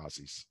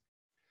kamikazes.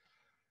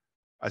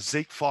 A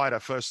Zeke fighter,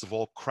 first of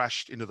all,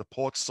 crashed into the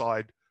port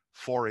side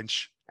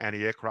 4-inch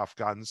anti-aircraft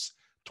guns.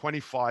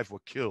 25 were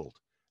killed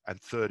and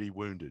 30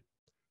 wounded.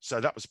 So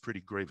that was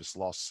pretty grievous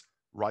loss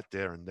right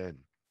there and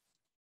then.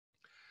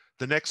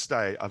 The next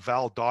day, a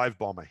Val dive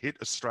bomber hit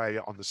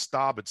Australia on the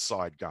starboard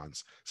side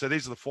guns. So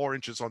these are the 4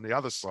 inches on the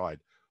other side,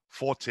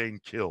 14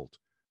 killed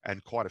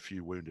and quite a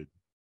few wounded.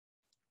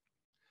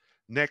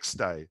 Next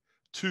day,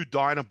 2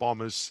 Dyna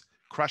bombers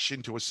crash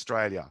into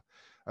Australia.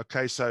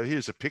 Okay, so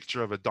here's a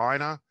picture of a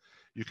Dyna.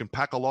 You can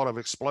pack a lot of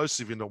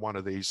explosive into one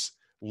of these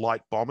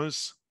light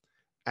bombers.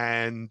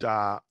 And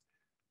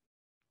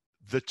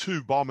the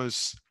two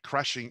bombers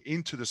crashing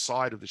into the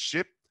side of the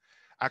ship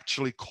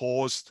actually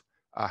caused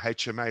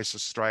HMAS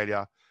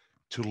Australia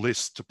to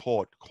list to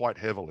port quite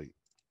heavily.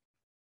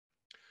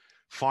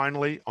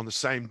 Finally, on the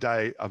same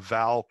day, a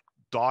Val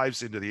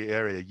dives into the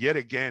area yet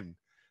again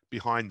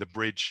behind the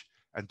bridge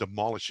and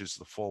demolishes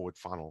the forward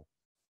funnel.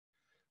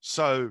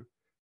 So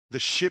the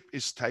ship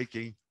is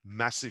taking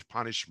massive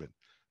punishment,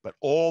 but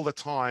all the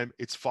time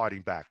it's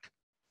fighting back.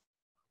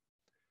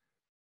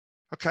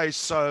 Okay,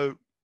 so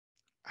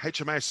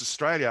HMAS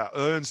Australia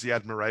earns the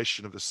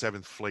admiration of the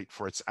 7th Fleet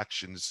for its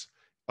actions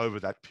over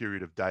that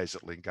period of days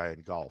at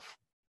Lingayen Gulf.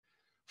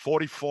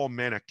 44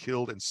 men are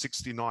killed and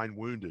 69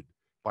 wounded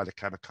by the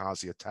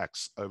kamikaze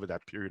attacks over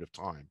that period of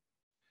time.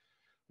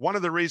 One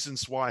of the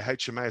reasons why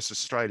HMAS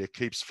Australia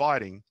keeps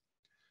fighting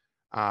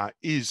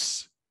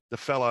is the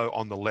fellow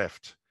on the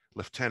left,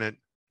 Lieutenant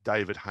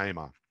David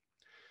Hamer,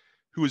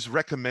 who is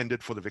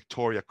recommended for the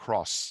Victoria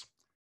Cross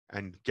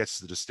and gets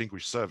the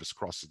Distinguished Service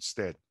Cross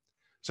instead.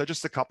 So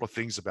just a couple of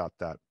things about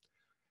that.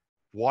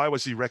 Why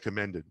was he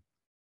recommended?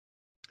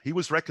 He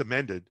was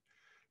recommended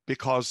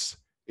because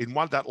in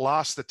that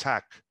last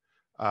attack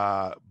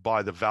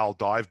by the Val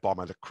dive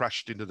bomber that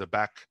crashed into the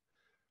back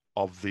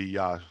of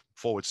the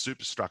forward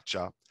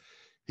superstructure,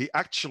 he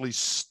actually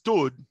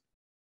stood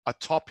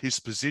atop his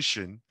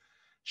position,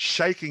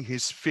 shaking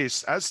his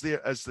fist as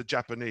the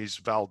Japanese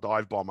Val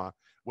dive bomber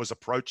was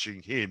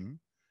approaching him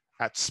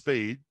at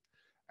speed,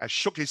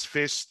 shook his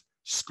fist,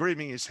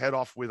 screaming his head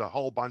off with a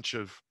whole bunch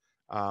of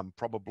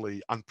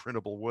probably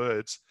unprintable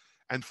words.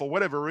 And for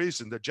whatever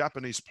reason, the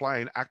Japanese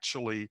plane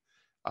actually,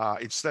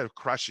 instead of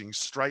crashing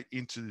straight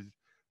into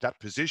that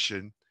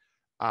position,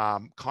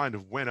 kind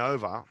of went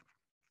over,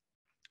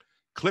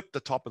 clipped the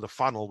top of the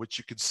funnel, which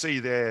you can see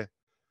there.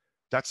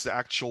 That's the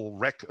actual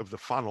wreck of the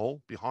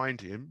funnel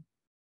behind him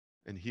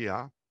and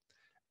here.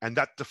 And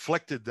that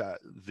deflected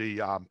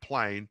the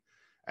plane.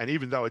 And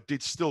even though it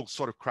did still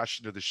sort of crash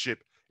into the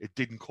ship, it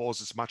didn't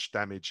cause as much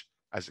damage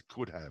as it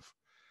could have.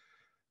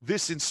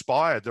 This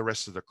inspired the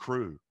rest of the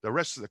crew. The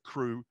rest of the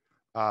crew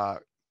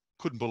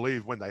couldn't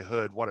believe when they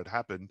heard what had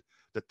happened,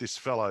 that this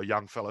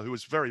young fellow, who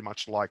was very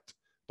much liked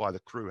by the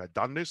crew, had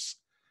done this.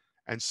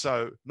 And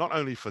so not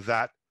only for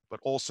that, but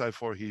also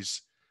for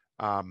his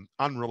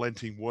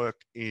unrelenting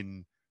work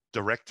in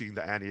directing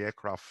the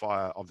anti-aircraft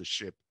fire of the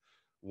ship,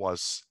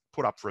 was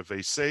put up for a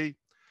VC.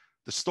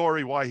 The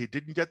story why he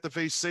didn't get the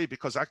VC,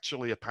 because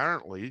actually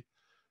apparently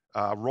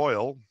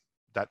Royal,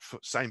 that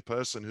same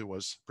person who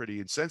was pretty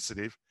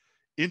insensitive,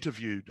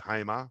 interviewed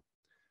Hamer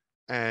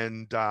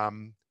and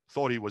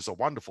thought he was a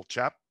wonderful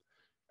chap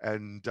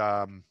and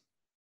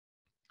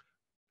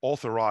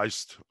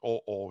authorized,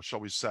 or shall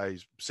we say,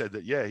 said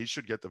that, yeah, he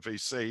should get the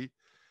VC.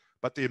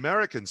 But the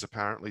Americans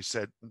apparently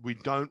said, we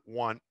don't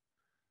want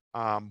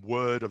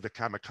word of the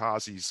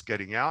kamikazes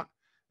getting out.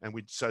 And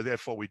so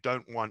therefore we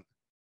don't want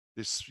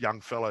this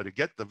young fellow to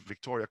get the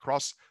Victoria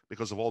Cross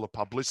because of all the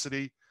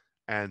publicity.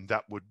 And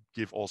that would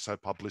give also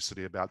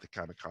publicity about the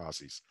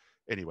kamikazes.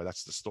 Anyway,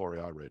 that's the story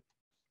I read.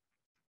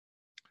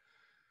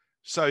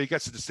 So he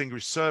gets a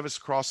Distinguished Service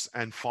Cross,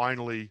 and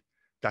finally,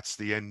 that's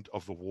the end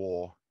of the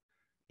war,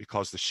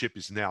 because the ship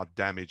is now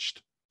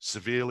damaged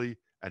severely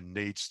and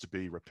needs to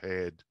be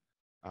repaired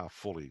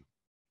fully.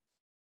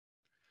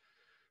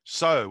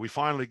 So we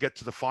finally get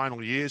to the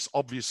final years.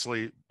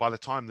 Obviously, by the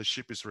time the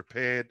ship is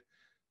repaired,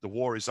 the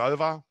war is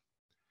over.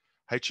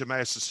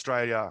 HMAS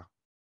Australia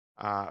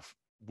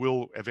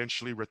will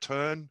eventually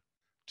return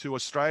to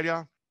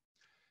Australia,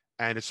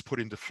 and it's put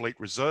into Fleet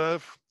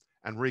Reserve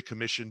and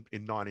recommissioned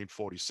in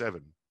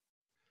 1947.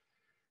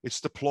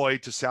 It's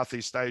deployed to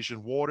Southeast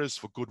Asian waters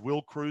for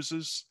goodwill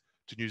cruises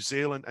to New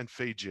Zealand and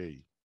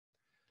Fiji.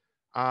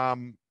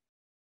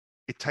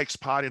 It takes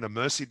part in a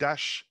Mercy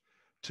Dash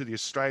to the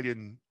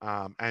Australian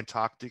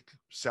Antarctic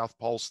South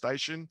Pole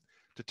Station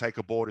to take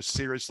aboard a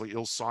seriously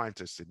ill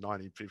scientist in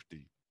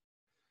 1950.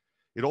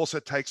 It also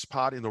takes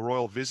part in the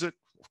royal visit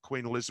of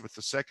Queen Elizabeth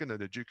II and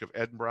the Duke of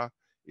Edinburgh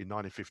in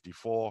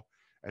 1954,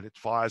 and it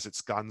fires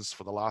its guns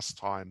for the last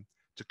time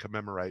to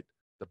commemorate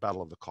the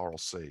Battle of the Coral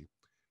Sea.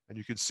 And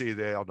you can see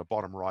there on the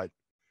bottom right,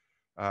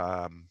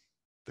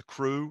 the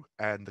crew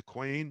and the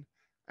Queen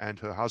and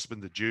her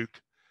husband, the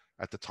Duke,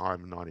 at the time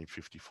of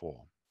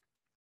 1954.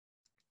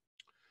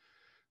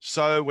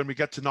 So when we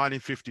get to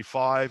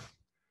 1955,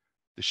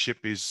 the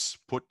ship is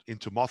put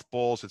into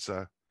mothballs. It's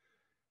a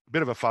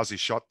bit of a fuzzy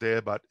shot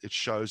there, but it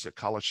shows a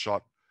color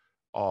shot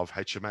of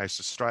HMAS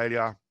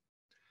Australia,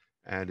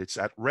 and it's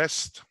at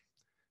rest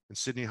in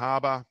Sydney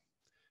Harbour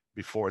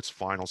before its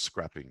final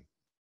scrapping.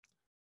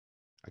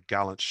 A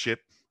gallant ship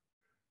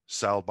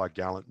sailed by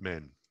gallant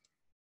men.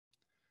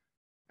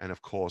 And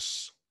of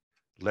course,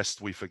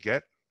 lest we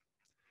forget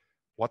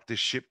what this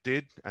ship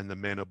did and the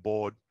men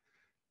aboard,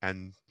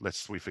 and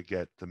lest we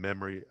forget the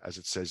memory, as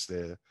it says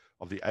there,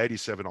 of the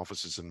 87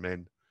 officers and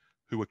men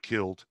who were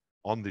killed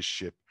on this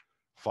ship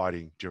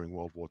fighting during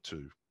World War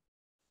II.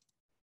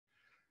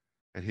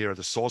 And here are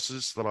the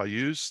sources that I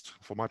used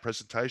for my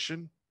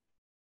presentation.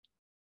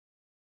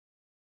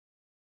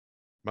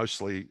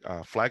 Mostly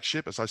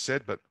flagship, as I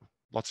said, but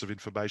lots of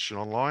information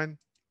online.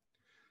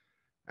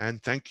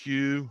 And thank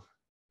you.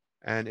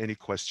 And any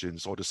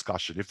questions or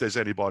discussion, if there's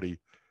anybody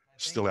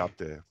still out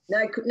there.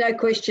 No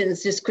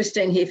questions. Just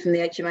Christine here from the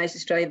HMAS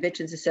Australia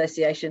Veterans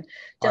Association.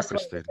 Just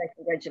wanted to say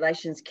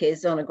congratulations,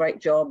 Kez, on a great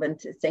job, and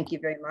thank you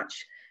very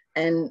much.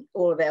 And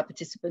all of our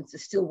participants are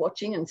still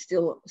watching and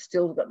still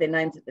got their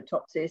names at the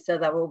top there, so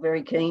they're all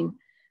very keen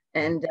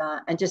and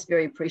just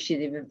very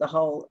appreciative of the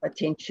whole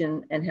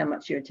attention and how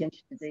much your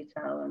attention to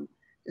detail. And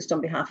just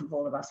on behalf of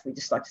all of us, we'd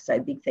just like to say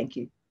a big thank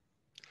you.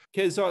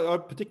 Kez, I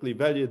particularly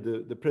valued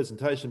the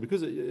presentation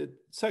because it's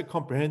so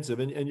comprehensive,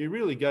 and you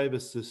really gave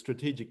us the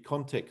strategic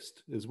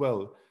context as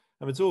well.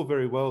 I mean, it's all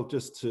very well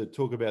just to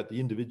talk about the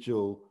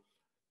individual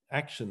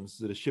actions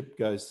that a ship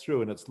goes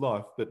through in its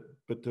life,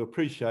 but to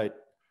appreciate,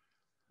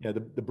 you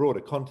know, the broader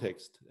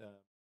context.